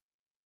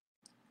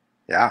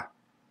 Yeah.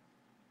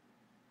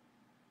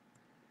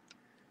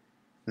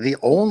 The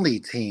only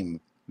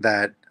team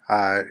that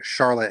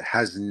Charlotte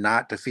has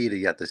not defeated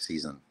yet this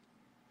season.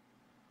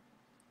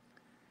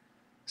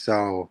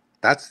 So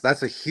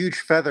that's a huge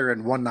feather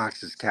in One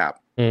Knox's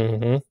cap.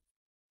 Mm-hmm.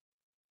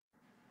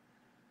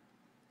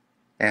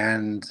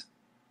 And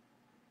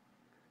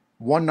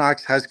One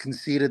Knox has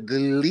conceded the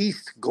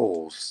least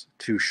goals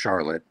to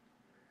Charlotte.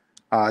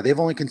 They've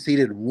only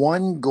conceded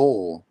 1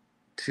 goal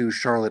to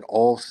Charlotte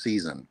all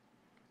season,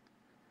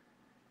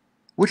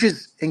 which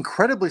is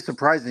incredibly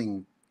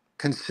surprising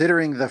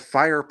considering the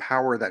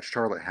firepower that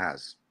Charlotte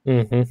has.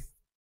 Mm-hmm.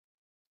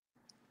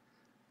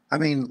 I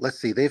mean, let's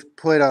see. They've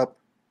put up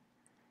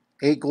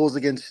 8 goals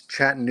against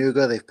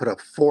Chattanooga. They've put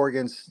up 4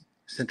 against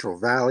Central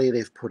Valley.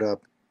 They've put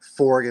up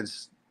 4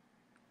 against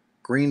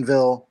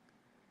Greenville,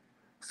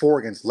 4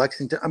 against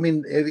Lexington. I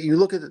mean, if you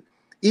look at it,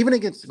 even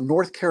against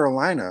North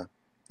Carolina,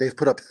 they've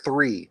put up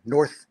 3.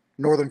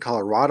 Northern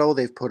Colorado,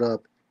 they've put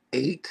up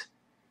 8.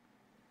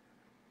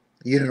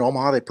 Union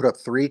Omaha, they put up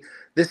 3.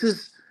 This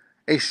is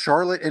a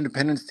Charlotte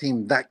Independence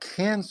team that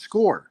can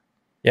score.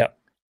 Yep.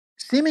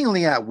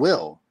 Seemingly at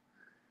will.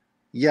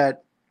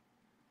 Yet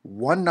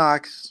One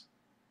Knox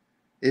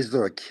is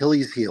their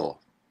Achilles heel.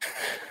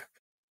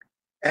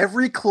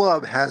 Every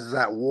club has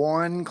that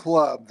one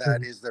club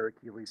that is their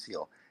Achilles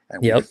heel.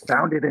 And Yep. we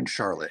found it in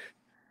Charlotte.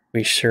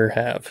 We sure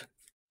have.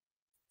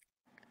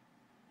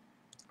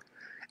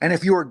 And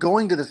if you are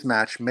going to this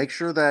match, make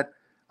sure that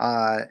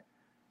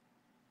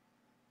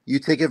you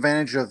take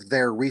advantage of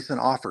their recent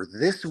offer.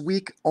 This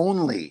week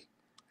only,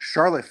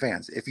 Charlotte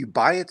fans, if you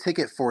buy a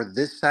ticket for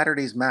this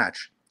Saturday's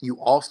match, you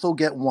also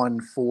get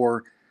one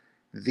for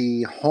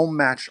the home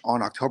match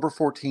on October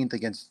 14th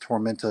against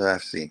Tormenta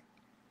FC.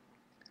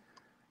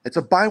 It's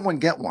a buy one,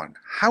 get one.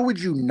 How would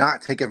you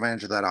not take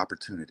advantage of that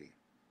opportunity?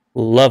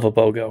 Love a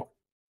BOGO.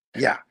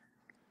 Yeah.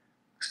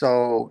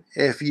 So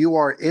if you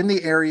are in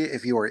the area,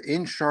 if you are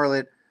in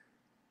Charlotte,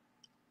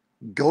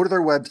 go to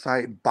their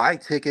website, buy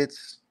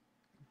tickets,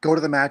 go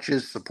to the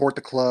matches, support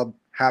the club,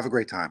 have a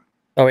great time.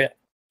 Oh yeah,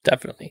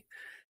 definitely.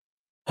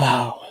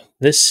 Wow,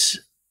 this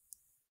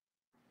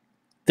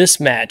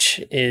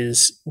match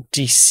is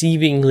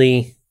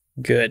deceivingly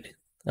good.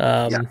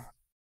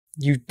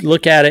 You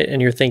look at it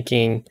and you're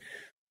thinking,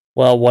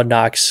 well, One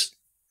Knox,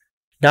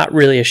 not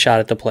really a shot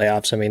at the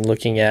playoffs. I mean,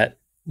 looking at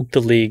the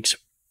league's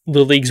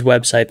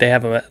website, they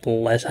have a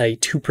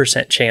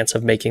 2% chance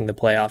of making the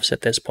playoffs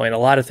at this point. A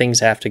lot of things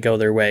have to go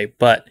their way,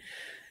 but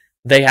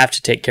they have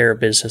to take care of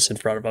business in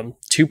front of them.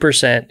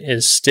 2%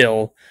 is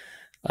still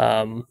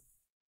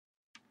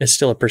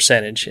a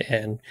percentage.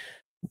 And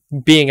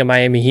being a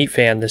Miami Heat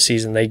fan this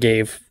season, they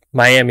gave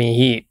Miami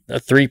Heat a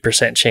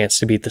 3% chance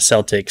to beat the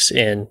Celtics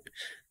in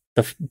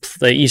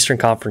the Eastern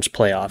Conference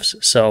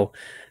playoffs. So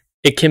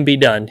it can be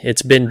done.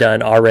 It's been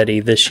done already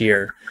this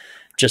year,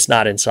 just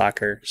not in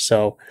soccer.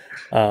 So,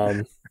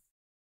 yeah,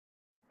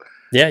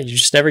 you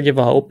just never give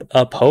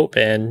up hope.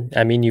 And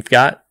I mean, you've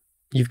got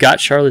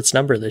Charlotte's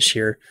number this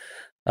year.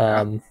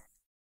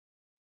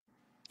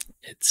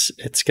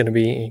 It's gonna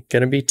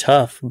be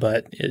tough,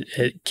 but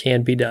it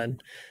can be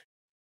done.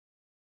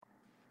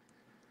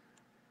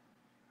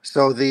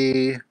 So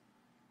the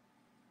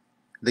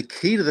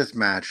key to this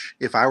match,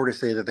 if I were to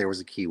say that there was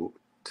a key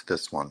to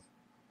this one,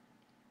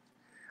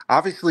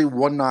 obviously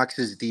One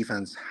Knox's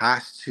defense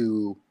has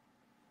to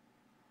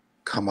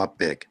come up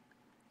big.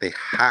 They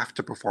have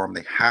to perform.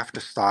 They have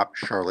to stop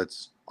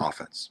Charlotte's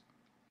offense,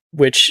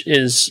 which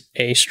is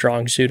a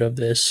strong suit of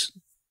this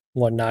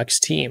One Knox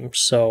team.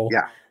 So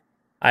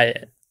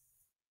but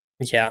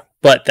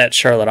that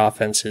Charlotte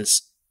offense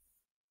is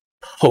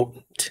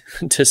potent,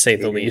 to say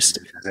the least.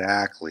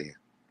 Exactly.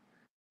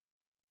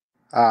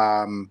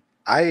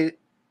 I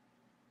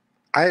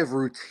have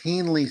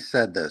routinely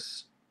said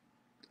this.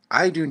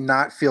 I do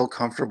not feel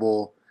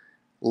comfortable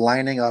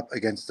lining up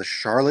against the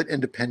Charlotte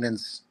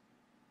Independence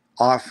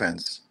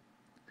offense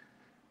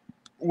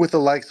with the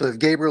likes of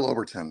Gabriel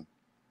Overton,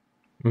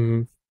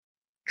 mm-hmm.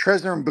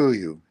 Trezor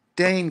Mbuyu,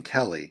 Dane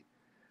Kelly,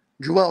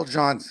 Joel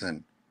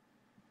Johnson.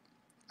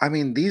 I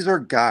mean, these are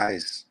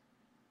guys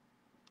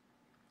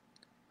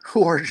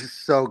who are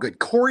just so good.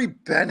 Corey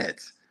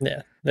Bennett.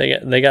 Yeah,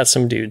 they got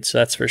some dudes,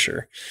 that's for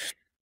sure.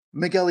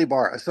 Miguel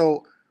Ibarra.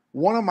 So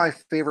one of my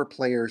favorite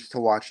players to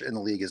watch in the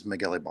league is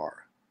Miguel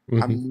Ibarra.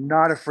 Mm-hmm. I'm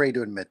not afraid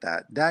to admit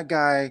that. That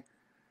guy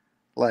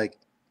Like,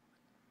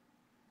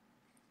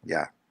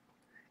 yeah.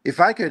 If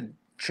I could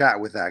chat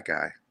with that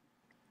guy,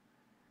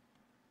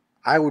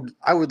 I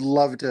would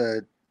love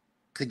to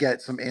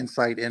get some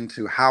insight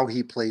into how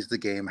he plays the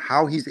game,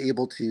 how he's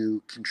able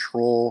to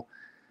control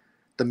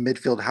the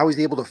midfield, how he's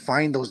able to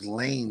find those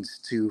lanes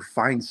to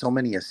find so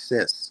many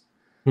assists.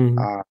 Hmm.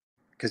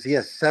 Because he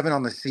has 7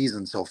 on the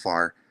season so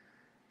far.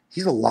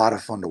 He's a lot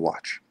of fun to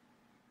watch.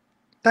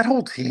 That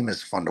whole team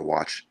is fun to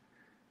watch.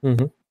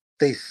 Hmm.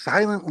 They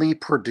silently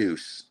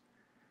produce.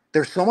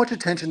 There's so much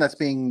attention that's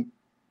being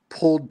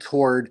pulled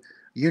toward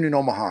Union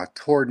Omaha,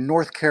 toward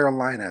North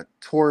Carolina,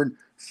 toward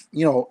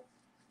you know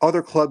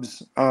other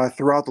clubs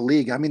throughout the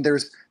league. I mean,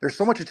 there's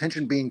so much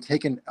attention being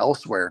taken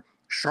elsewhere.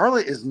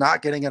 Charlotte is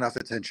not getting enough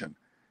attention,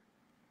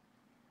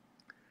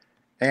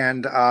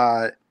 and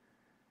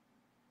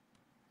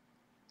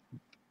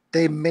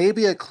they may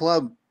be a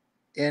club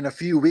in a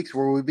few weeks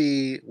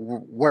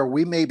where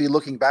we may be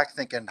looking back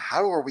thinking,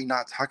 how are we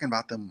not talking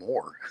about them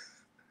more?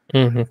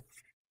 Hmm.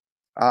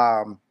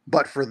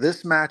 But for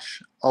this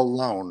match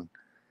alone,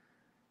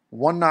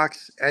 One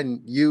Knox,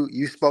 and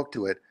you spoke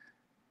to it.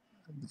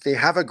 They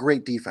have a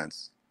great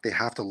defense. They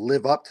have to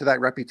live up to that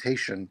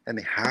reputation, and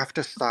they have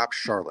to stop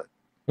Charlotte.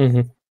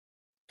 Hmm.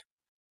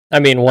 I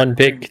mean,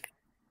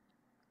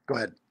 Go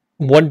ahead.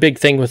 one big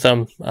thing with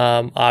them,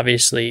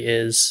 obviously,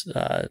 is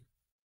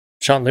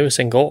Sean Lewis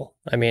in goal.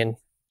 I mean,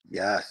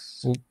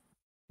 Yes.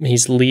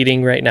 he's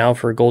leading right now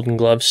for Golden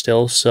Glove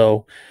still.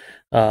 So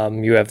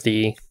you have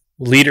the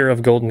leader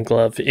of Golden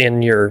Glove in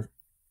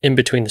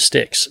between the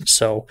sticks.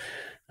 So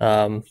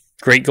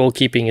great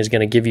goalkeeping is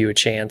going to give you a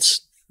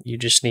chance. You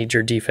just need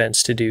your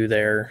defense to do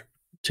their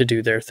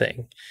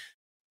thing.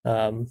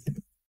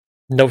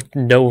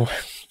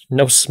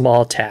 No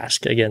small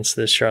task against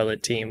this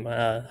Charlotte team.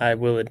 I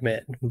will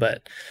admit,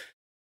 but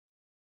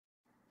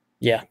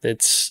yeah,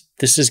 this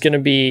is going to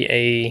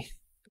be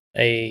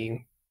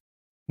a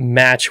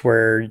match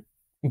where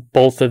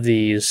both of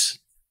these.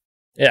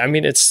 I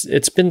mean,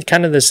 it's been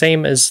kind of the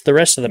same as the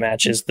rest of the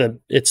matches.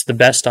 It's the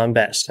best on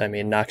best. I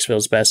mean,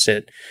 Knoxville's best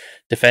at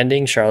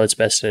defending, Charlotte's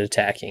best at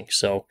attacking.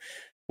 So,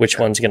 which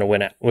Yeah. one's going to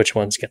win it? Which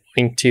one's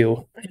going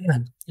to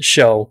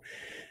show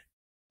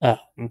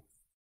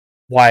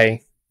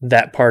why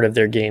that part of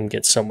their game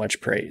gets so much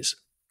praise?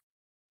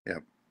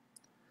 Yep.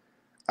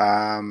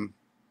 Um,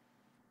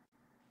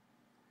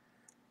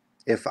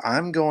 if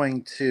I'm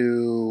going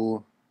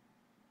to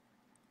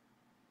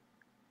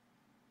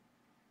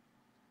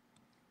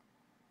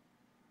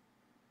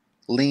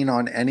lean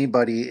on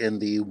anybody in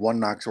the One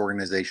Knox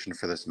organization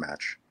for this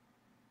match,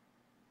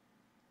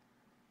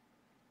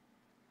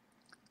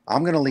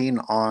 I'm going to lean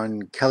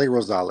on Kelly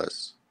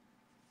Rosales.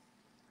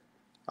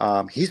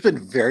 He's been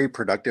very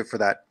productive for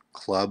that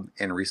club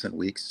in recent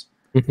weeks,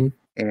 Mm-hmm.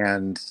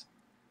 and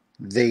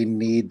they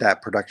need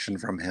that production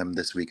from him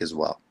this week as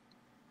well.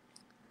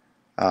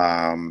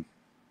 Um,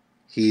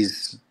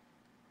 he's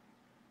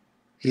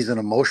he's an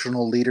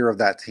emotional leader of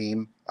that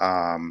team.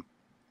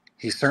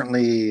 He's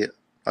certainly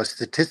a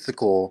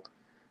statistical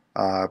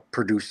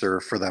producer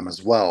for them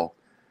as well.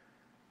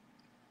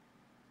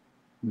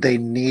 They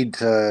need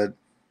to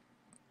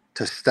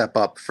step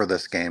up for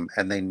this game,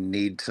 and they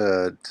need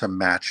to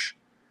match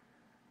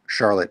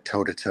Charlotte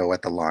toe to toe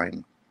at the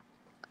line.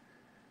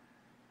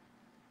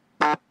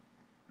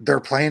 They're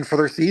playing for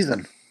their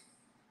season.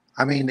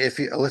 I mean, if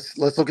you let's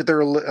look at their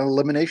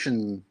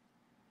elimination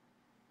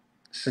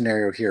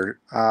scenario here.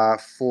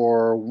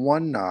 For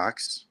One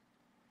Knox,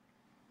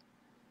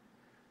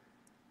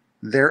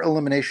 their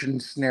elimination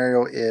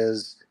scenario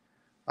is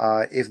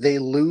if they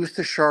lose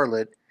to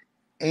Charlotte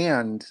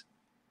and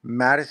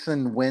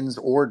Madison wins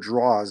or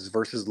draws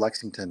versus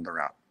Lexington, they're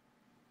out.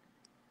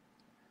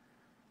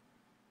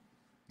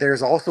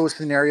 There's also a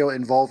scenario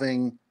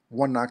involving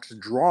One Knox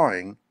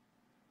drawing,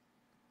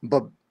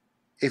 but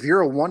if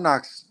you're a One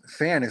Knox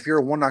fan, if you're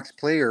a One Knox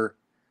player,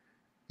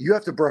 you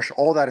have to brush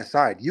all that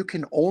aside. You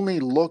can only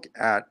look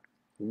at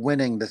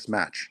winning this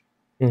match.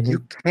 Mm-hmm. You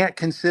can't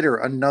consider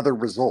another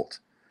result.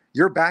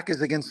 Your back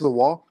is against the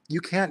wall.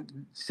 You can't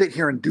sit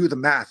here and do the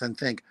math and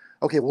think,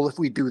 okay, well, if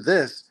we do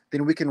this,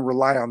 then we can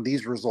rely on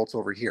these results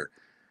over here.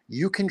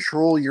 You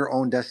control your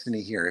own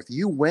destiny here. If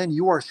you win,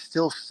 you are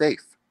still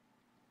safe.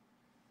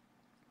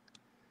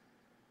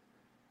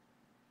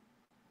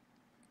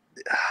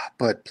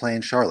 But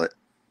playing Charlotte,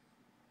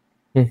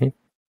 Mm-hmm.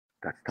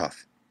 that's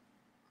tough.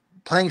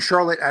 Playing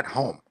Charlotte at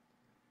home,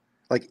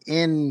 like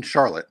in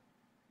Charlotte,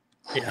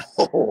 Yeah.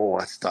 oh,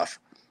 that's tough.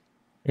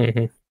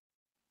 Mm-hmm.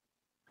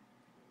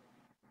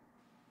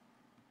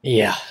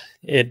 Yeah,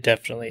 it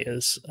definitely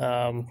is.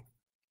 And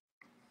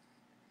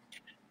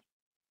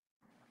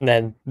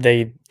then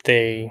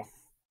they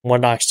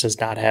One Knox does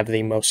not have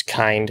the most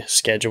kind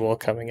schedule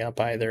coming up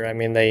either. I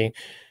mean, they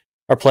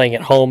are playing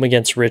at home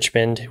against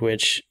Richmond,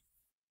 which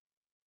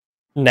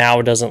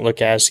now doesn't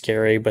look as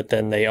scary, but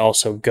then they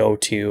also go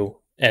to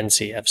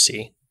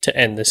NCFC to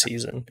end the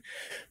season.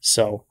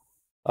 So,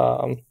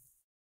 um,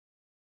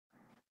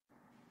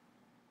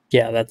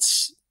 yeah,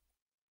 that's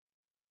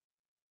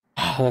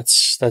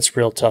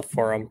real tough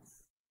for them.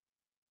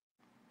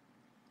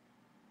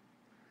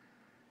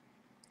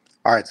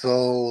 All right,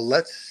 so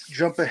let's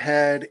jump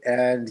ahead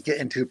and get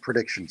into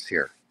predictions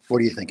here. What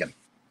are you thinking?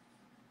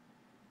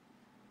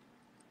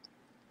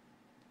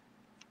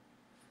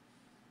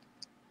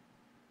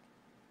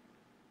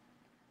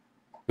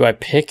 Do I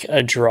pick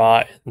a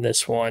draw in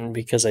this one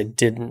because I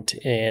didn't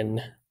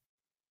in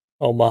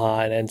Omaha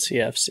and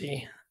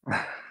NCFC?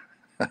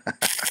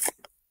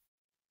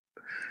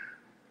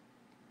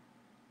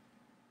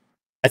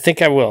 I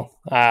think I will.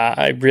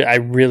 I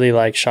really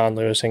like Sean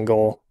Lewis in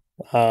goal,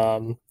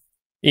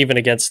 even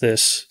against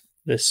this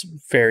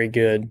very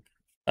good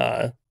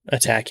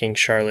attacking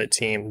Charlotte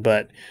team.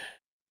 But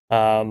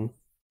um,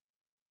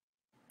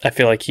 I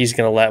feel like he's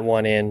going to let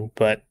one in.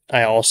 But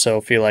I also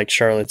feel like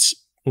Charlotte's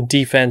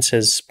defense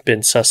has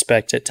been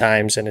suspect at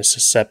times and is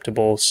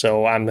susceptible.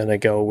 So I'm going to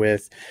go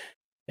with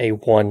a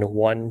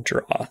 1-1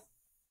 draw.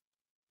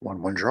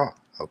 1-1 draw.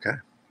 Okay.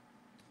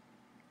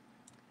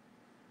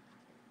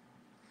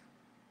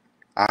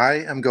 I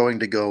am going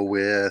to go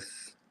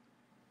with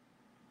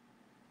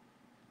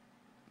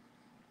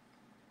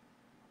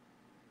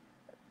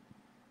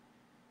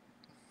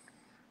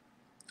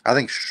I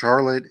think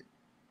Charlotte.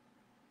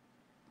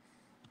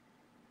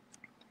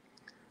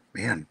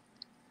 Man,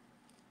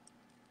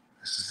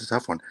 this is a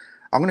tough one.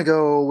 I'm going to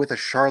go with a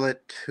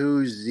Charlotte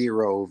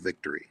 2-0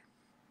 victory.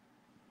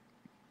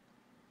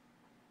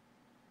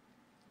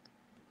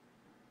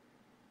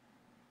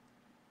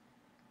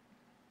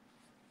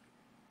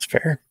 It's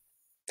fair.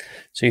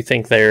 So you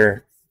think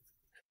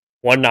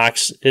one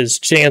knocks his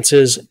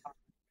chances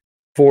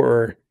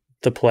for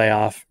the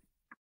playoff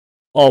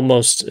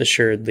almost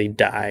assuredly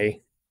die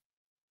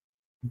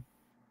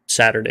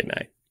Saturday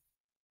night.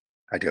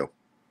 I do.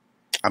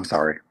 I'm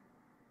sorry.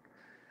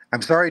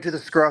 I'm sorry to the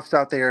scruffs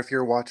out there if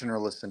you're watching or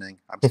listening.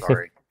 I'm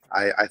sorry.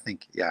 I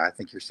think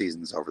your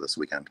season's over this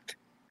weekend.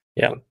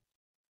 Yeah.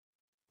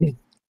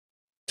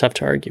 Tough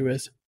to argue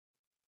with.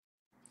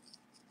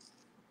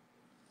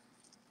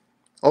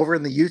 Over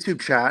in the YouTube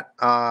chat,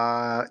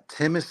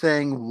 Tim is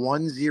saying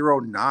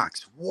 1-0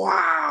 Knox.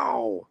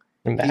 Wow.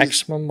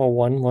 Maximum a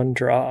 1-1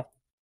 draw.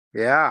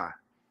 Yeah.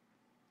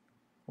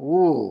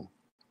 Ooh.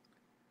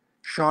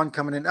 Sean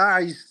coming in.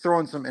 He's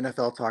throwing some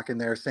NFL talk in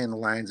there, saying the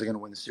Lions are going to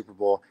win the Super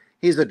Bowl.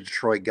 He's a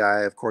Detroit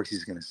guy. Of course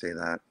he's going to say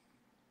that.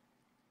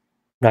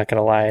 Not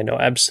gonna lie, I know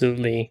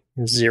absolutely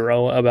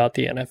zero about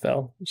the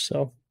NFL.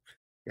 So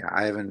yeah,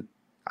 I haven't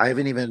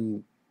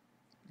even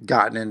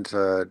gotten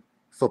into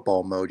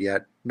football mode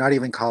yet. Not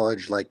even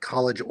college, like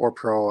college or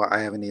pro.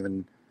 I haven't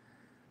even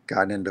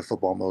gotten into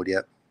football mode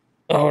yet.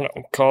 oh no,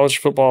 college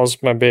football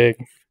is my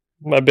big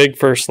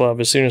first love.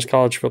 As soon as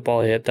college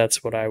football hit,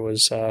 that's what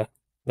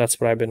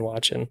I've been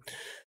watching.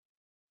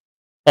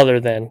 Other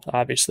than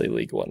obviously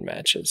League One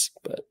matches,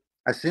 but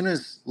as soon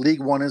as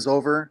League One is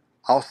over,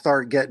 I'll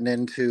start getting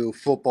into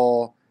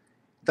football.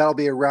 That'll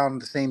be around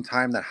the same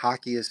time that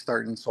hockey is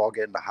starting, so I'll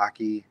get into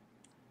hockey.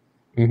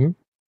 mm-hmm.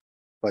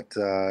 But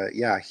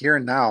yeah, here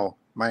and now,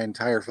 my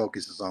entire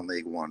focus is on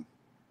League One.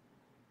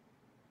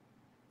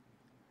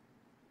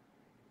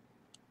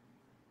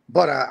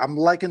 But I'm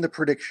liking the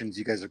predictions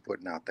you guys are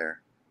putting out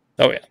there.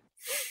 Oh yeah.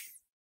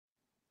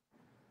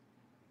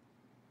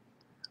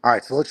 All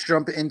right, so let's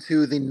jump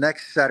into the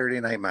next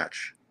Saturday night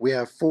match. We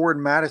have Forward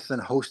Madison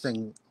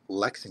hosting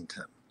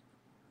Lexington.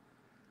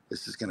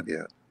 This is going to be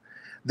it.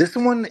 This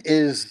one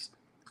is,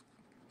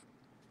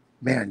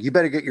 man, you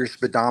better get your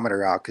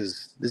speedometer out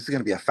because this is going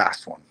to be a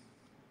fast one.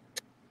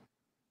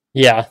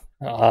 Yeah.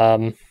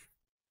 I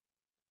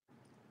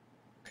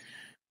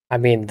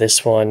mean,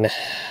 this one.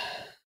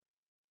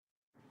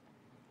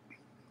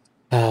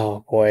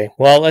 Oh boy.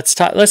 Well, let's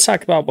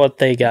talk about what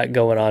they got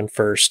going on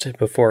first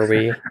before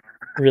we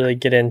really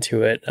get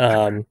into it.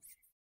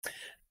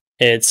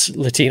 It's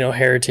Latino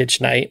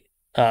Heritage Night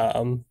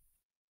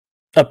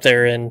up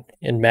there in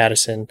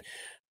Madison.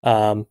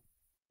 And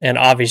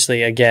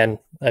obviously, again,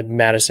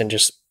 Madison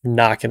just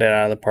knocking it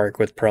out of the park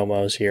with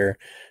promos here.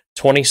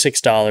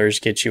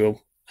 $26 gets you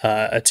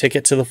a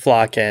ticket to the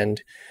Flock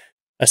End,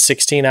 a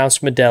 16-ounce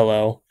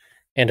Modelo,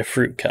 and a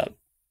fruit cup,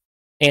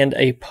 and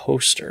a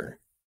poster.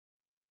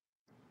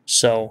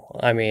 So,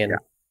 I mean,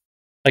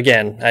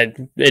 again,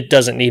 it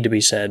doesn't need to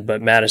be said,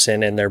 but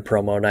Madison and their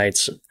promo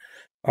nights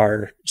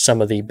are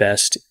some of the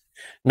best,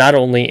 not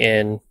only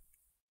in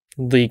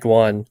League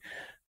One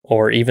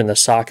or even the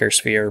soccer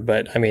sphere,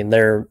 but I mean,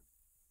 their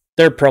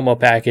promo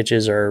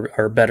packages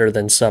are better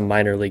than some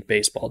minor league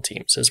baseball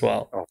teams as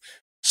well. Oh.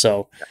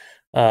 So,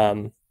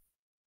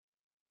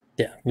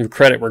 yeah,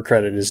 credit where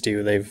credit is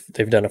due.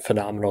 They've done a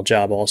phenomenal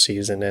job all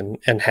season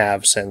and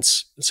have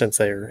since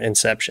their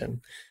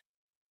inception.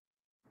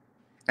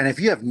 And if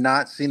you have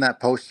not seen that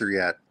poster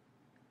yet,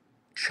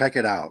 check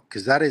it out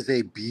because that is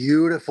a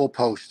beautiful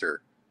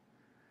poster.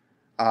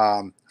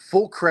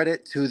 Full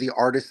credit to the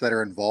artists that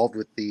are involved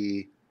with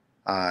the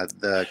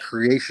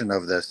creation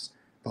of this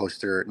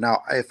poster.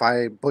 Now, if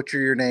I butcher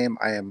your name,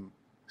 I am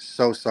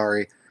so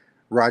sorry.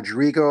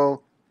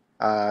 Rodrigo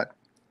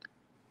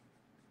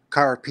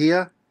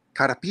Carapia?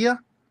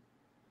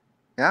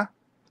 Yeah?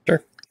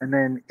 Sure. And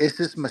then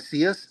Isis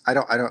Macias. I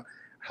don't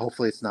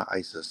Hopefully it's not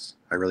ISIS.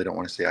 I really don't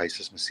want to say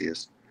ISIS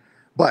Macias.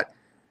 But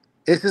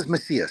this is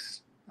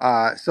Macias.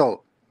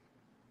 So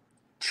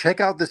check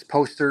out this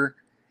poster.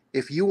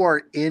 If you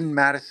are in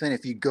Madison,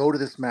 if you go to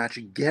this match,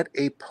 get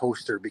a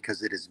poster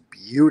because it is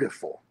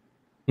beautiful.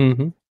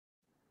 Mm-hmm.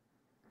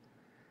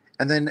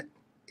 And then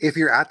if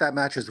you're at that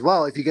match as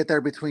well, if you get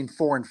there between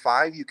 4 and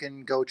 5, you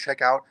can go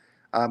check out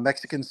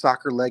Mexican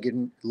soccer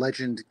legend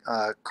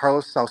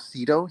Carlos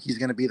Salcido. He's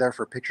going to be there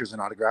for pictures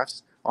and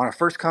autographs on a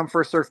first come,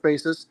 first serve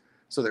basis.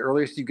 So the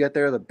earliest you get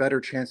there, the better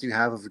chance you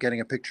have of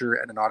getting a picture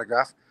and an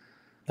autograph.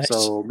 Nice.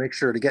 So make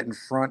sure to get in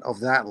front of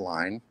that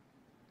line.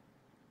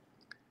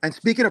 And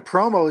speaking of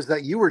promos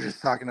that you were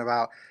just talking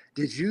about,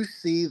 did you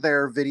see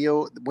their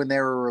video when they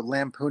were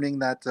lampooning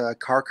that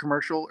car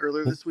commercial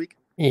earlier this week?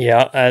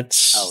 Yeah,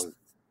 that's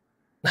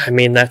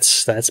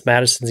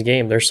Madison's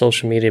game. Their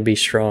social media be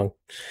strong.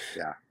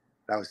 Yeah,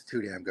 that was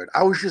too damn good.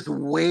 I was just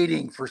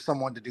waiting for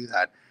someone to do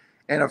that.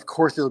 And of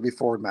course, it'll be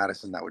Forward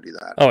Madison that would do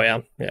that. Oh,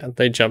 yeah. Yeah,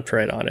 they jumped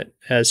right on it,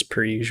 as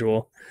per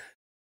usual.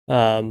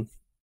 So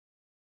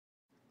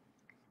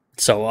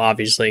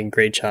obviously,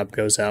 great job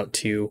goes out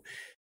to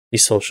the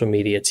social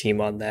media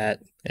team on that.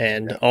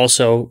 And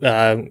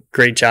also,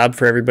 great job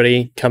for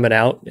everybody coming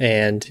out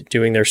and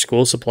doing their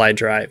school supply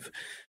drive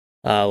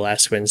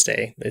last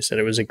Wednesday. They said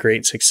it was a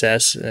great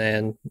success,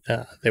 and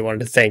they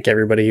wanted to thank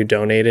everybody who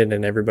donated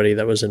and everybody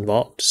that was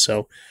involved.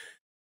 So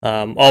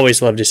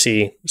always love to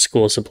see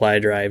school supply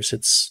drives.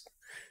 It's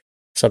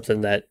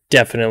something that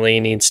definitely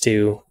needs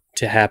to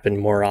happen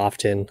more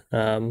often,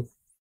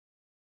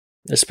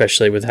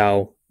 especially with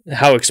how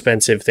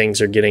expensive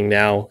things are getting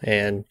now.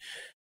 And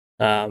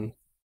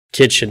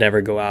kids should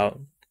never go out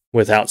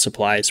without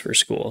supplies for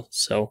school.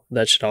 So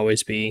that should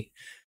always be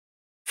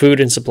food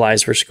and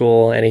supplies for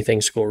school.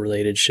 Anything school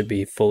related should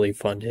be fully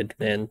funded.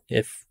 And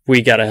if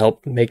we got to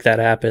help make that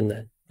happen,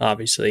 then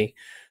obviously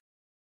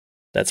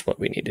that's what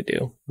we need to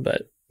do.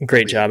 But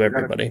great job,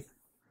 everybody.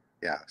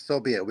 So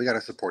be it. We got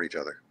to support each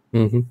other.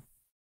 Mm-hmm.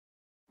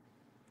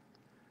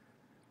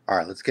 All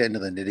right, let's get into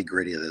the nitty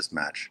gritty of this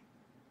match.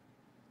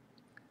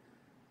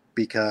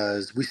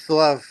 Because we still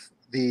have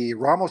the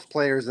Ramos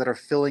players that are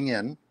filling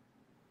in.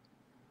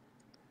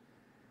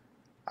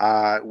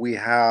 We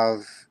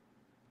have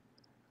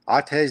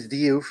Ates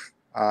Diouf,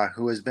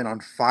 who has been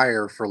on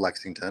fire for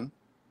Lexington.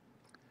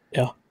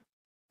 Yeah.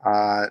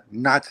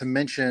 Not to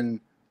mention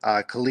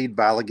Khalid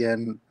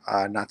Balogun,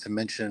 not to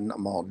mention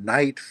Amal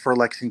Knight for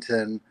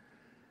Lexington.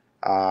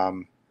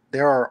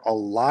 There are a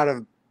lot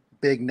of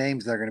big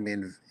names that are going to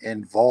be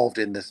involved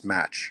in this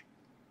match.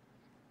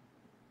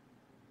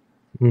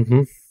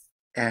 Mm-hmm.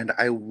 And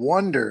I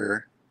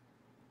wonder,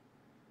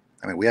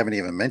 we haven't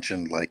even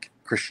mentioned like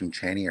Christian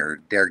Chaney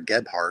or Derek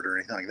Gebhardt or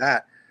anything like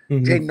that.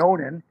 Mm-hmm. Jay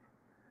Nonen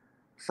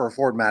for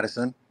Forward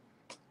Madison.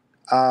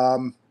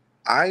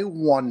 I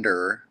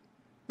wonder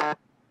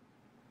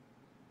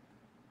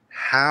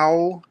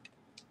how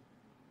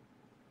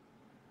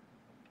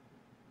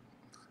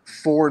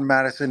Forward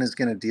Madison is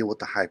going to deal with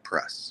the high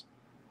press.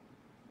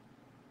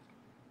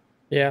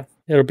 Yeah,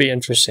 it'll be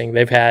interesting.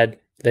 They've had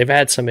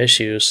some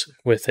issues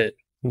with it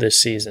this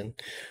season.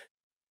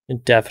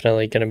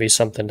 Definitely going to be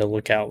something to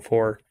look out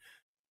for.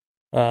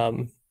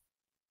 I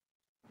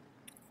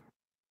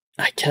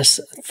guess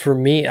for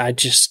me,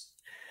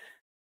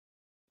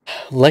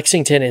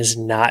 Lexington is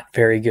not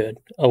very good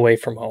away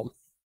from home.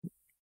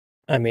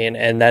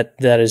 And that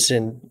is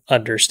an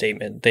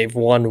understatement. They've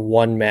won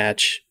one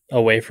match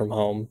away from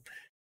home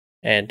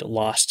and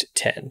lost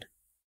 10.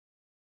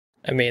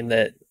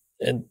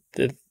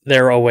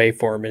 Their away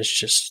form is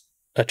just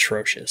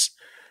atrocious.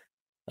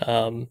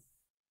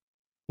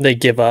 They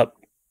give up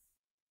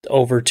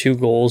over 2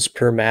 goals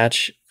per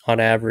match on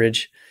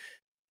average,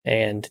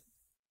 and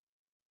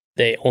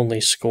they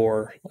only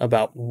score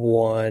about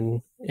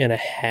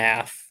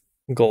 1.5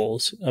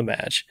 goals a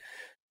match,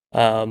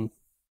 and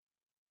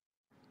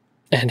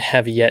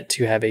have yet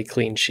to have a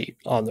clean sheet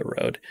on the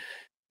road.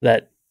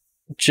 That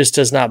just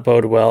does not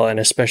bode well, and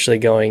especially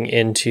going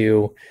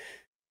into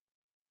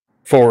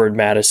Forward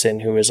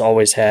Madison, who has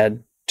always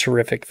had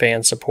terrific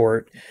fan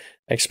support.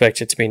 I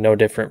expect it to be no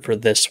different for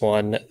this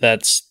one.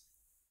 That's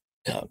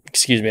a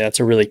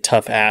really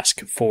tough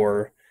ask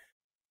for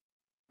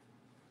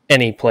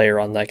any player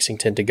on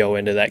Lexington to go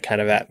into that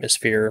kind of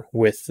atmosphere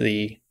with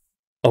the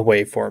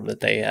away form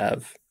that they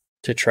have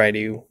to try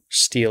to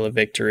steal a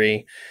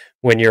victory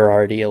when you're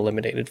already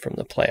eliminated from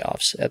the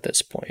playoffs at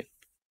this point.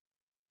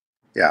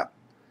 Yeah.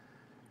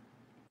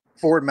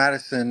 Forward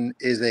Madison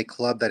is a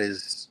club that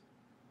is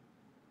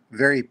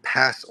very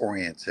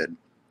pass-oriented.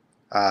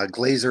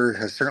 Glazer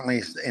has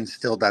certainly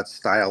instilled that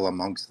style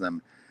amongst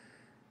them.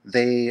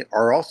 They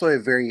are also a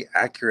very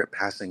accurate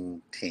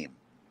passing team.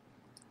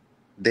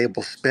 They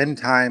will spend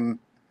time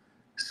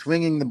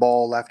swinging the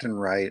ball left and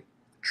right,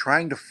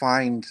 trying to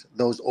find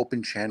those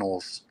open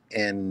channels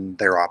in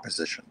their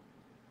opposition.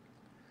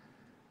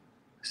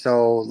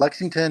 So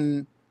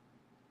Lexington,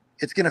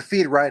 it's going to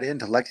feed right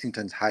into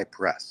Lexington's high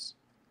press.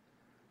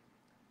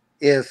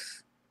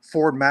 If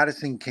Forward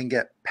Madison can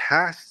get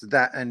past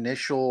that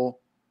initial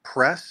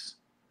press,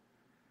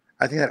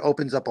 I think that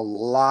opens up a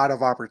lot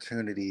of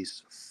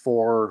opportunities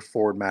for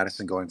Forward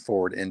Madison going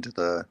forward into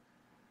the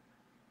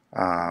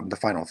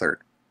final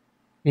third.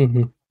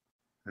 Mm-hmm.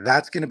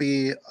 That's going to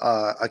be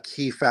a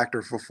key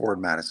factor for Forward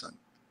Madison.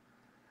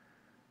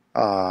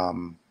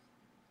 Um,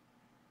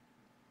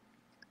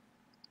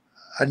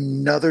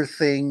 Another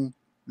thing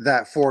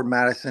that Forward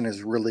Madison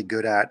is really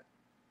good at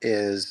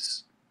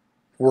is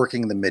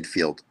working the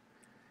midfield.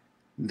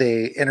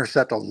 They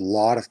intercept a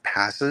lot of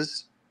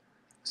passes.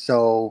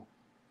 So,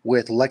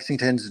 with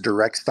Lexington's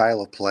direct style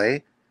of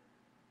play,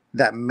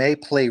 that may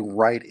play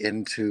right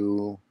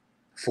into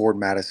Forward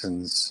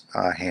Madison's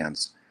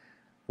hands.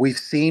 We've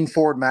seen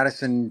Forward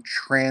Madison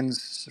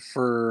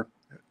transfer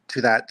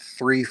to that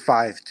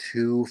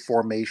 3-5-2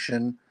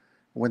 formation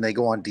when they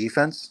go on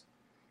defense.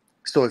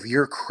 So if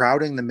you're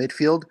crowding the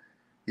midfield,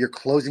 you're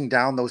closing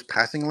down those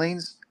passing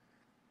lanes,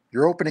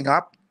 you're opening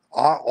up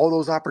all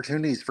those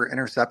opportunities for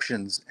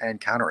interceptions and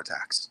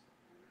counterattacks.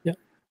 Yeah.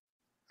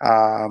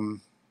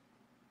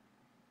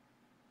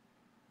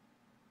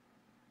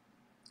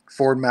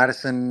 Forward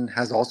Madison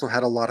has also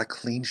had a lot of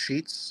clean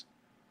sheets.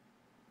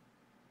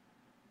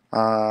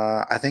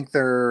 I think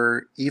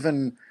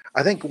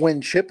I think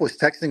when Chip was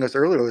texting us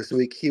earlier this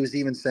week, he was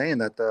even saying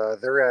that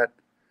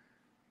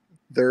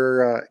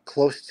they're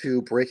close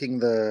to breaking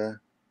the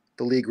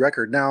league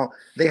record. Now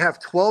they have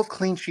 12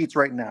 clean sheets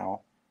right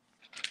now,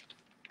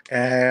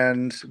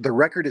 and the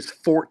record is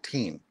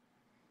 14,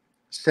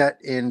 set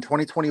in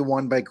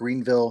 2021 by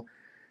Greenville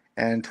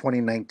and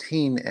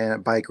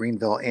 2019 by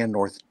Greenville and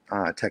North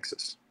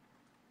Texas.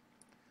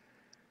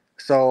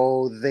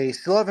 So they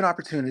still have an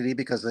opportunity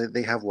because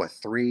they have,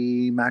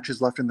 3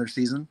 matches left in their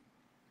season.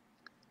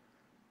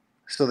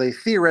 So they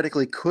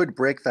theoretically could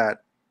break that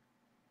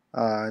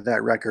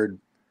record,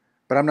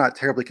 but I'm not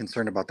terribly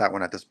concerned about that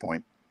one at this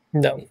point.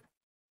 No.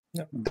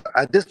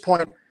 At this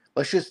point,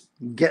 let's just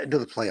get into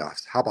the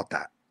playoffs. How about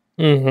that?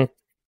 Mm-hmm.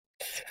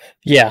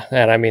 Yeah,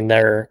 and I mean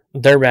their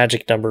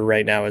magic number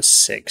right now is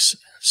 6.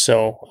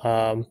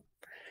 So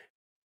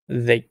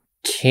they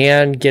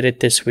can get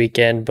it this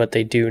weekend, but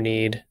they do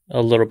need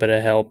a little bit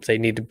of help. They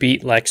need to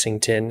beat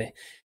Lexington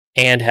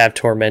and have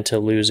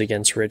Tormenta lose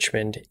against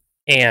Richmond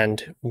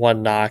and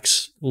 1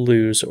 Knox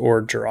lose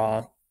or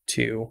draw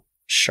to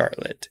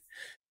Charlotte.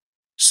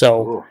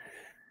 So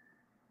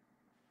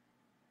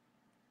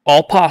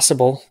all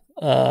possible,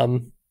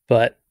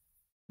 but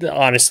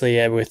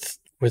honestly, with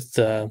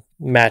the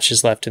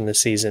matches left in the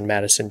season,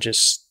 Madison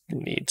just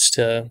needs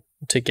to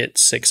get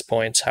 6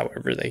 points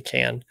however they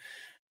can.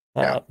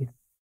 Yeah.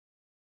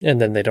 And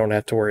then they don't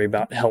have to worry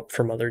about help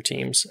from other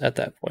teams at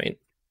that point.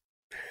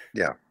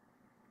 Yeah.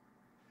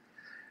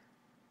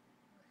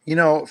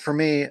 For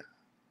me,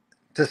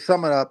 to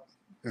sum it up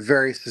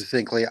very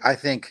succinctly, I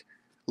think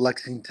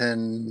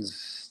Lexington's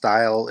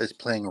style is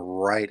playing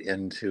right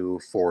into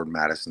Forward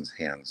Madison's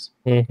hands.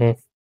 Mm-hmm.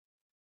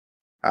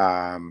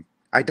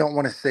 I don't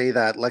want to say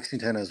that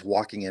Lexington is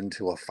walking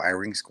into a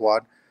firing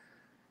squad.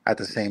 At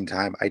the same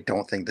time, I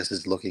don't think this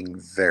is looking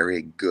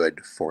very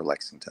good for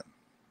Lexington.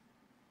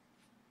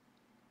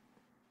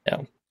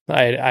 Yeah,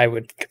 I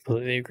would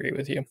completely agree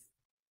with you.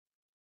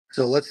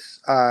 So let's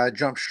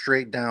jump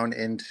straight down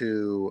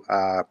into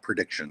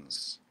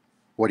predictions.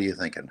 What are you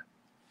thinking?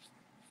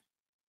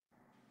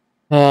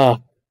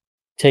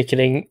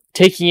 Taking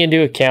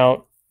into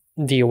account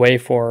the away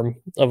form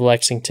of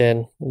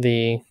Lexington,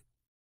 the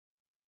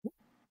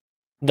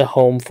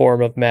home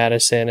form of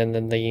Madison, and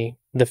then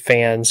the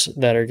fans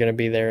that are going to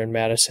be there in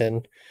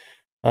Madison.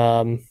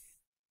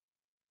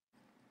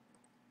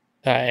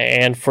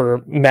 And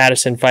for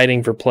Madison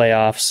fighting for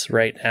playoffs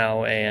right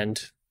now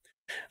and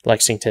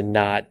Lexington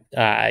not,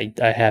 I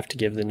have to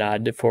give the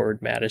nod to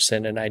Forward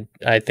Madison, and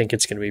I think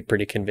it's going to be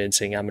pretty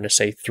convincing. I'm going to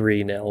say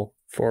 3-0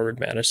 Forward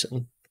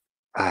Madison.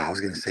 I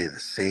was going to say the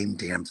same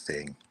damn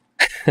thing.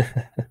 All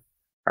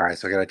right,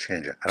 so I got to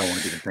change it. I don't want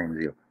to be the same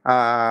as you.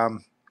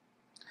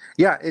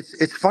 Yeah,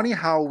 it's funny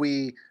how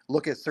we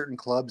look at certain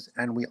clubs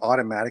and we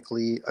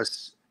automatically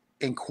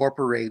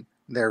incorporate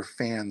their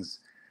fans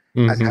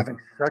as having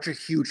such a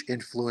huge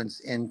influence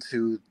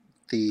into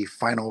the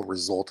final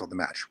result of the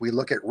match. We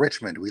look at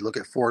Richmond, we look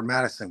at Forward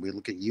Madison, we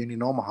look at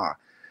Union Omaha.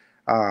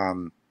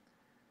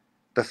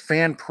 The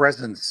fan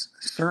presence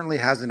certainly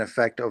has an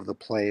effect of the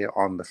play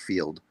on the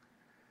field.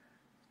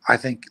 I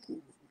think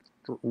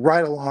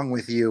right along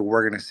with you,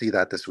 we're going to see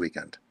that this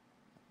weekend.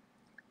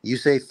 You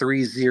say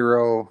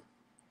 3-0.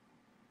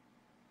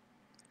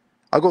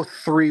 I'll go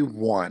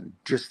 3-1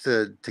 just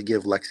to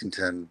give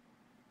Lexington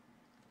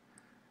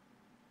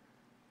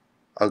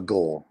a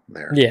goal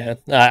there. Yeah,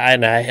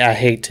 I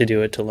hate to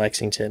do it to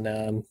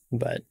Lexington,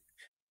 but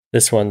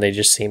this one they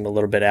just seem a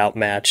little bit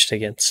outmatched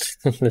against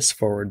this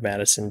Forward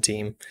Madison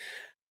team.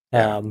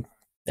 Yeah.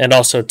 And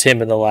also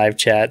Tim in the live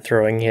chat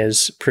throwing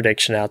his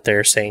prediction out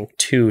there saying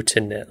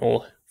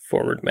 2-0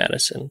 Forward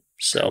Madison.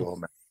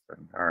 So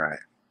all right.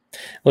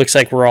 Looks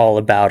like we're all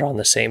about on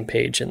the same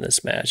page in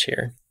this match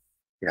here.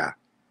 Yeah.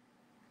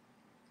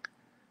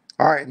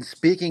 All right, and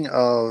speaking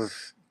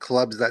of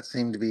clubs that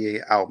seem to be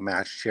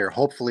outmatched here.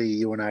 Hopefully,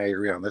 you and I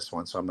agree on this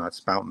one, so I'm not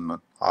spouting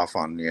off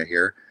on you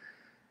here.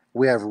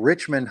 We have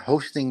Richmond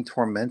hosting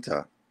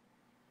Tormenta.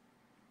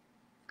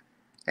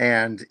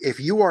 And if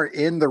you are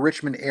in the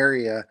Richmond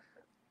area,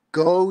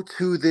 go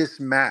to this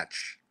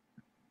match.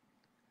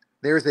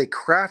 There's a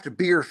craft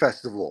beer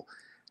festival.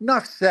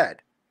 Enough said.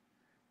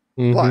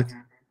 But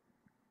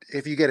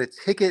if you get a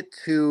ticket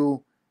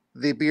to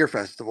the beer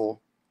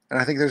festival, and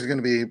I think there's going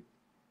to be,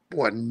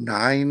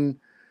 9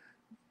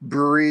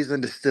 breweries and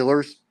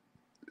distillers.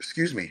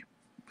 Excuse me.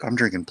 I'm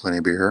drinking plenty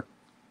of beer.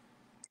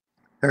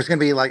 There's going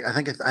to be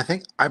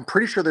I'm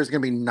pretty sure there's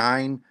going to be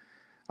 9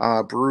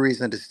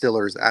 breweries and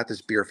distillers at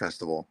this beer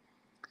festival.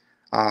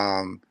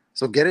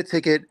 So get a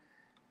ticket,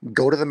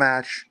 go to the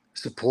match,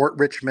 support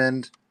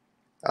Richmond,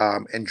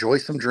 enjoy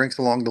some drinks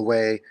along the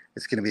way.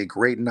 It's going to be a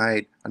great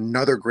night,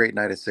 another great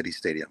night at City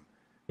Stadium.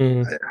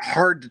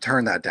 Hard to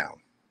turn that down.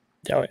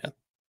 Oh, yeah.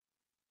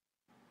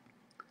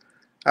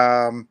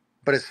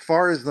 But as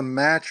far as the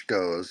match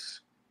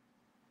goes,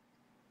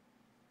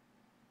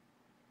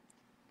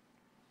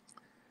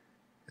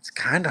 it's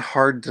kind of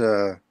hard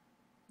to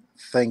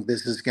think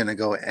this is going to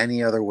go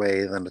any other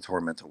way than the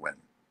Tormenta win.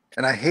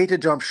 And I hate to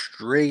jump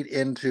straight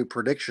into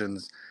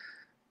predictions,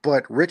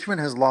 but Richmond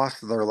has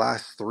lost their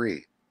last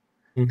 3.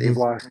 They've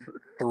lost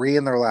 3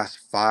 in their last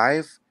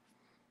 5.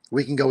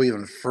 We can go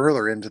even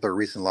further into their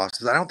recent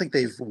losses. I don't think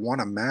they've won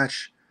a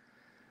match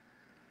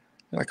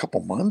in a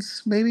couple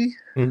months, maybe.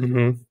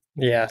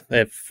 Yeah,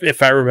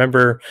 if I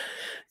remember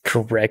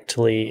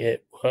correctly,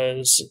 it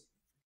was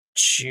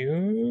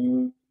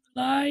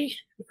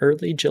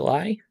early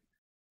July.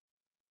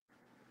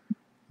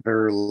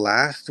 Their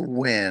last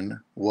win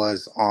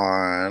was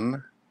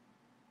on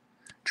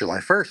July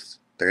 1st.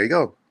 There you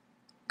go.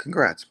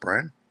 Congrats,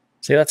 Brian.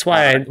 See, that's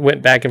why I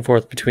went back and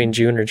forth between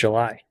June or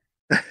July.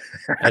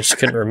 I just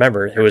couldn't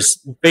remember. It was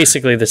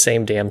basically the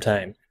same damn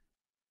time.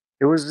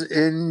 It was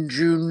in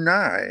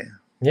July.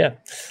 Yeah.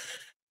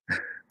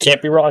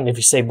 Can't be wrong if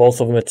you say both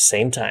of them at the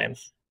same time.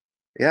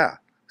 Yeah.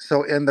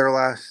 So in their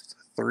last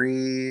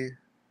 3,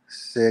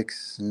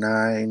 6,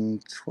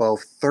 9, 12,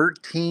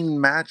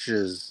 13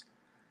 matches,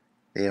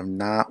 they have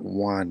not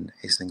won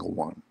a single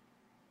one.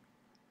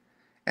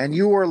 And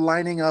you are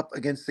lining up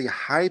against the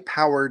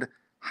high-powered,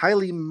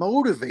 highly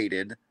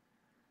motivated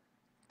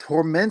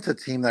Tormenta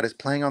team that is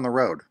playing on the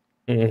road.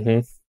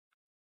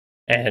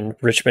 And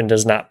Richmond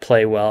does not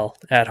play well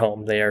at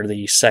home. They are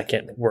the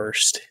second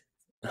worst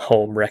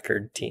home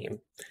record team.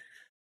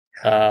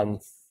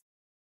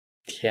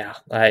 Yeah,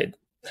 I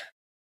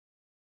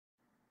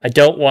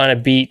don't want to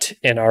beat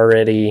an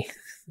already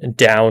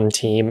down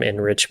team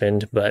in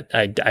Richmond, but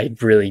I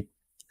really,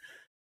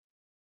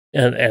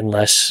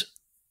 unless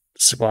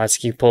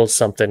Sawatsky pulls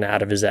something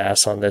out of his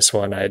ass on this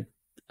one,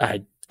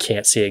 I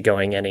can't see it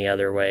going any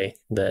other way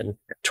than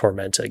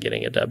Tormenta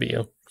getting a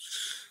W.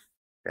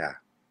 Yeah.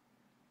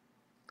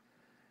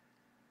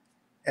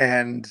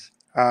 And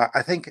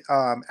I think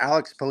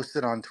Alex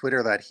posted on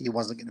Twitter that he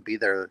wasn't going to be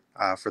there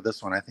for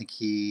this one. I think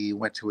he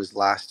went to his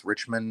last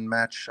Richmond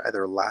match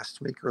either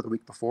last week or the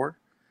week before.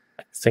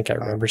 I think I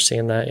remember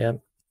seeing that, yeah.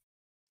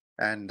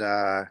 And,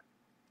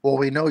 well,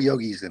 we know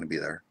Yogi's going to be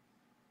there.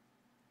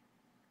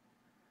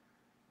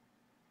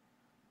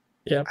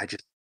 Yeah.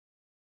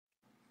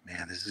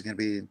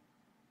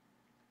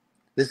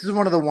 This is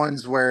one of the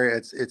ones where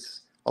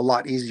it's a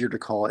lot easier to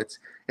call. It's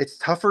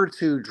tougher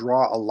to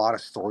draw a lot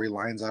of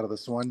storylines out of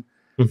this one.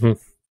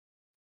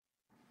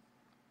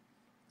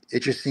 It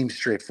just seems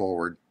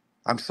straightforward.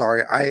 I'm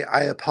sorry.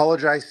 I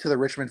apologize to the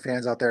Richmond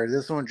fans out there.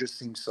 This one just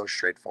seems so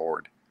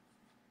straightforward.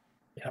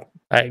 Yeah,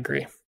 I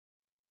agree.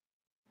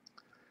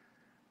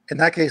 In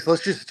that case,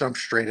 let's just jump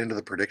straight into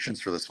the predictions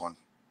for this one.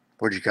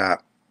 What you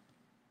got?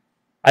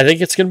 I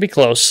think it's going to be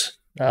close,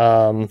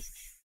 but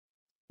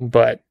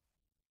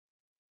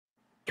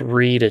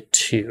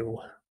 3-2,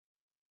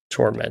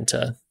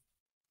 Tormenta.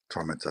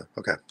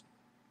 Okay.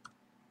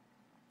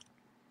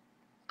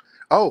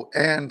 Oh,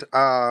 and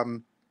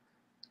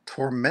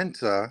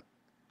Tormenta,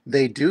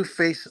 they do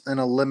face an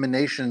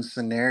elimination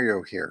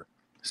scenario here.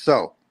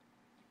 So,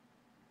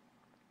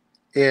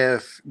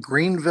 if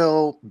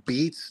Greenville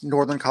beats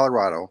Northern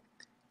Colorado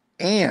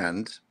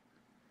and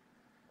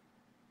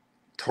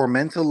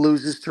Tormenta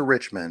loses to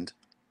Richmond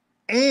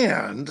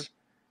and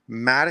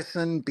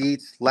Madison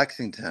beats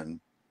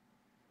Lexington,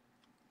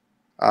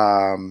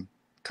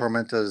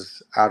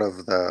 Tormenta's out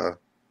of the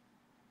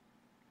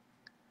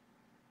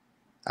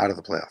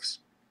playoffs.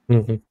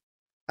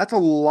 That's a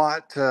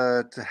lot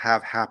to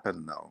have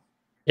happen, though.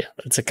 Yeah,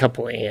 it's a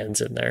couple of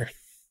ands in there.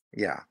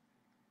 Yeah.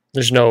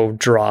 There's no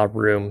draw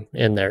room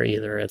in there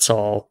either. It's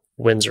all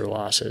wins or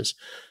losses.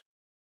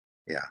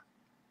 Yeah.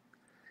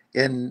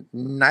 And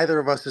neither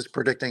of us is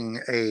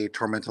predicting a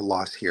Tormenta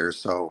loss here,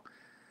 so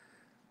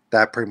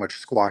that pretty much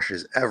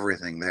squashes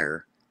everything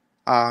there.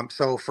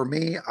 So for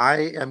me,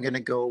 I am going to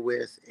go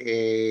with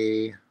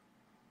I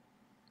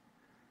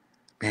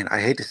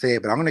hate to say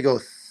it, but I'm going to go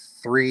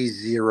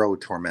 3-0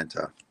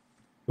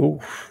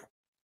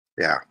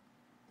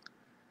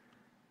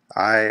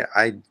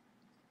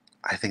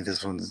 I think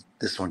this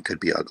one could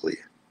be ugly.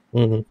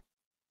 Mm-hmm.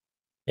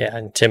 Yeah,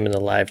 and Tim in the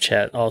live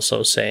chat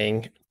also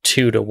saying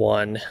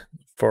 2-1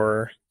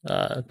 for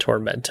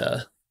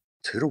Tormenta.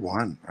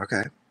 2-1.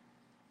 Okay.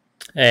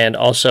 And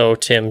also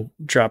Tim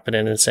dropping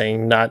in and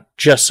saying not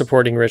just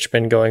supporting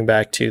Richmond, going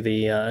back to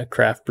the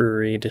craft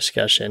brewery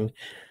discussion,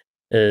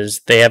 is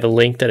they have a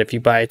link that if you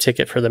buy a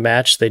ticket for the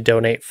match, they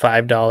donate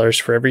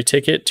 $5 for every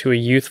ticket to a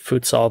youth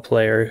futsal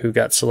player who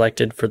got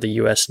selected for the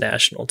U.S.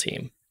 national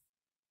team.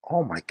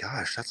 Oh my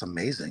gosh, that's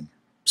amazing.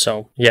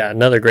 So yeah,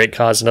 another great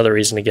cause, another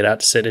reason to get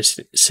out to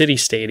City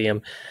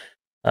Stadium.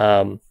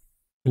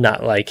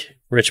 Not like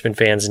Richmond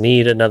fans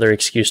need another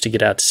excuse to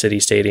get out to City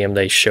Stadium;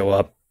 they show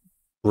up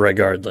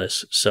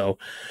regardless. So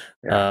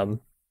Yeah.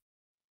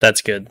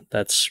 that's good.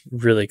 That's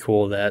really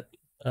cool that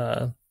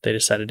they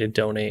decided to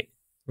donate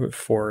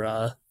for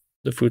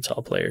the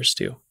futsal players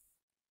too.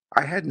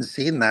 I hadn't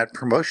seen that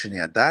promotion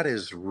yet. That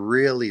is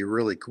really,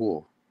 really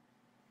cool.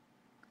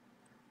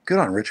 Good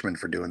on Richmond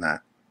for doing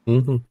that.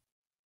 Mm-hmm.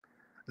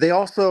 They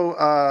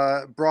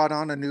also brought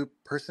on a new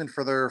person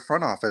for their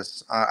front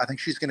office. I think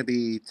she's going to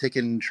be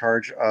taking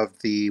charge of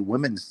the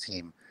women's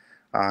team.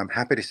 I'm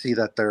happy to see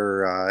that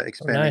they're Oh,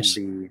 expanding nice.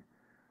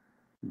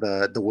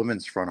 the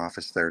women's front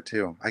office there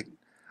too. I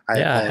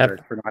Yeah,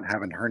 apologize for not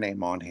having her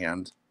name on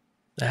hand.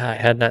 I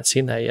had not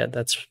seen that yet.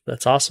 That's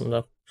awesome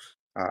though.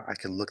 I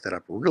can look that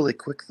up really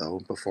quick though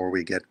before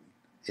we get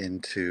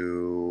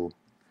into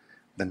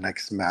the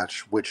next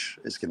match, which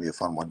is going to be a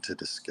fun one to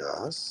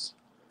discuss.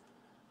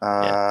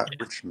 Yeah.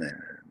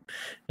 Richmond.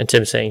 And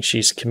Tim saying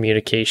she's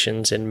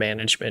communications and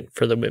management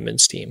for the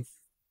women's team.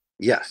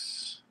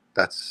 Yes,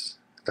 that's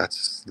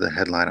the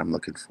headline I'm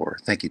looking for.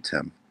 Thank you,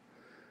 Tim.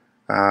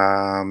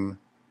 Um,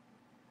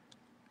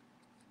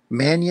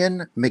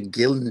 Mannion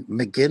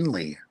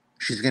McGinley.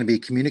 She's going to be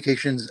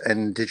communications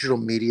and digital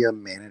media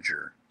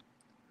manager.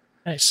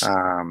 Nice.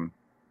 Um,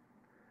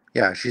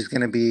 yeah, she's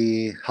going to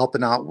be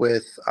helping out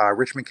with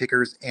Richmond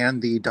Kickers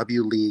and the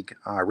W League,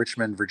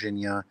 Richmond,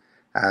 Virginia,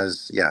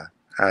 as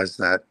as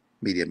that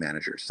media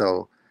manager.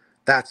 So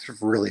that's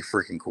really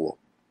freaking cool.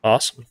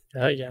 Awesome.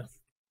 Yeah.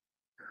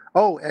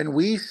 Oh, and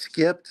we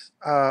skipped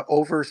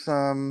over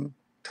some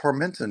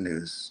Tormenta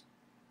news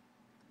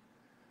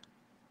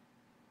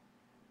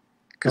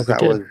Oh, because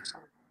we did.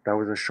 that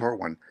was a short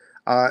one.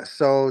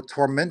 So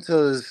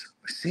Tormenta's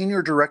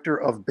senior director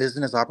of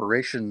business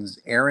operations,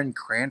 Aaron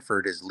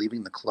Cranford, is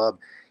leaving the club.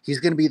 He's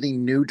going to be the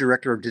new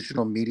director of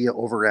digital media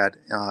over at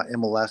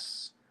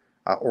MLS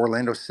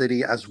Orlando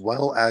City, as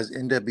well as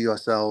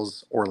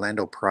NWSL's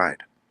Orlando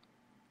Pride.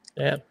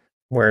 Yeah.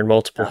 Wearing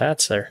multiple Yeah,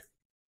 hats there.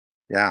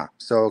 yeah.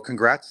 So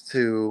congrats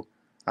to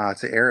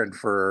Aaron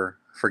for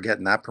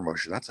getting that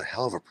promotion. That's a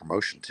hell of a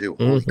promotion too.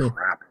 Holy Mm-hmm.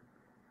 crap.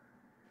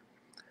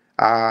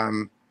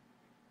 Um,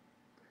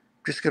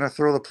 just gonna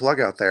throw the plug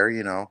out there,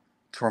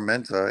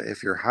 Tormenta,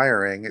 if you're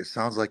hiring, it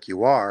sounds like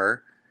you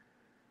are.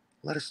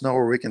 Let us know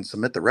where we can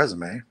submit the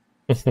resume.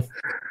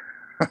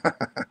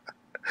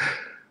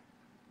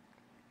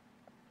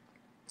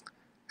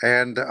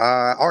 And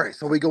all right,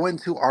 so we go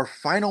into our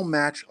final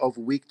match of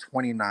week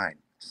 29,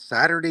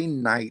 Saturday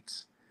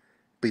night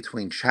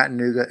between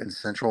Chattanooga and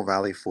Central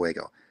Valley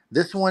Fuego.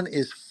 This one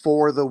is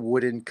for the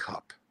wooden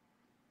cup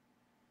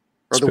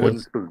or the Spoon. wooden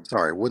spoon.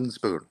 Sorry, wooden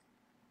spoon.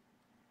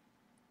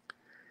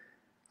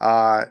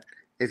 Uh,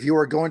 if you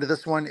are going to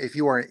this one, if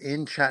you are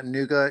in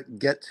Chattanooga,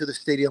 get to the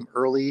stadium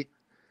early.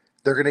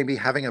 They're going to be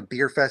having a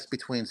beer fest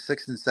between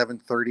 6 and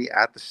 7:30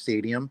 at the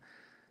stadium.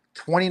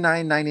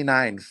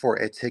 $29.99 for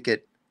a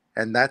ticket,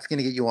 and that's going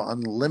to get you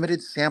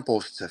unlimited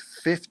samples to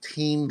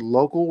 15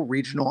 local,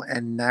 regional,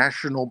 and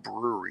national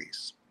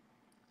breweries,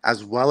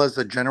 as well as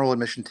a general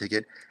admission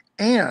ticket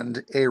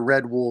and a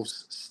Red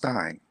Wolves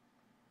Stein.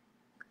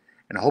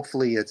 And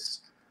hopefully it's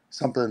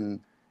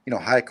something,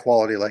 high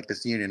quality like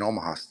this Union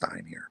Omaha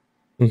Stein here.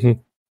 Mm-hmm.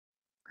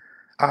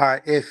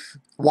 If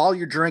while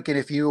you're drinking,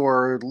 if you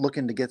are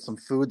looking to get some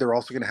food, they're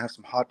also going to have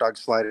some hot dog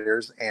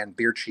sliders and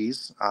beer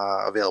cheese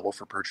available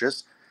for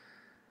purchase.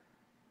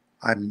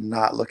 I'm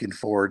not looking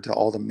forward to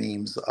all the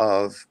memes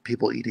of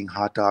people eating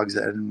hot dogs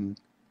and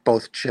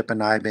both Chip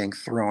and I being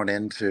thrown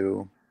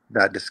into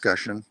that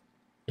discussion.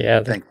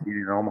 Yeah. Thank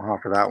you, Omaha,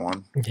 for that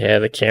one.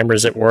 The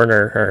cameras at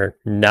Warner are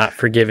not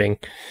forgiving.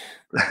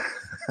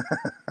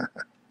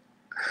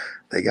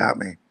 They got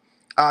me.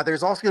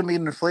 There's also going to be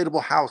an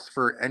inflatable house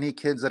for any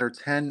kids that are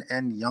 10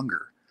 and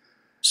younger.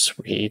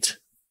 Sweet.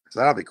 So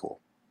that'll be cool.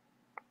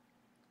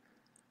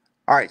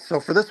 All right, so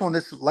for this one,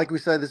 like we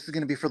said, this is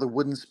going to be for the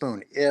wooden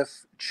spoon.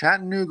 If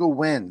Chattanooga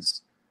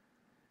wins,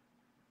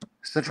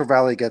 Central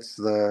Valley gets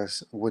the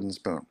wooden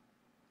spoon.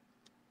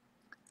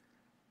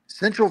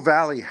 Central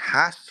Valley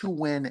has to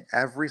win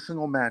every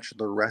single match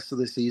the rest of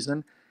the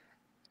season.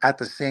 At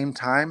the same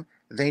time,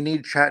 they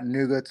need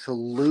Chattanooga to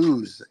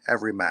lose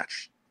every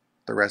match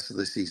the rest of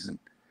the season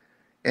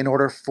in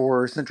order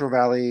for Central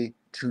Valley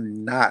to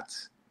not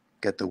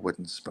get the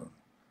wooden spoon.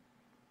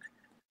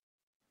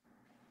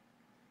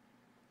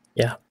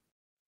 Yeah.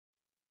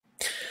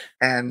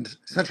 And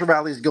Central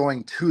Valley is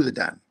going to the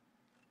Den.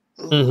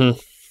 Mm-hmm.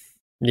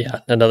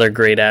 Yeah, another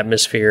great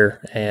atmosphere.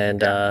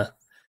 And I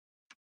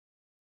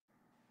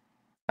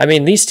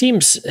mean, these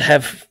teams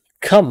have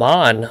come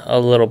on a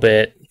little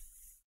bit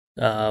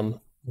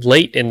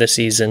late in the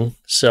season.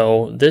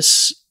 So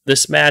this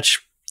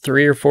match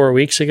 3 or 4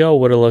 weeks ago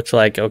would have looked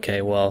like,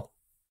 okay, well,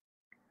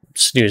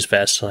 snooze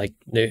fest. Like,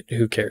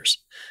 who cares?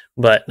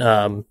 But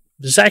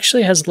this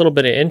actually has a little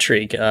bit of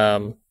intrigue.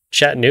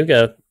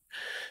 Chattanooga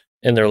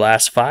in their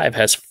last 5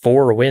 has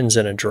 4 wins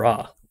and a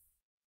draw,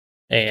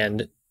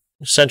 and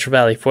Central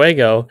Valley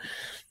Fuego,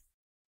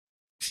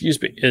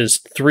 excuse me, is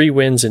 3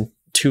 wins and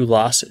 2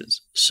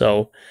 losses.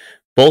 So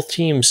both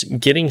teams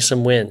getting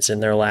some wins in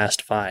their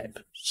last 5.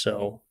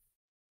 So,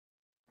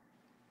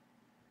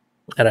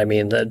 and I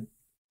mean that,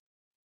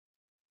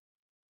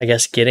 I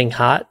guess getting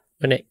hot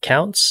when it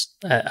counts.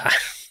 I'm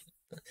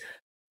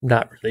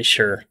not really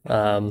sure,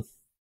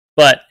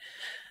 but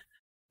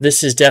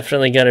this is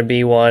definitely going to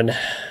be one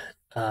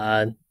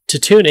to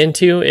tune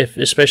into, if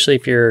especially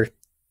if you're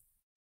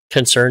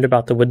concerned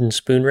about the wooden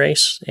spoon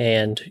race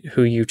and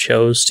who you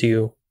chose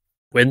to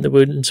win the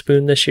wooden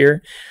spoon this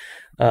year.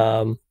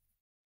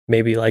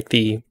 Maybe like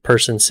the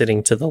person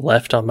sitting to the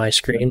left on my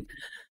screen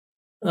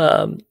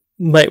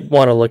might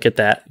want to look at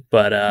that.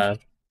 But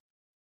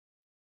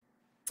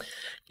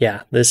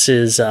yeah, this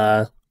is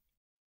a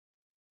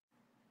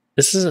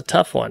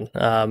tough one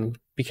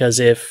because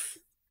if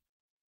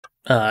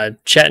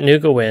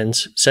Chattanooga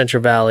wins,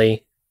 Central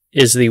Valley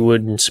is the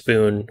wooden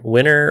spoon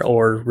winner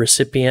or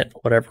recipient,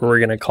 whatever we're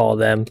going to call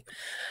them.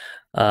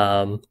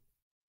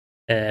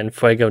 And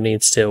Fuego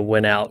needs to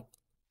win out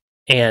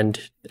and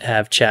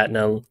have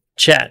Chattanooga,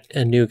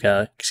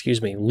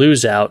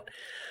 lose out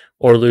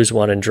or lose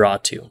 1 and draw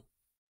 2.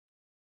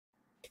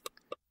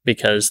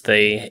 Because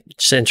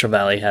Central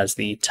Valley has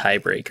the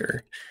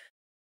tiebreaker.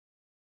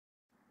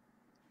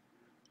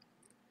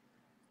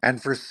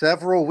 And for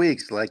several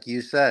weeks, like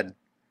you said,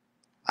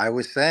 I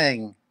was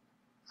saying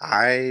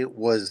I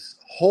was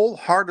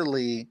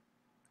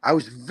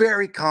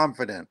very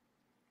confident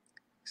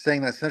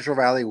saying that Central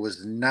Valley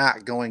was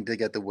not going to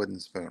get the wooden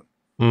spoon.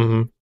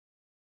 Mm-hmm.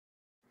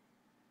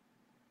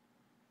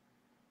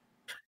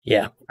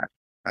 Yeah.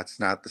 That's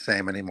not the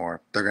same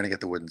anymore. They're going to get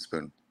the wooden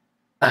spoon.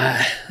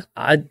 I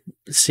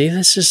see.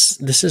 This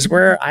is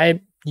where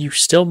you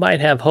still might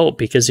have hope,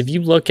 because if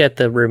you look at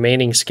the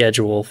remaining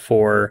schedule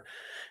for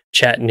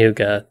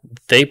Chattanooga,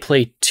 they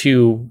play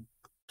 2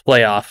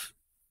 playoff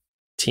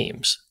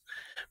teams,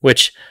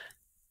 which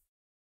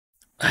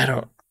I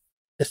don't.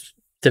 It's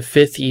the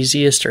 5th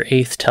easiest or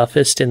 8th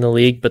toughest in the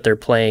league, but they're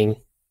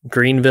playing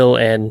Greenville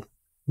and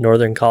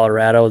Northern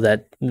Colorado.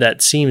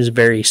 That seems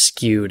very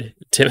skewed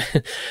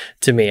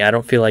to me. I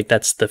don't feel like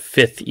that's the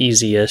 5th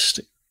easiest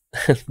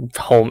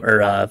home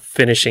or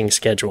finishing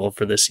schedule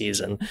for the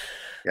season.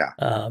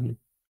 Yeah.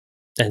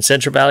 And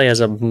Central Valley has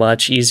a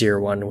much easier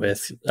one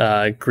with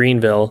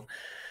Greenville,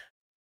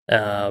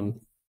 and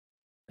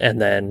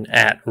then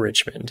at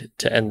Richmond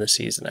to end the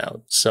season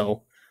out.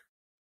 So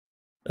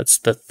that's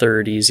the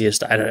 3rd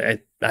easiest. I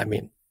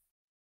mean,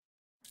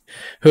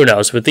 who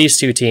knows? With these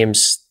 2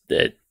 teams,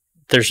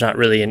 there's not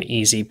really an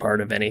easy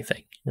part of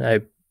anything.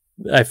 I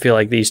feel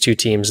like these 2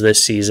 teams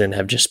this season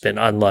have just been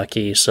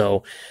unlucky.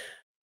 So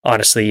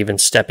honestly, even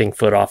stepping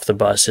foot off the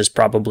bus is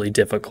probably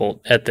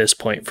difficult at this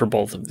point for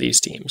both of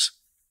these teams.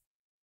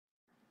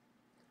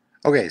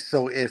 Okay,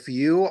 so if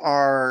you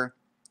are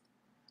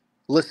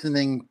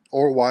listening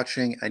or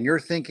watching and you're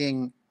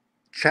thinking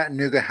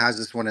Chattanooga has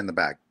this one in the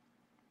bag,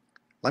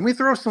 let me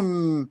throw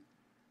some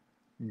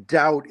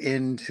doubt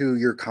into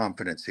your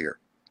confidence here.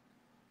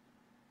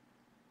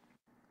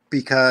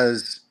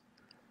 Because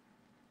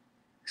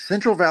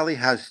Central Valley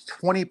has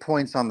 20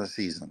 points on the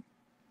season.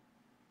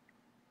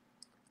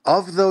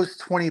 Of those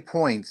 20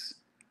 points,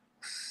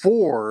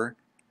 4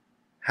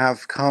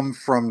 have come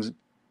from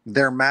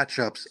their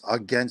matchups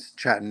against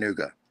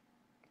Chattanooga.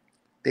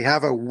 They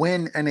have a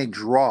win and a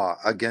draw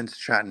against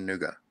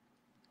Chattanooga.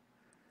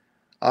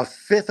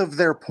 1/5 of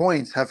their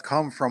points have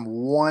come from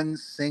one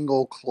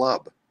single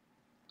club.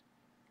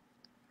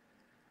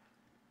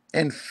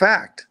 In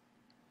fact,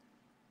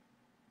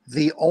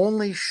 the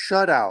only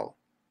shutout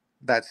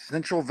that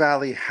Central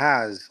Valley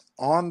has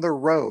on the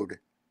road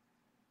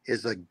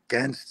is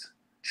against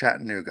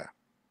Chattanooga.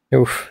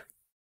 Oof.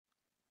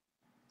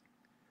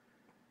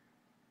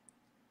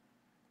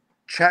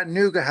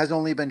 Chattanooga has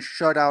only been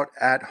shut out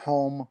at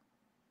home.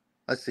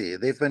 Let's see,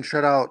 they've been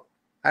shut out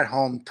at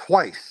home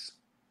twice.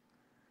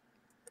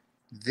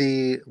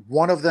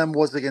 One of them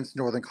was against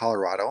Northern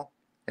Colorado,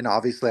 and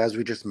obviously, as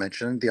we just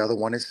mentioned, the other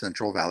one is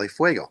Central Valley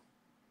Fuego.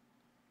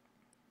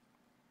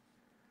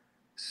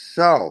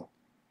 So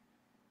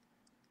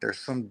there's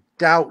some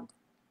doubt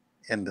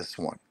in this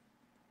one.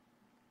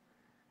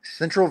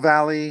 Central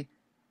Valley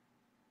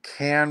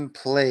can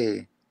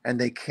play and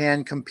they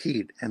can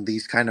compete in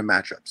these kind of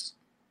matchups.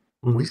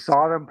 Mm-hmm. We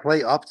saw them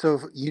play up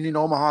to Union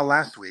Omaha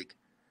last week.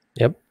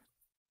 Yep.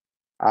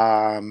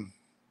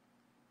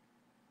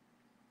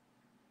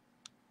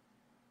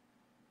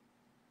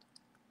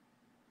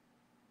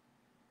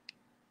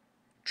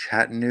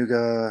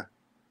 Chattanooga,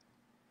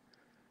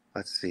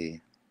 let's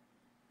see.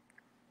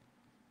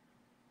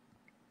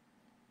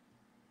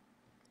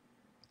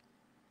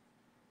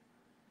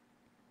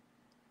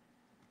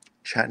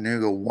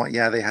 Chattanooga won.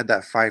 Yeah, they had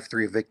that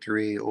 5-3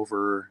 victory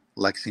over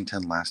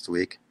Lexington last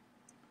week.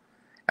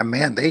 And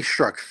man, they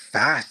struck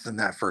fast in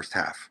that first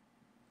half.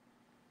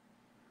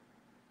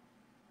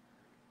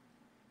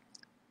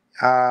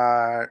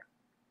 I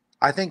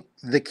think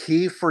the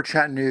key for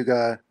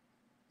Chattanooga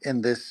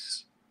in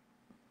this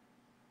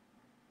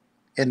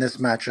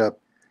matchup,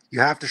 you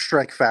have to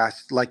strike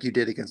fast like you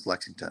did against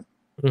Lexington.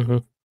 Mm-hmm.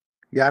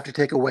 You have to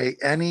take away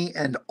any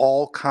and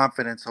all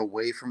confidence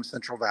away from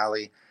Central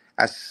Valley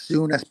as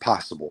soon as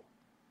possible.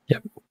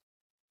 Yep.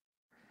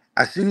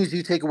 As soon as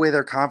you take away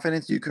their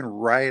confidence, you can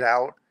ride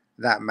out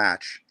that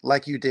match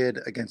like you did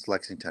against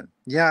Lexington.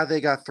 Yeah,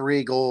 they got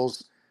 3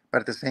 goals,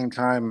 but at the same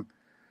time,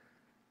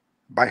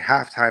 by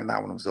halftime,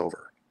 that one was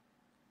over.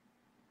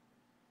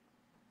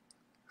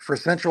 For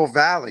Central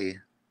Valley,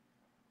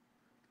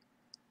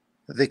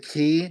 the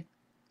key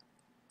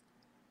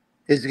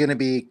is going to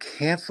be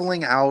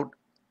canceling out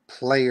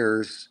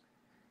players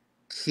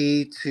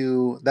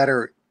that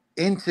are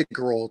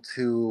integral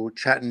to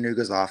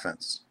Chattanooga's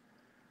offense.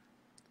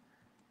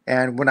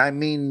 And when I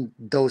mean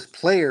those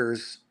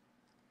players,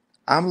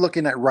 I'm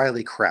looking at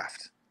Riley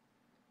Kraft.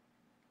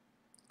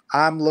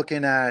 I'm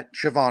looking at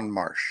Siobhan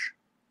Marsh.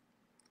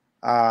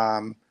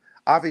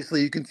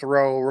 Obviously, you can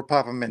throw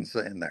Rapapa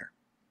Mensah in there.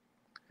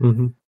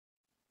 Mm-hmm.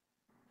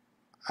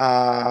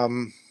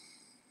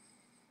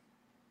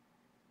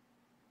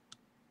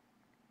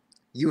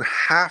 You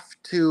have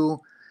to,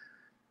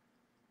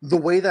 the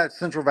way that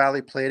Central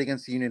Valley played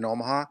against Union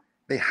Omaha,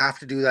 they have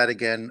to do that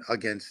again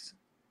against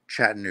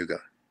Chattanooga.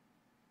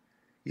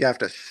 You have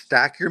to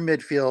stack your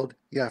midfield.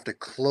 You have to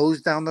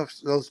close down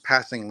those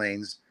passing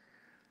lanes.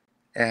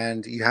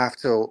 And you have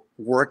to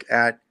work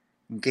at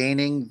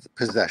gaining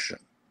possession.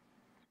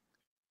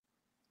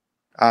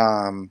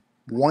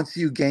 Once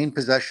you gain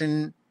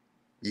possession,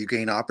 you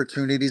gain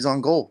opportunities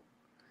on goal.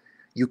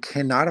 You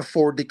cannot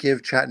afford to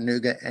give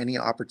Chattanooga any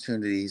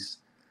opportunities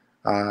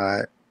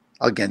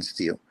against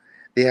you.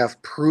 They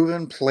have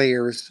proven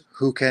players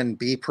who can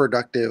be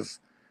productive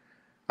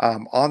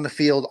on the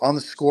field, on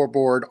the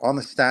scoreboard, on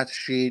the stats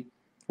sheet,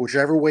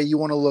 whichever way you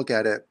want to look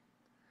at it.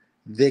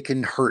 They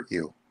can hurt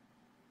you.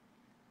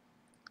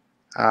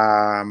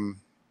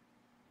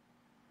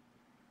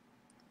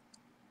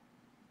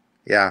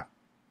 Yeah.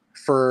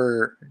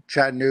 For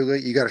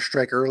Chattanooga, you got to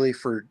strike early.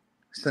 For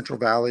Central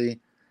Valley,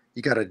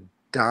 you got to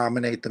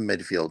dominate the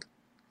midfield.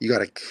 You got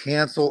to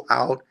cancel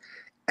out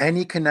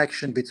any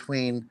connection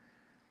between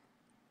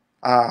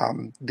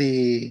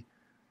the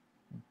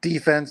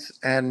defense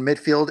and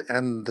midfield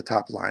and the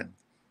top line.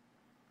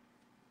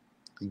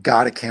 You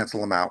got to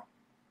cancel them out.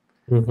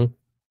 Mm-hmm.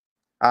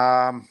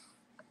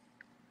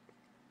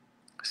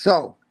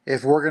 So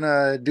if we're going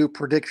to do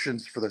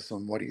predictions for this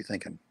one, what are you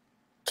thinking?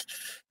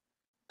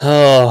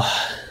 Oh,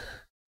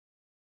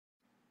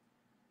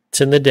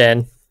 it's in the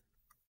Den.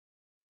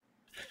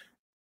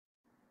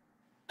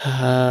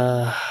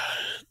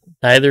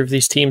 Neither of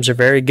these teams are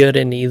very good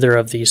in either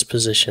of these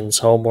positions,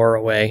 home or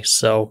away.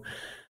 So,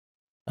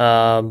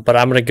 but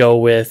I'm going to go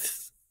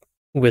with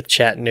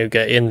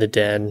Chattanooga in the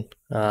Den.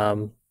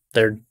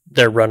 Their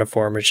run of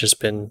form has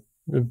just been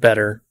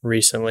better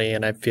recently,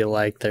 and I feel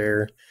like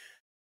they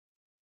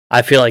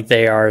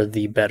are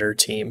the better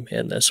team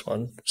in this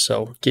one.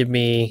 So give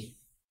me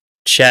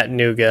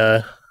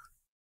Chattanooga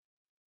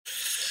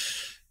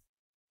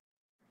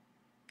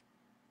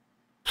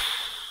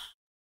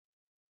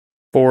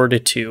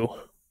 4-2.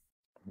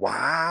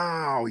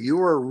 Wow, you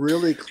were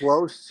really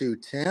close to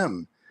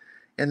Tim.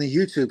 In the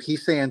YouTube,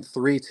 he's saying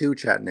 3-2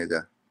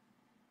 Chattanooga.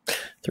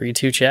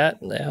 3-2 Chat?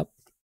 Yep.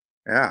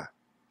 Yeah.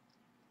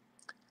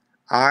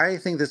 I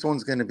think this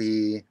one's going to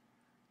be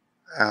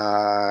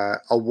a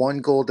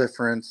 1-goal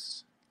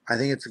difference. I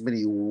think it's going to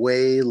be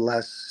way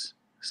less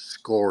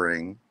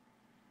scoring.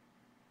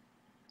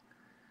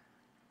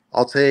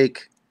 I'll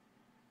take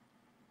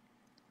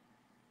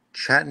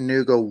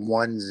Chattanooga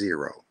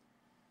 1-0.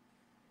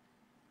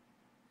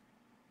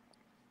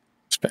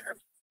 It's fair.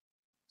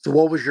 So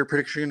what was your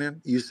prediction?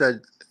 You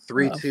said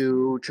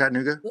 3-2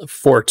 Chattanooga?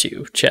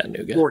 4-2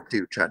 Chattanooga.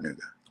 4-2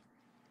 Chattanooga.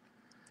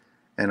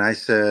 And I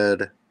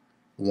said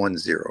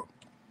 1-0.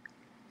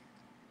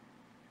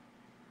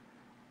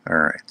 All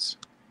right.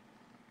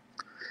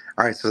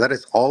 All right, so that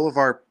is all of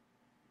our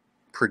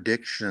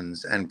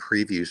predictions and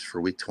previews for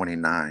week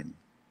 29.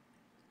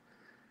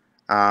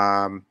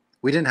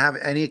 We didn't have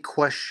any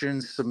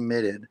questions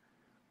submitted,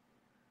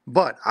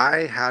 but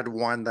I had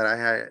one that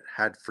I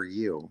had for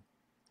you.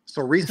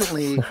 So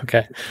recently,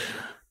 okay.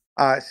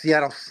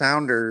 Seattle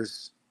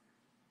Sounders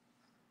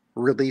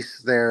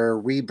released their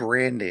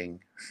rebranding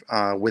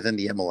within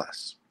the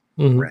MLS.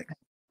 Mm-hmm. Right.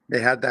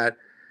 They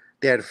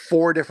had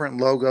 4 different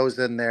logos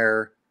in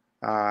there,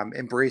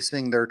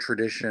 embracing their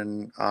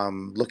tradition,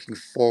 looking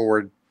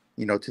forward,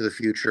 to the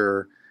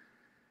future.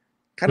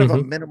 Kind of a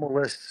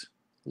minimalist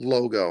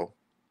logo.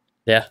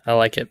 Yeah, I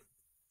like it.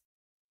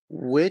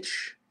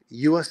 Which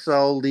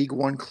USL League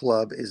One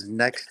club is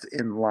next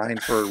in line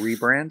for a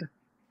rebrand?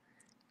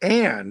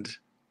 And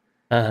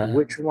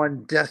which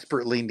one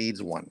desperately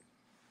needs one?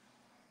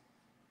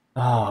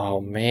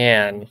 Oh,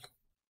 man.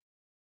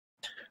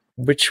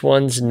 Which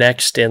one's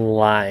next in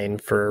line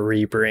for a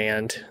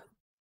rebrand?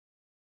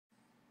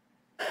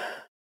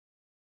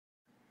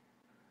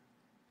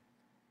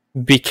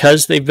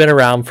 Because they've been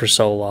around for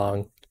so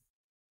long,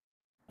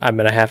 I'm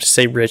gonna have to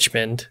say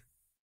Richmond.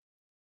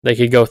 They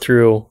could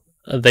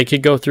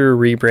go through a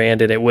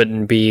rebrand and it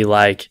wouldn't be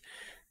like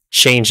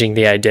changing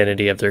the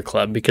identity of their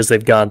club because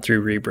they've gone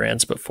through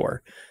rebrands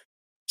before.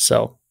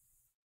 So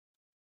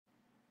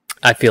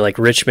I feel like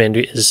Richmond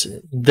is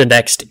the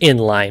next in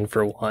line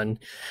for one.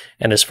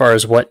 And as far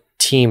as what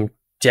team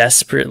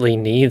desperately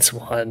needs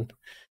one,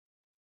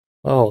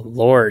 oh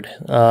Lord.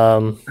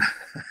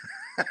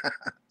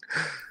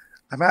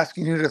 I'm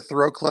asking you to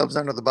throw clubs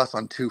under the bus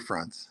on two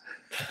fronts.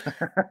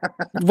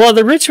 Well,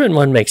 the Richmond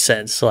one makes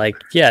sense.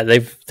 Like, yeah,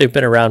 they've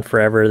been around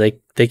forever.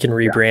 They can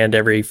rebrand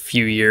every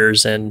few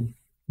years and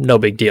no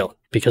big deal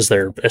because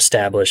they're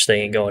established.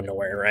 They ain't going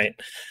nowhere, right?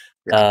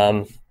 Yeah.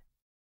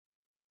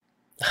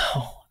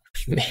 Oh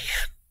man.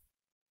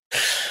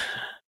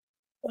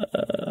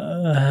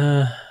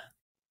 Uh,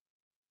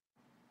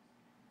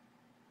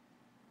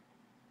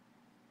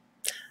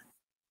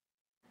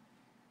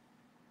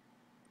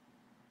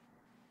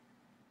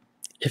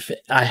 if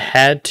I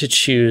had to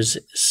choose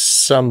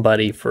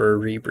somebody for a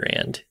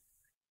rebrand,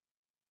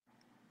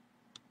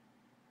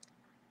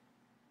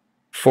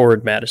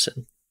 Forward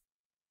Madison.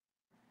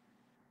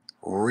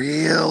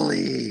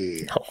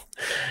 Really?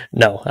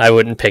 No, I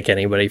wouldn't pick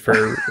anybody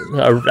for.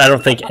 I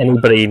don't think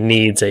anybody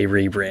needs a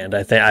rebrand.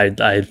 I think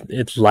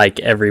it's like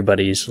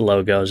everybody's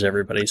logos,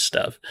 everybody's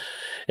stuff.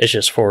 It's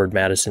just Forward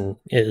Madison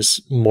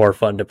is more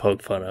fun to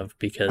poke fun of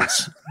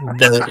because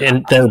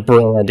their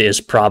brand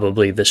is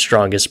probably the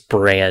strongest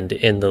brand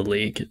in the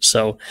league.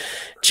 So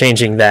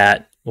changing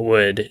that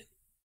would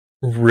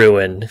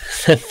ruin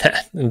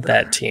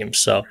that team.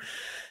 So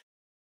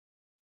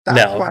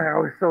That's no, why I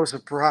was so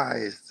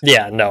surprised.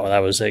 yeah, no, that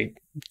was a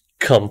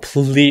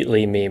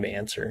completely meme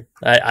answer.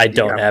 I You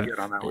don't got me have good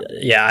on that one.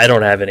 yeah, I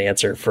don't have an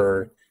answer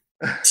for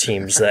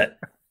teams that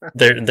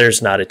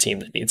there's not a team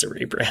that needs a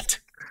rebrand.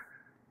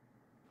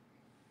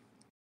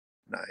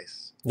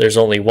 Nice. There's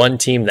only one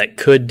team that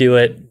could do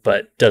it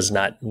but does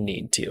not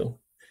need to.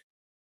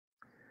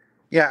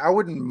 Yeah, I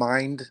wouldn't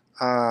mind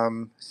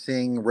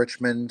seeing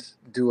Richmond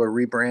do a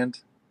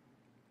rebrand.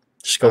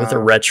 Just go with a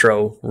Um,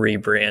 retro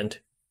rebrand.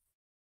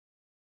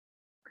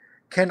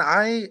 can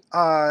I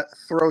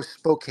throw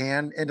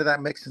Spokane into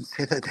that mix and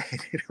say that they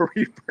need a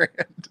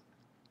rebrand?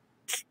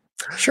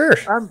 Sure.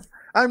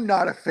 I'm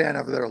not a fan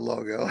of their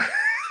logo.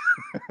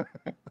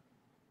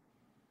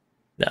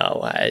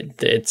 No,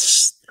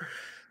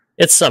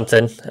 it's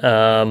something.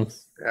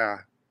 Yeah,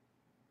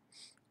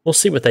 We'll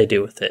see what they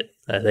do with it.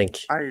 I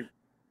think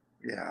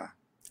yeah.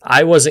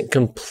 I wasn't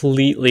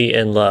completely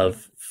in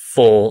love.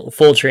 Full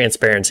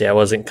transparency. I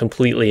wasn't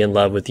completely in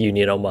love with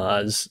Union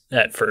Omaha's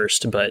at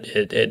first, but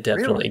it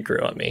definitely Really?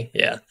 grew on me.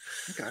 Yeah.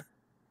 Okay.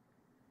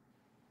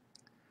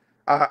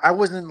 I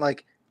wasn't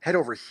like head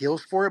over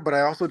heels for it, but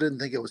I also didn't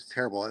think it was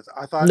terrible.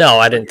 I thought No,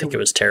 I like didn't think it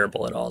was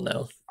terrible at all.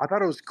 No. I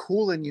thought it was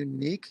cool and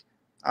unique.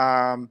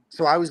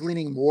 So I was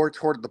leaning more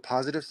toward the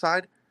positive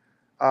side.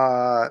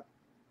 Uh,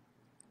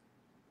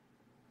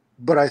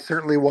 but I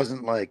certainly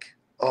wasn't like,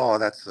 oh,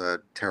 that's a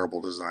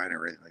terrible design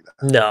or anything like that.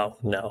 No.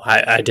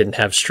 I didn't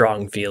have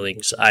strong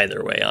feelings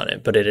either way on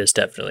it, but it has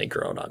definitely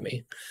grown on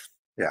me.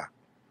 Yeah.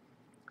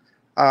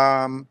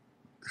 Um,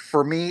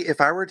 for me,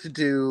 if I were to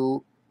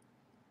do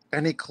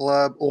any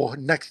club or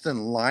next in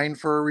line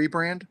for a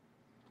rebrand,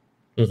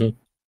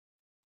 Mm-hmm.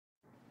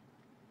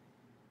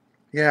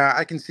 yeah,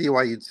 I can see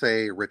why you'd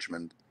say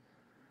Richmond.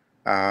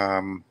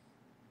 Um,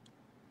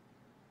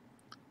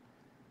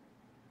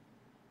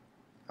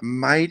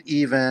 might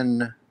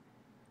even,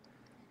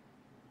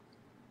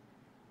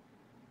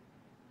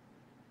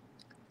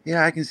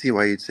 yeah, I can see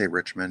why you'd say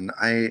Richmond.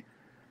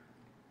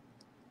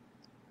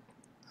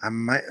 I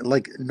might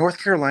like North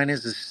Carolina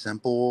is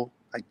simple.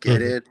 I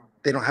get Mm-hmm. it.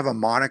 They don't have a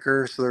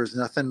moniker, so there's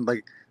nothing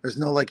like there's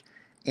no like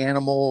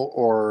animal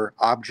or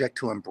object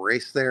to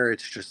embrace there.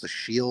 It's just a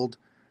shield,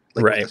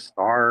 like with a Right.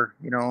 star.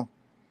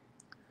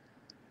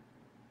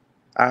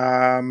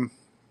 Um,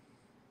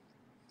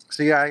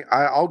 so yeah,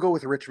 I'll go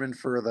with Richmond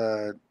for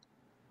the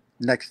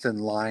next in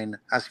line.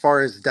 As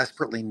far as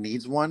desperately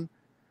needs one,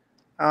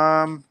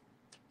 um,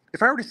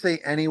 if I were to say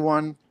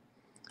anyone,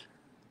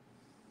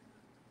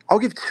 I'll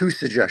give two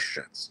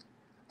suggestions.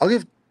 I'll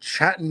give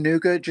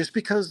Chattanooga just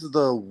because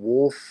the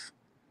wolf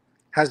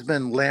has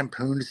been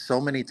lampooned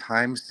so many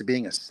times to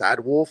being a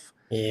sad wolf.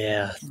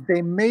 Yeah.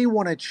 They may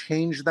want to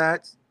change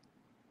that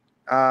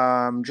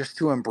just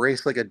to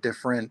embrace like a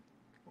different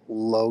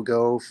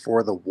logo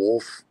for the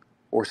wolf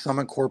or some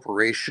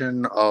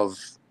incorporation of,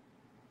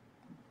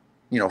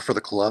 for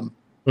the club.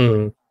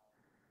 Mm-hmm.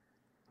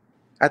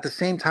 At the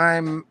same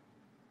time,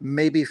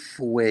 maybe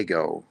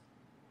Fuego.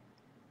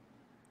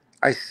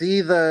 I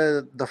see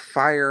the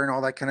fire and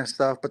all that kind of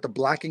stuff, but the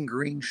black and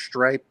green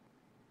stripe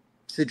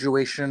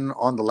situation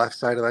on the left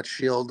side of that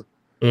shield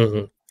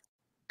Mm-hmm.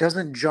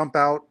 doesn't jump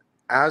out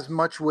as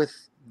much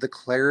with the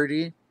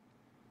clarity.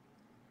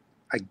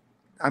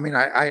 I I mean,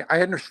 I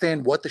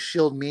understand what the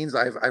shield means.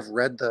 I've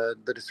read the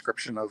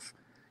description of,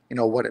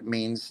 what it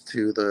means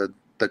to the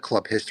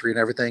club history and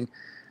everything.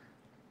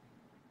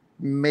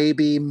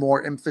 Maybe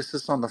more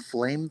emphasis on the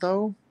flame,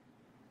 though.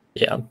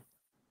 Yeah.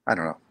 I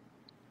don't know.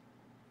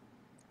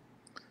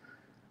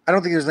 I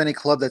don't think there's any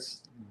club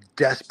that's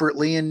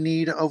desperately in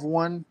need of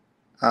one.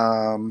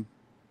 Um,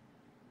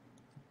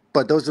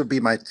 but those would be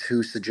my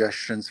two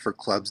suggestions for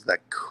clubs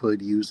that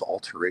could use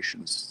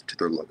alterations to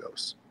their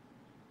logos.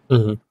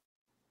 Mm-hmm.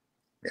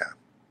 Yeah.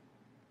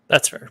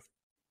 That's fair.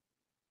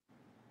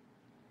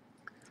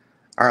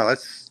 All right,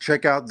 let's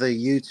check out the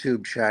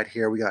YouTube chat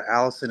here. We got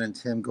Allison and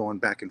Tim going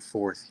back and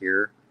forth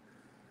here.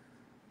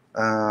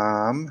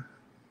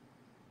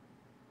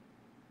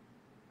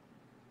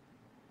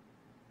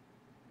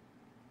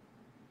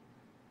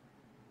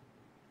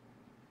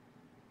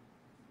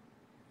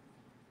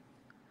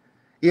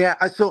 Yeah,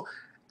 so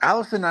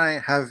Allison and I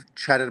have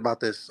chatted about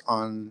this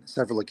on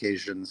several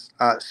occasions.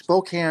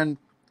 Spokane,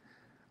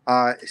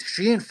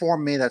 she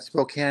informed me that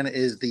Spokane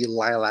is the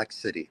Lilac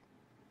City.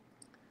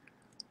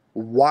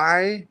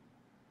 Why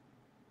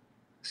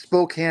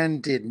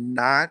Spokane did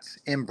not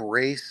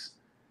embrace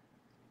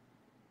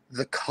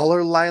the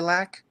color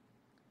lilac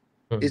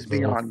is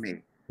beyond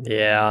me.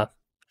 Yeah.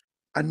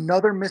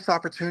 Another missed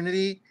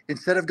opportunity.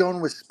 Instead of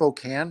going with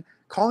Spokane,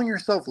 calling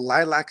yourself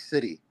Lilac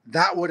City.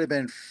 That would have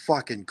been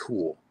fucking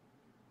cool.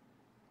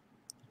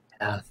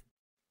 Yeah.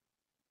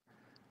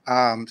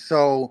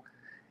 So,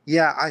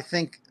 yeah, I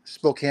think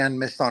Spokane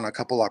missed on a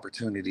couple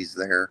opportunities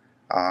there.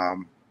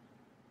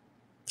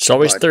 It's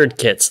always third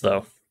kits,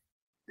 though.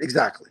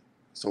 Exactly.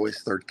 It's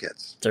always third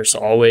kits. There's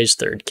always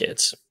third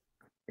kits.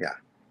 Yeah.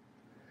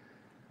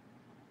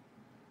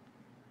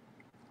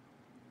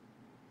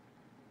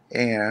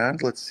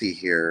 And let's see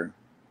here.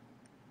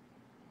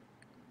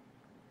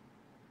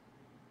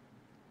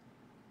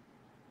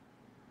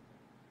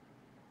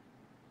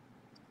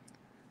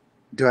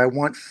 Do I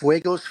want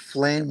Fuego's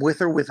flame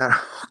with or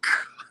without?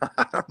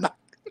 I'm not.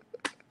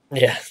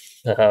 Yeah.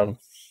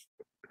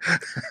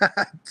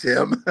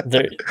 Tim.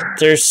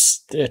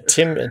 There's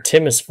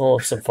Tim is full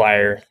of some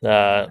fire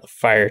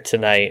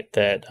tonight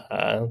that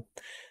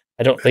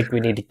I don't think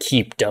we need to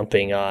keep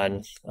dumping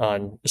on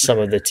some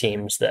of the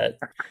teams that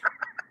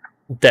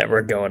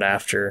we're going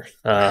after.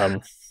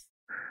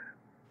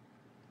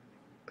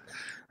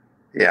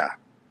 Yeah.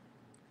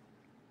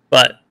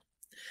 But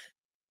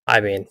I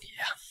mean,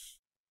 yeah.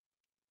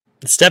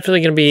 It's definitely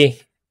gonna be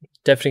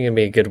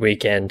a good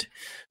weekend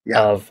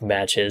of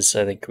matches.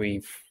 I think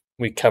we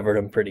covered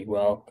them pretty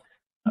well.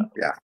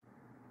 Yeah.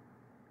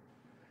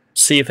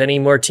 See if any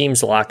more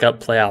teams lock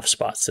up playoff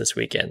spots this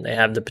weekend. They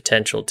have the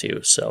potential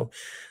to. So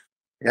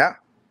yeah.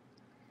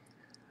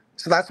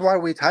 So that's why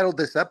we titled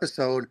this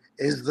episode,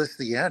 "Is This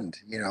the End?"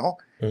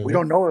 Mm-hmm. We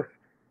don't know if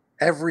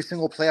every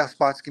single playoff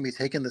spot's going to be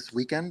taken this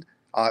weekend.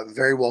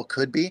 Very well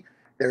could be.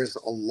 There's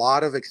a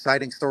lot of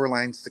exciting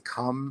storylines to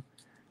come,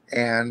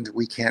 and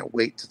we can't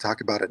wait to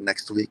talk about it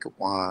next week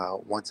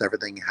once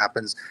everything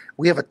happens.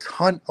 We have a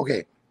ton.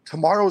 Okay,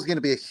 tomorrow is going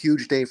to be a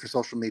huge day for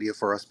social media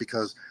for us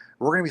because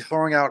we're going to be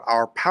throwing out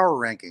our power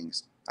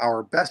rankings,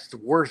 our best,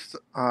 worst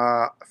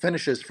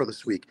finishes for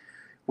this week.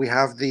 We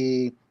have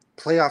the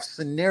playoff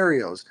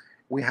scenarios.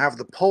 We have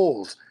the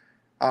polls.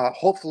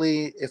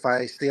 Hopefully, if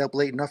I stay up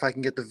late enough, I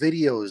can get the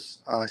videos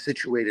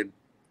situated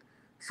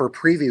for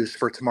previews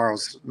for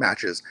tomorrow's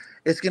matches.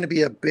 It's going to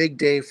be a big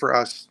day for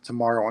us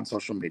tomorrow on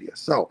social media.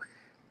 So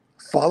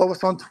follow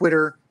us on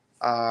Twitter.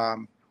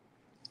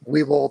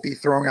 We will be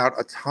throwing out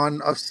a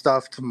ton of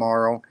stuff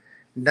tomorrow.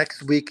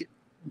 Next week,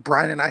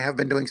 Brian and I have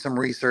been doing some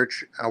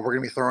research. We're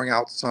going to be throwing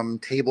out some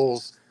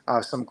tables,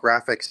 some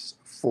graphics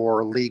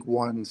for League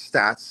One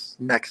stats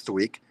next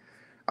week.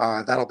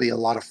 That'll be a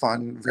lot of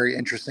fun. Very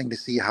interesting to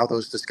see how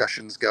those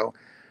discussions go.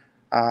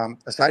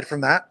 Aside from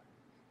that,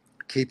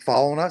 keep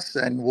following us,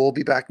 and we'll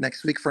be back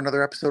next week for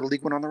another episode of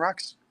League One on the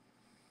Rocks.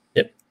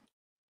 Yep.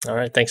 All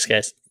right. Thanks,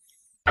 guys.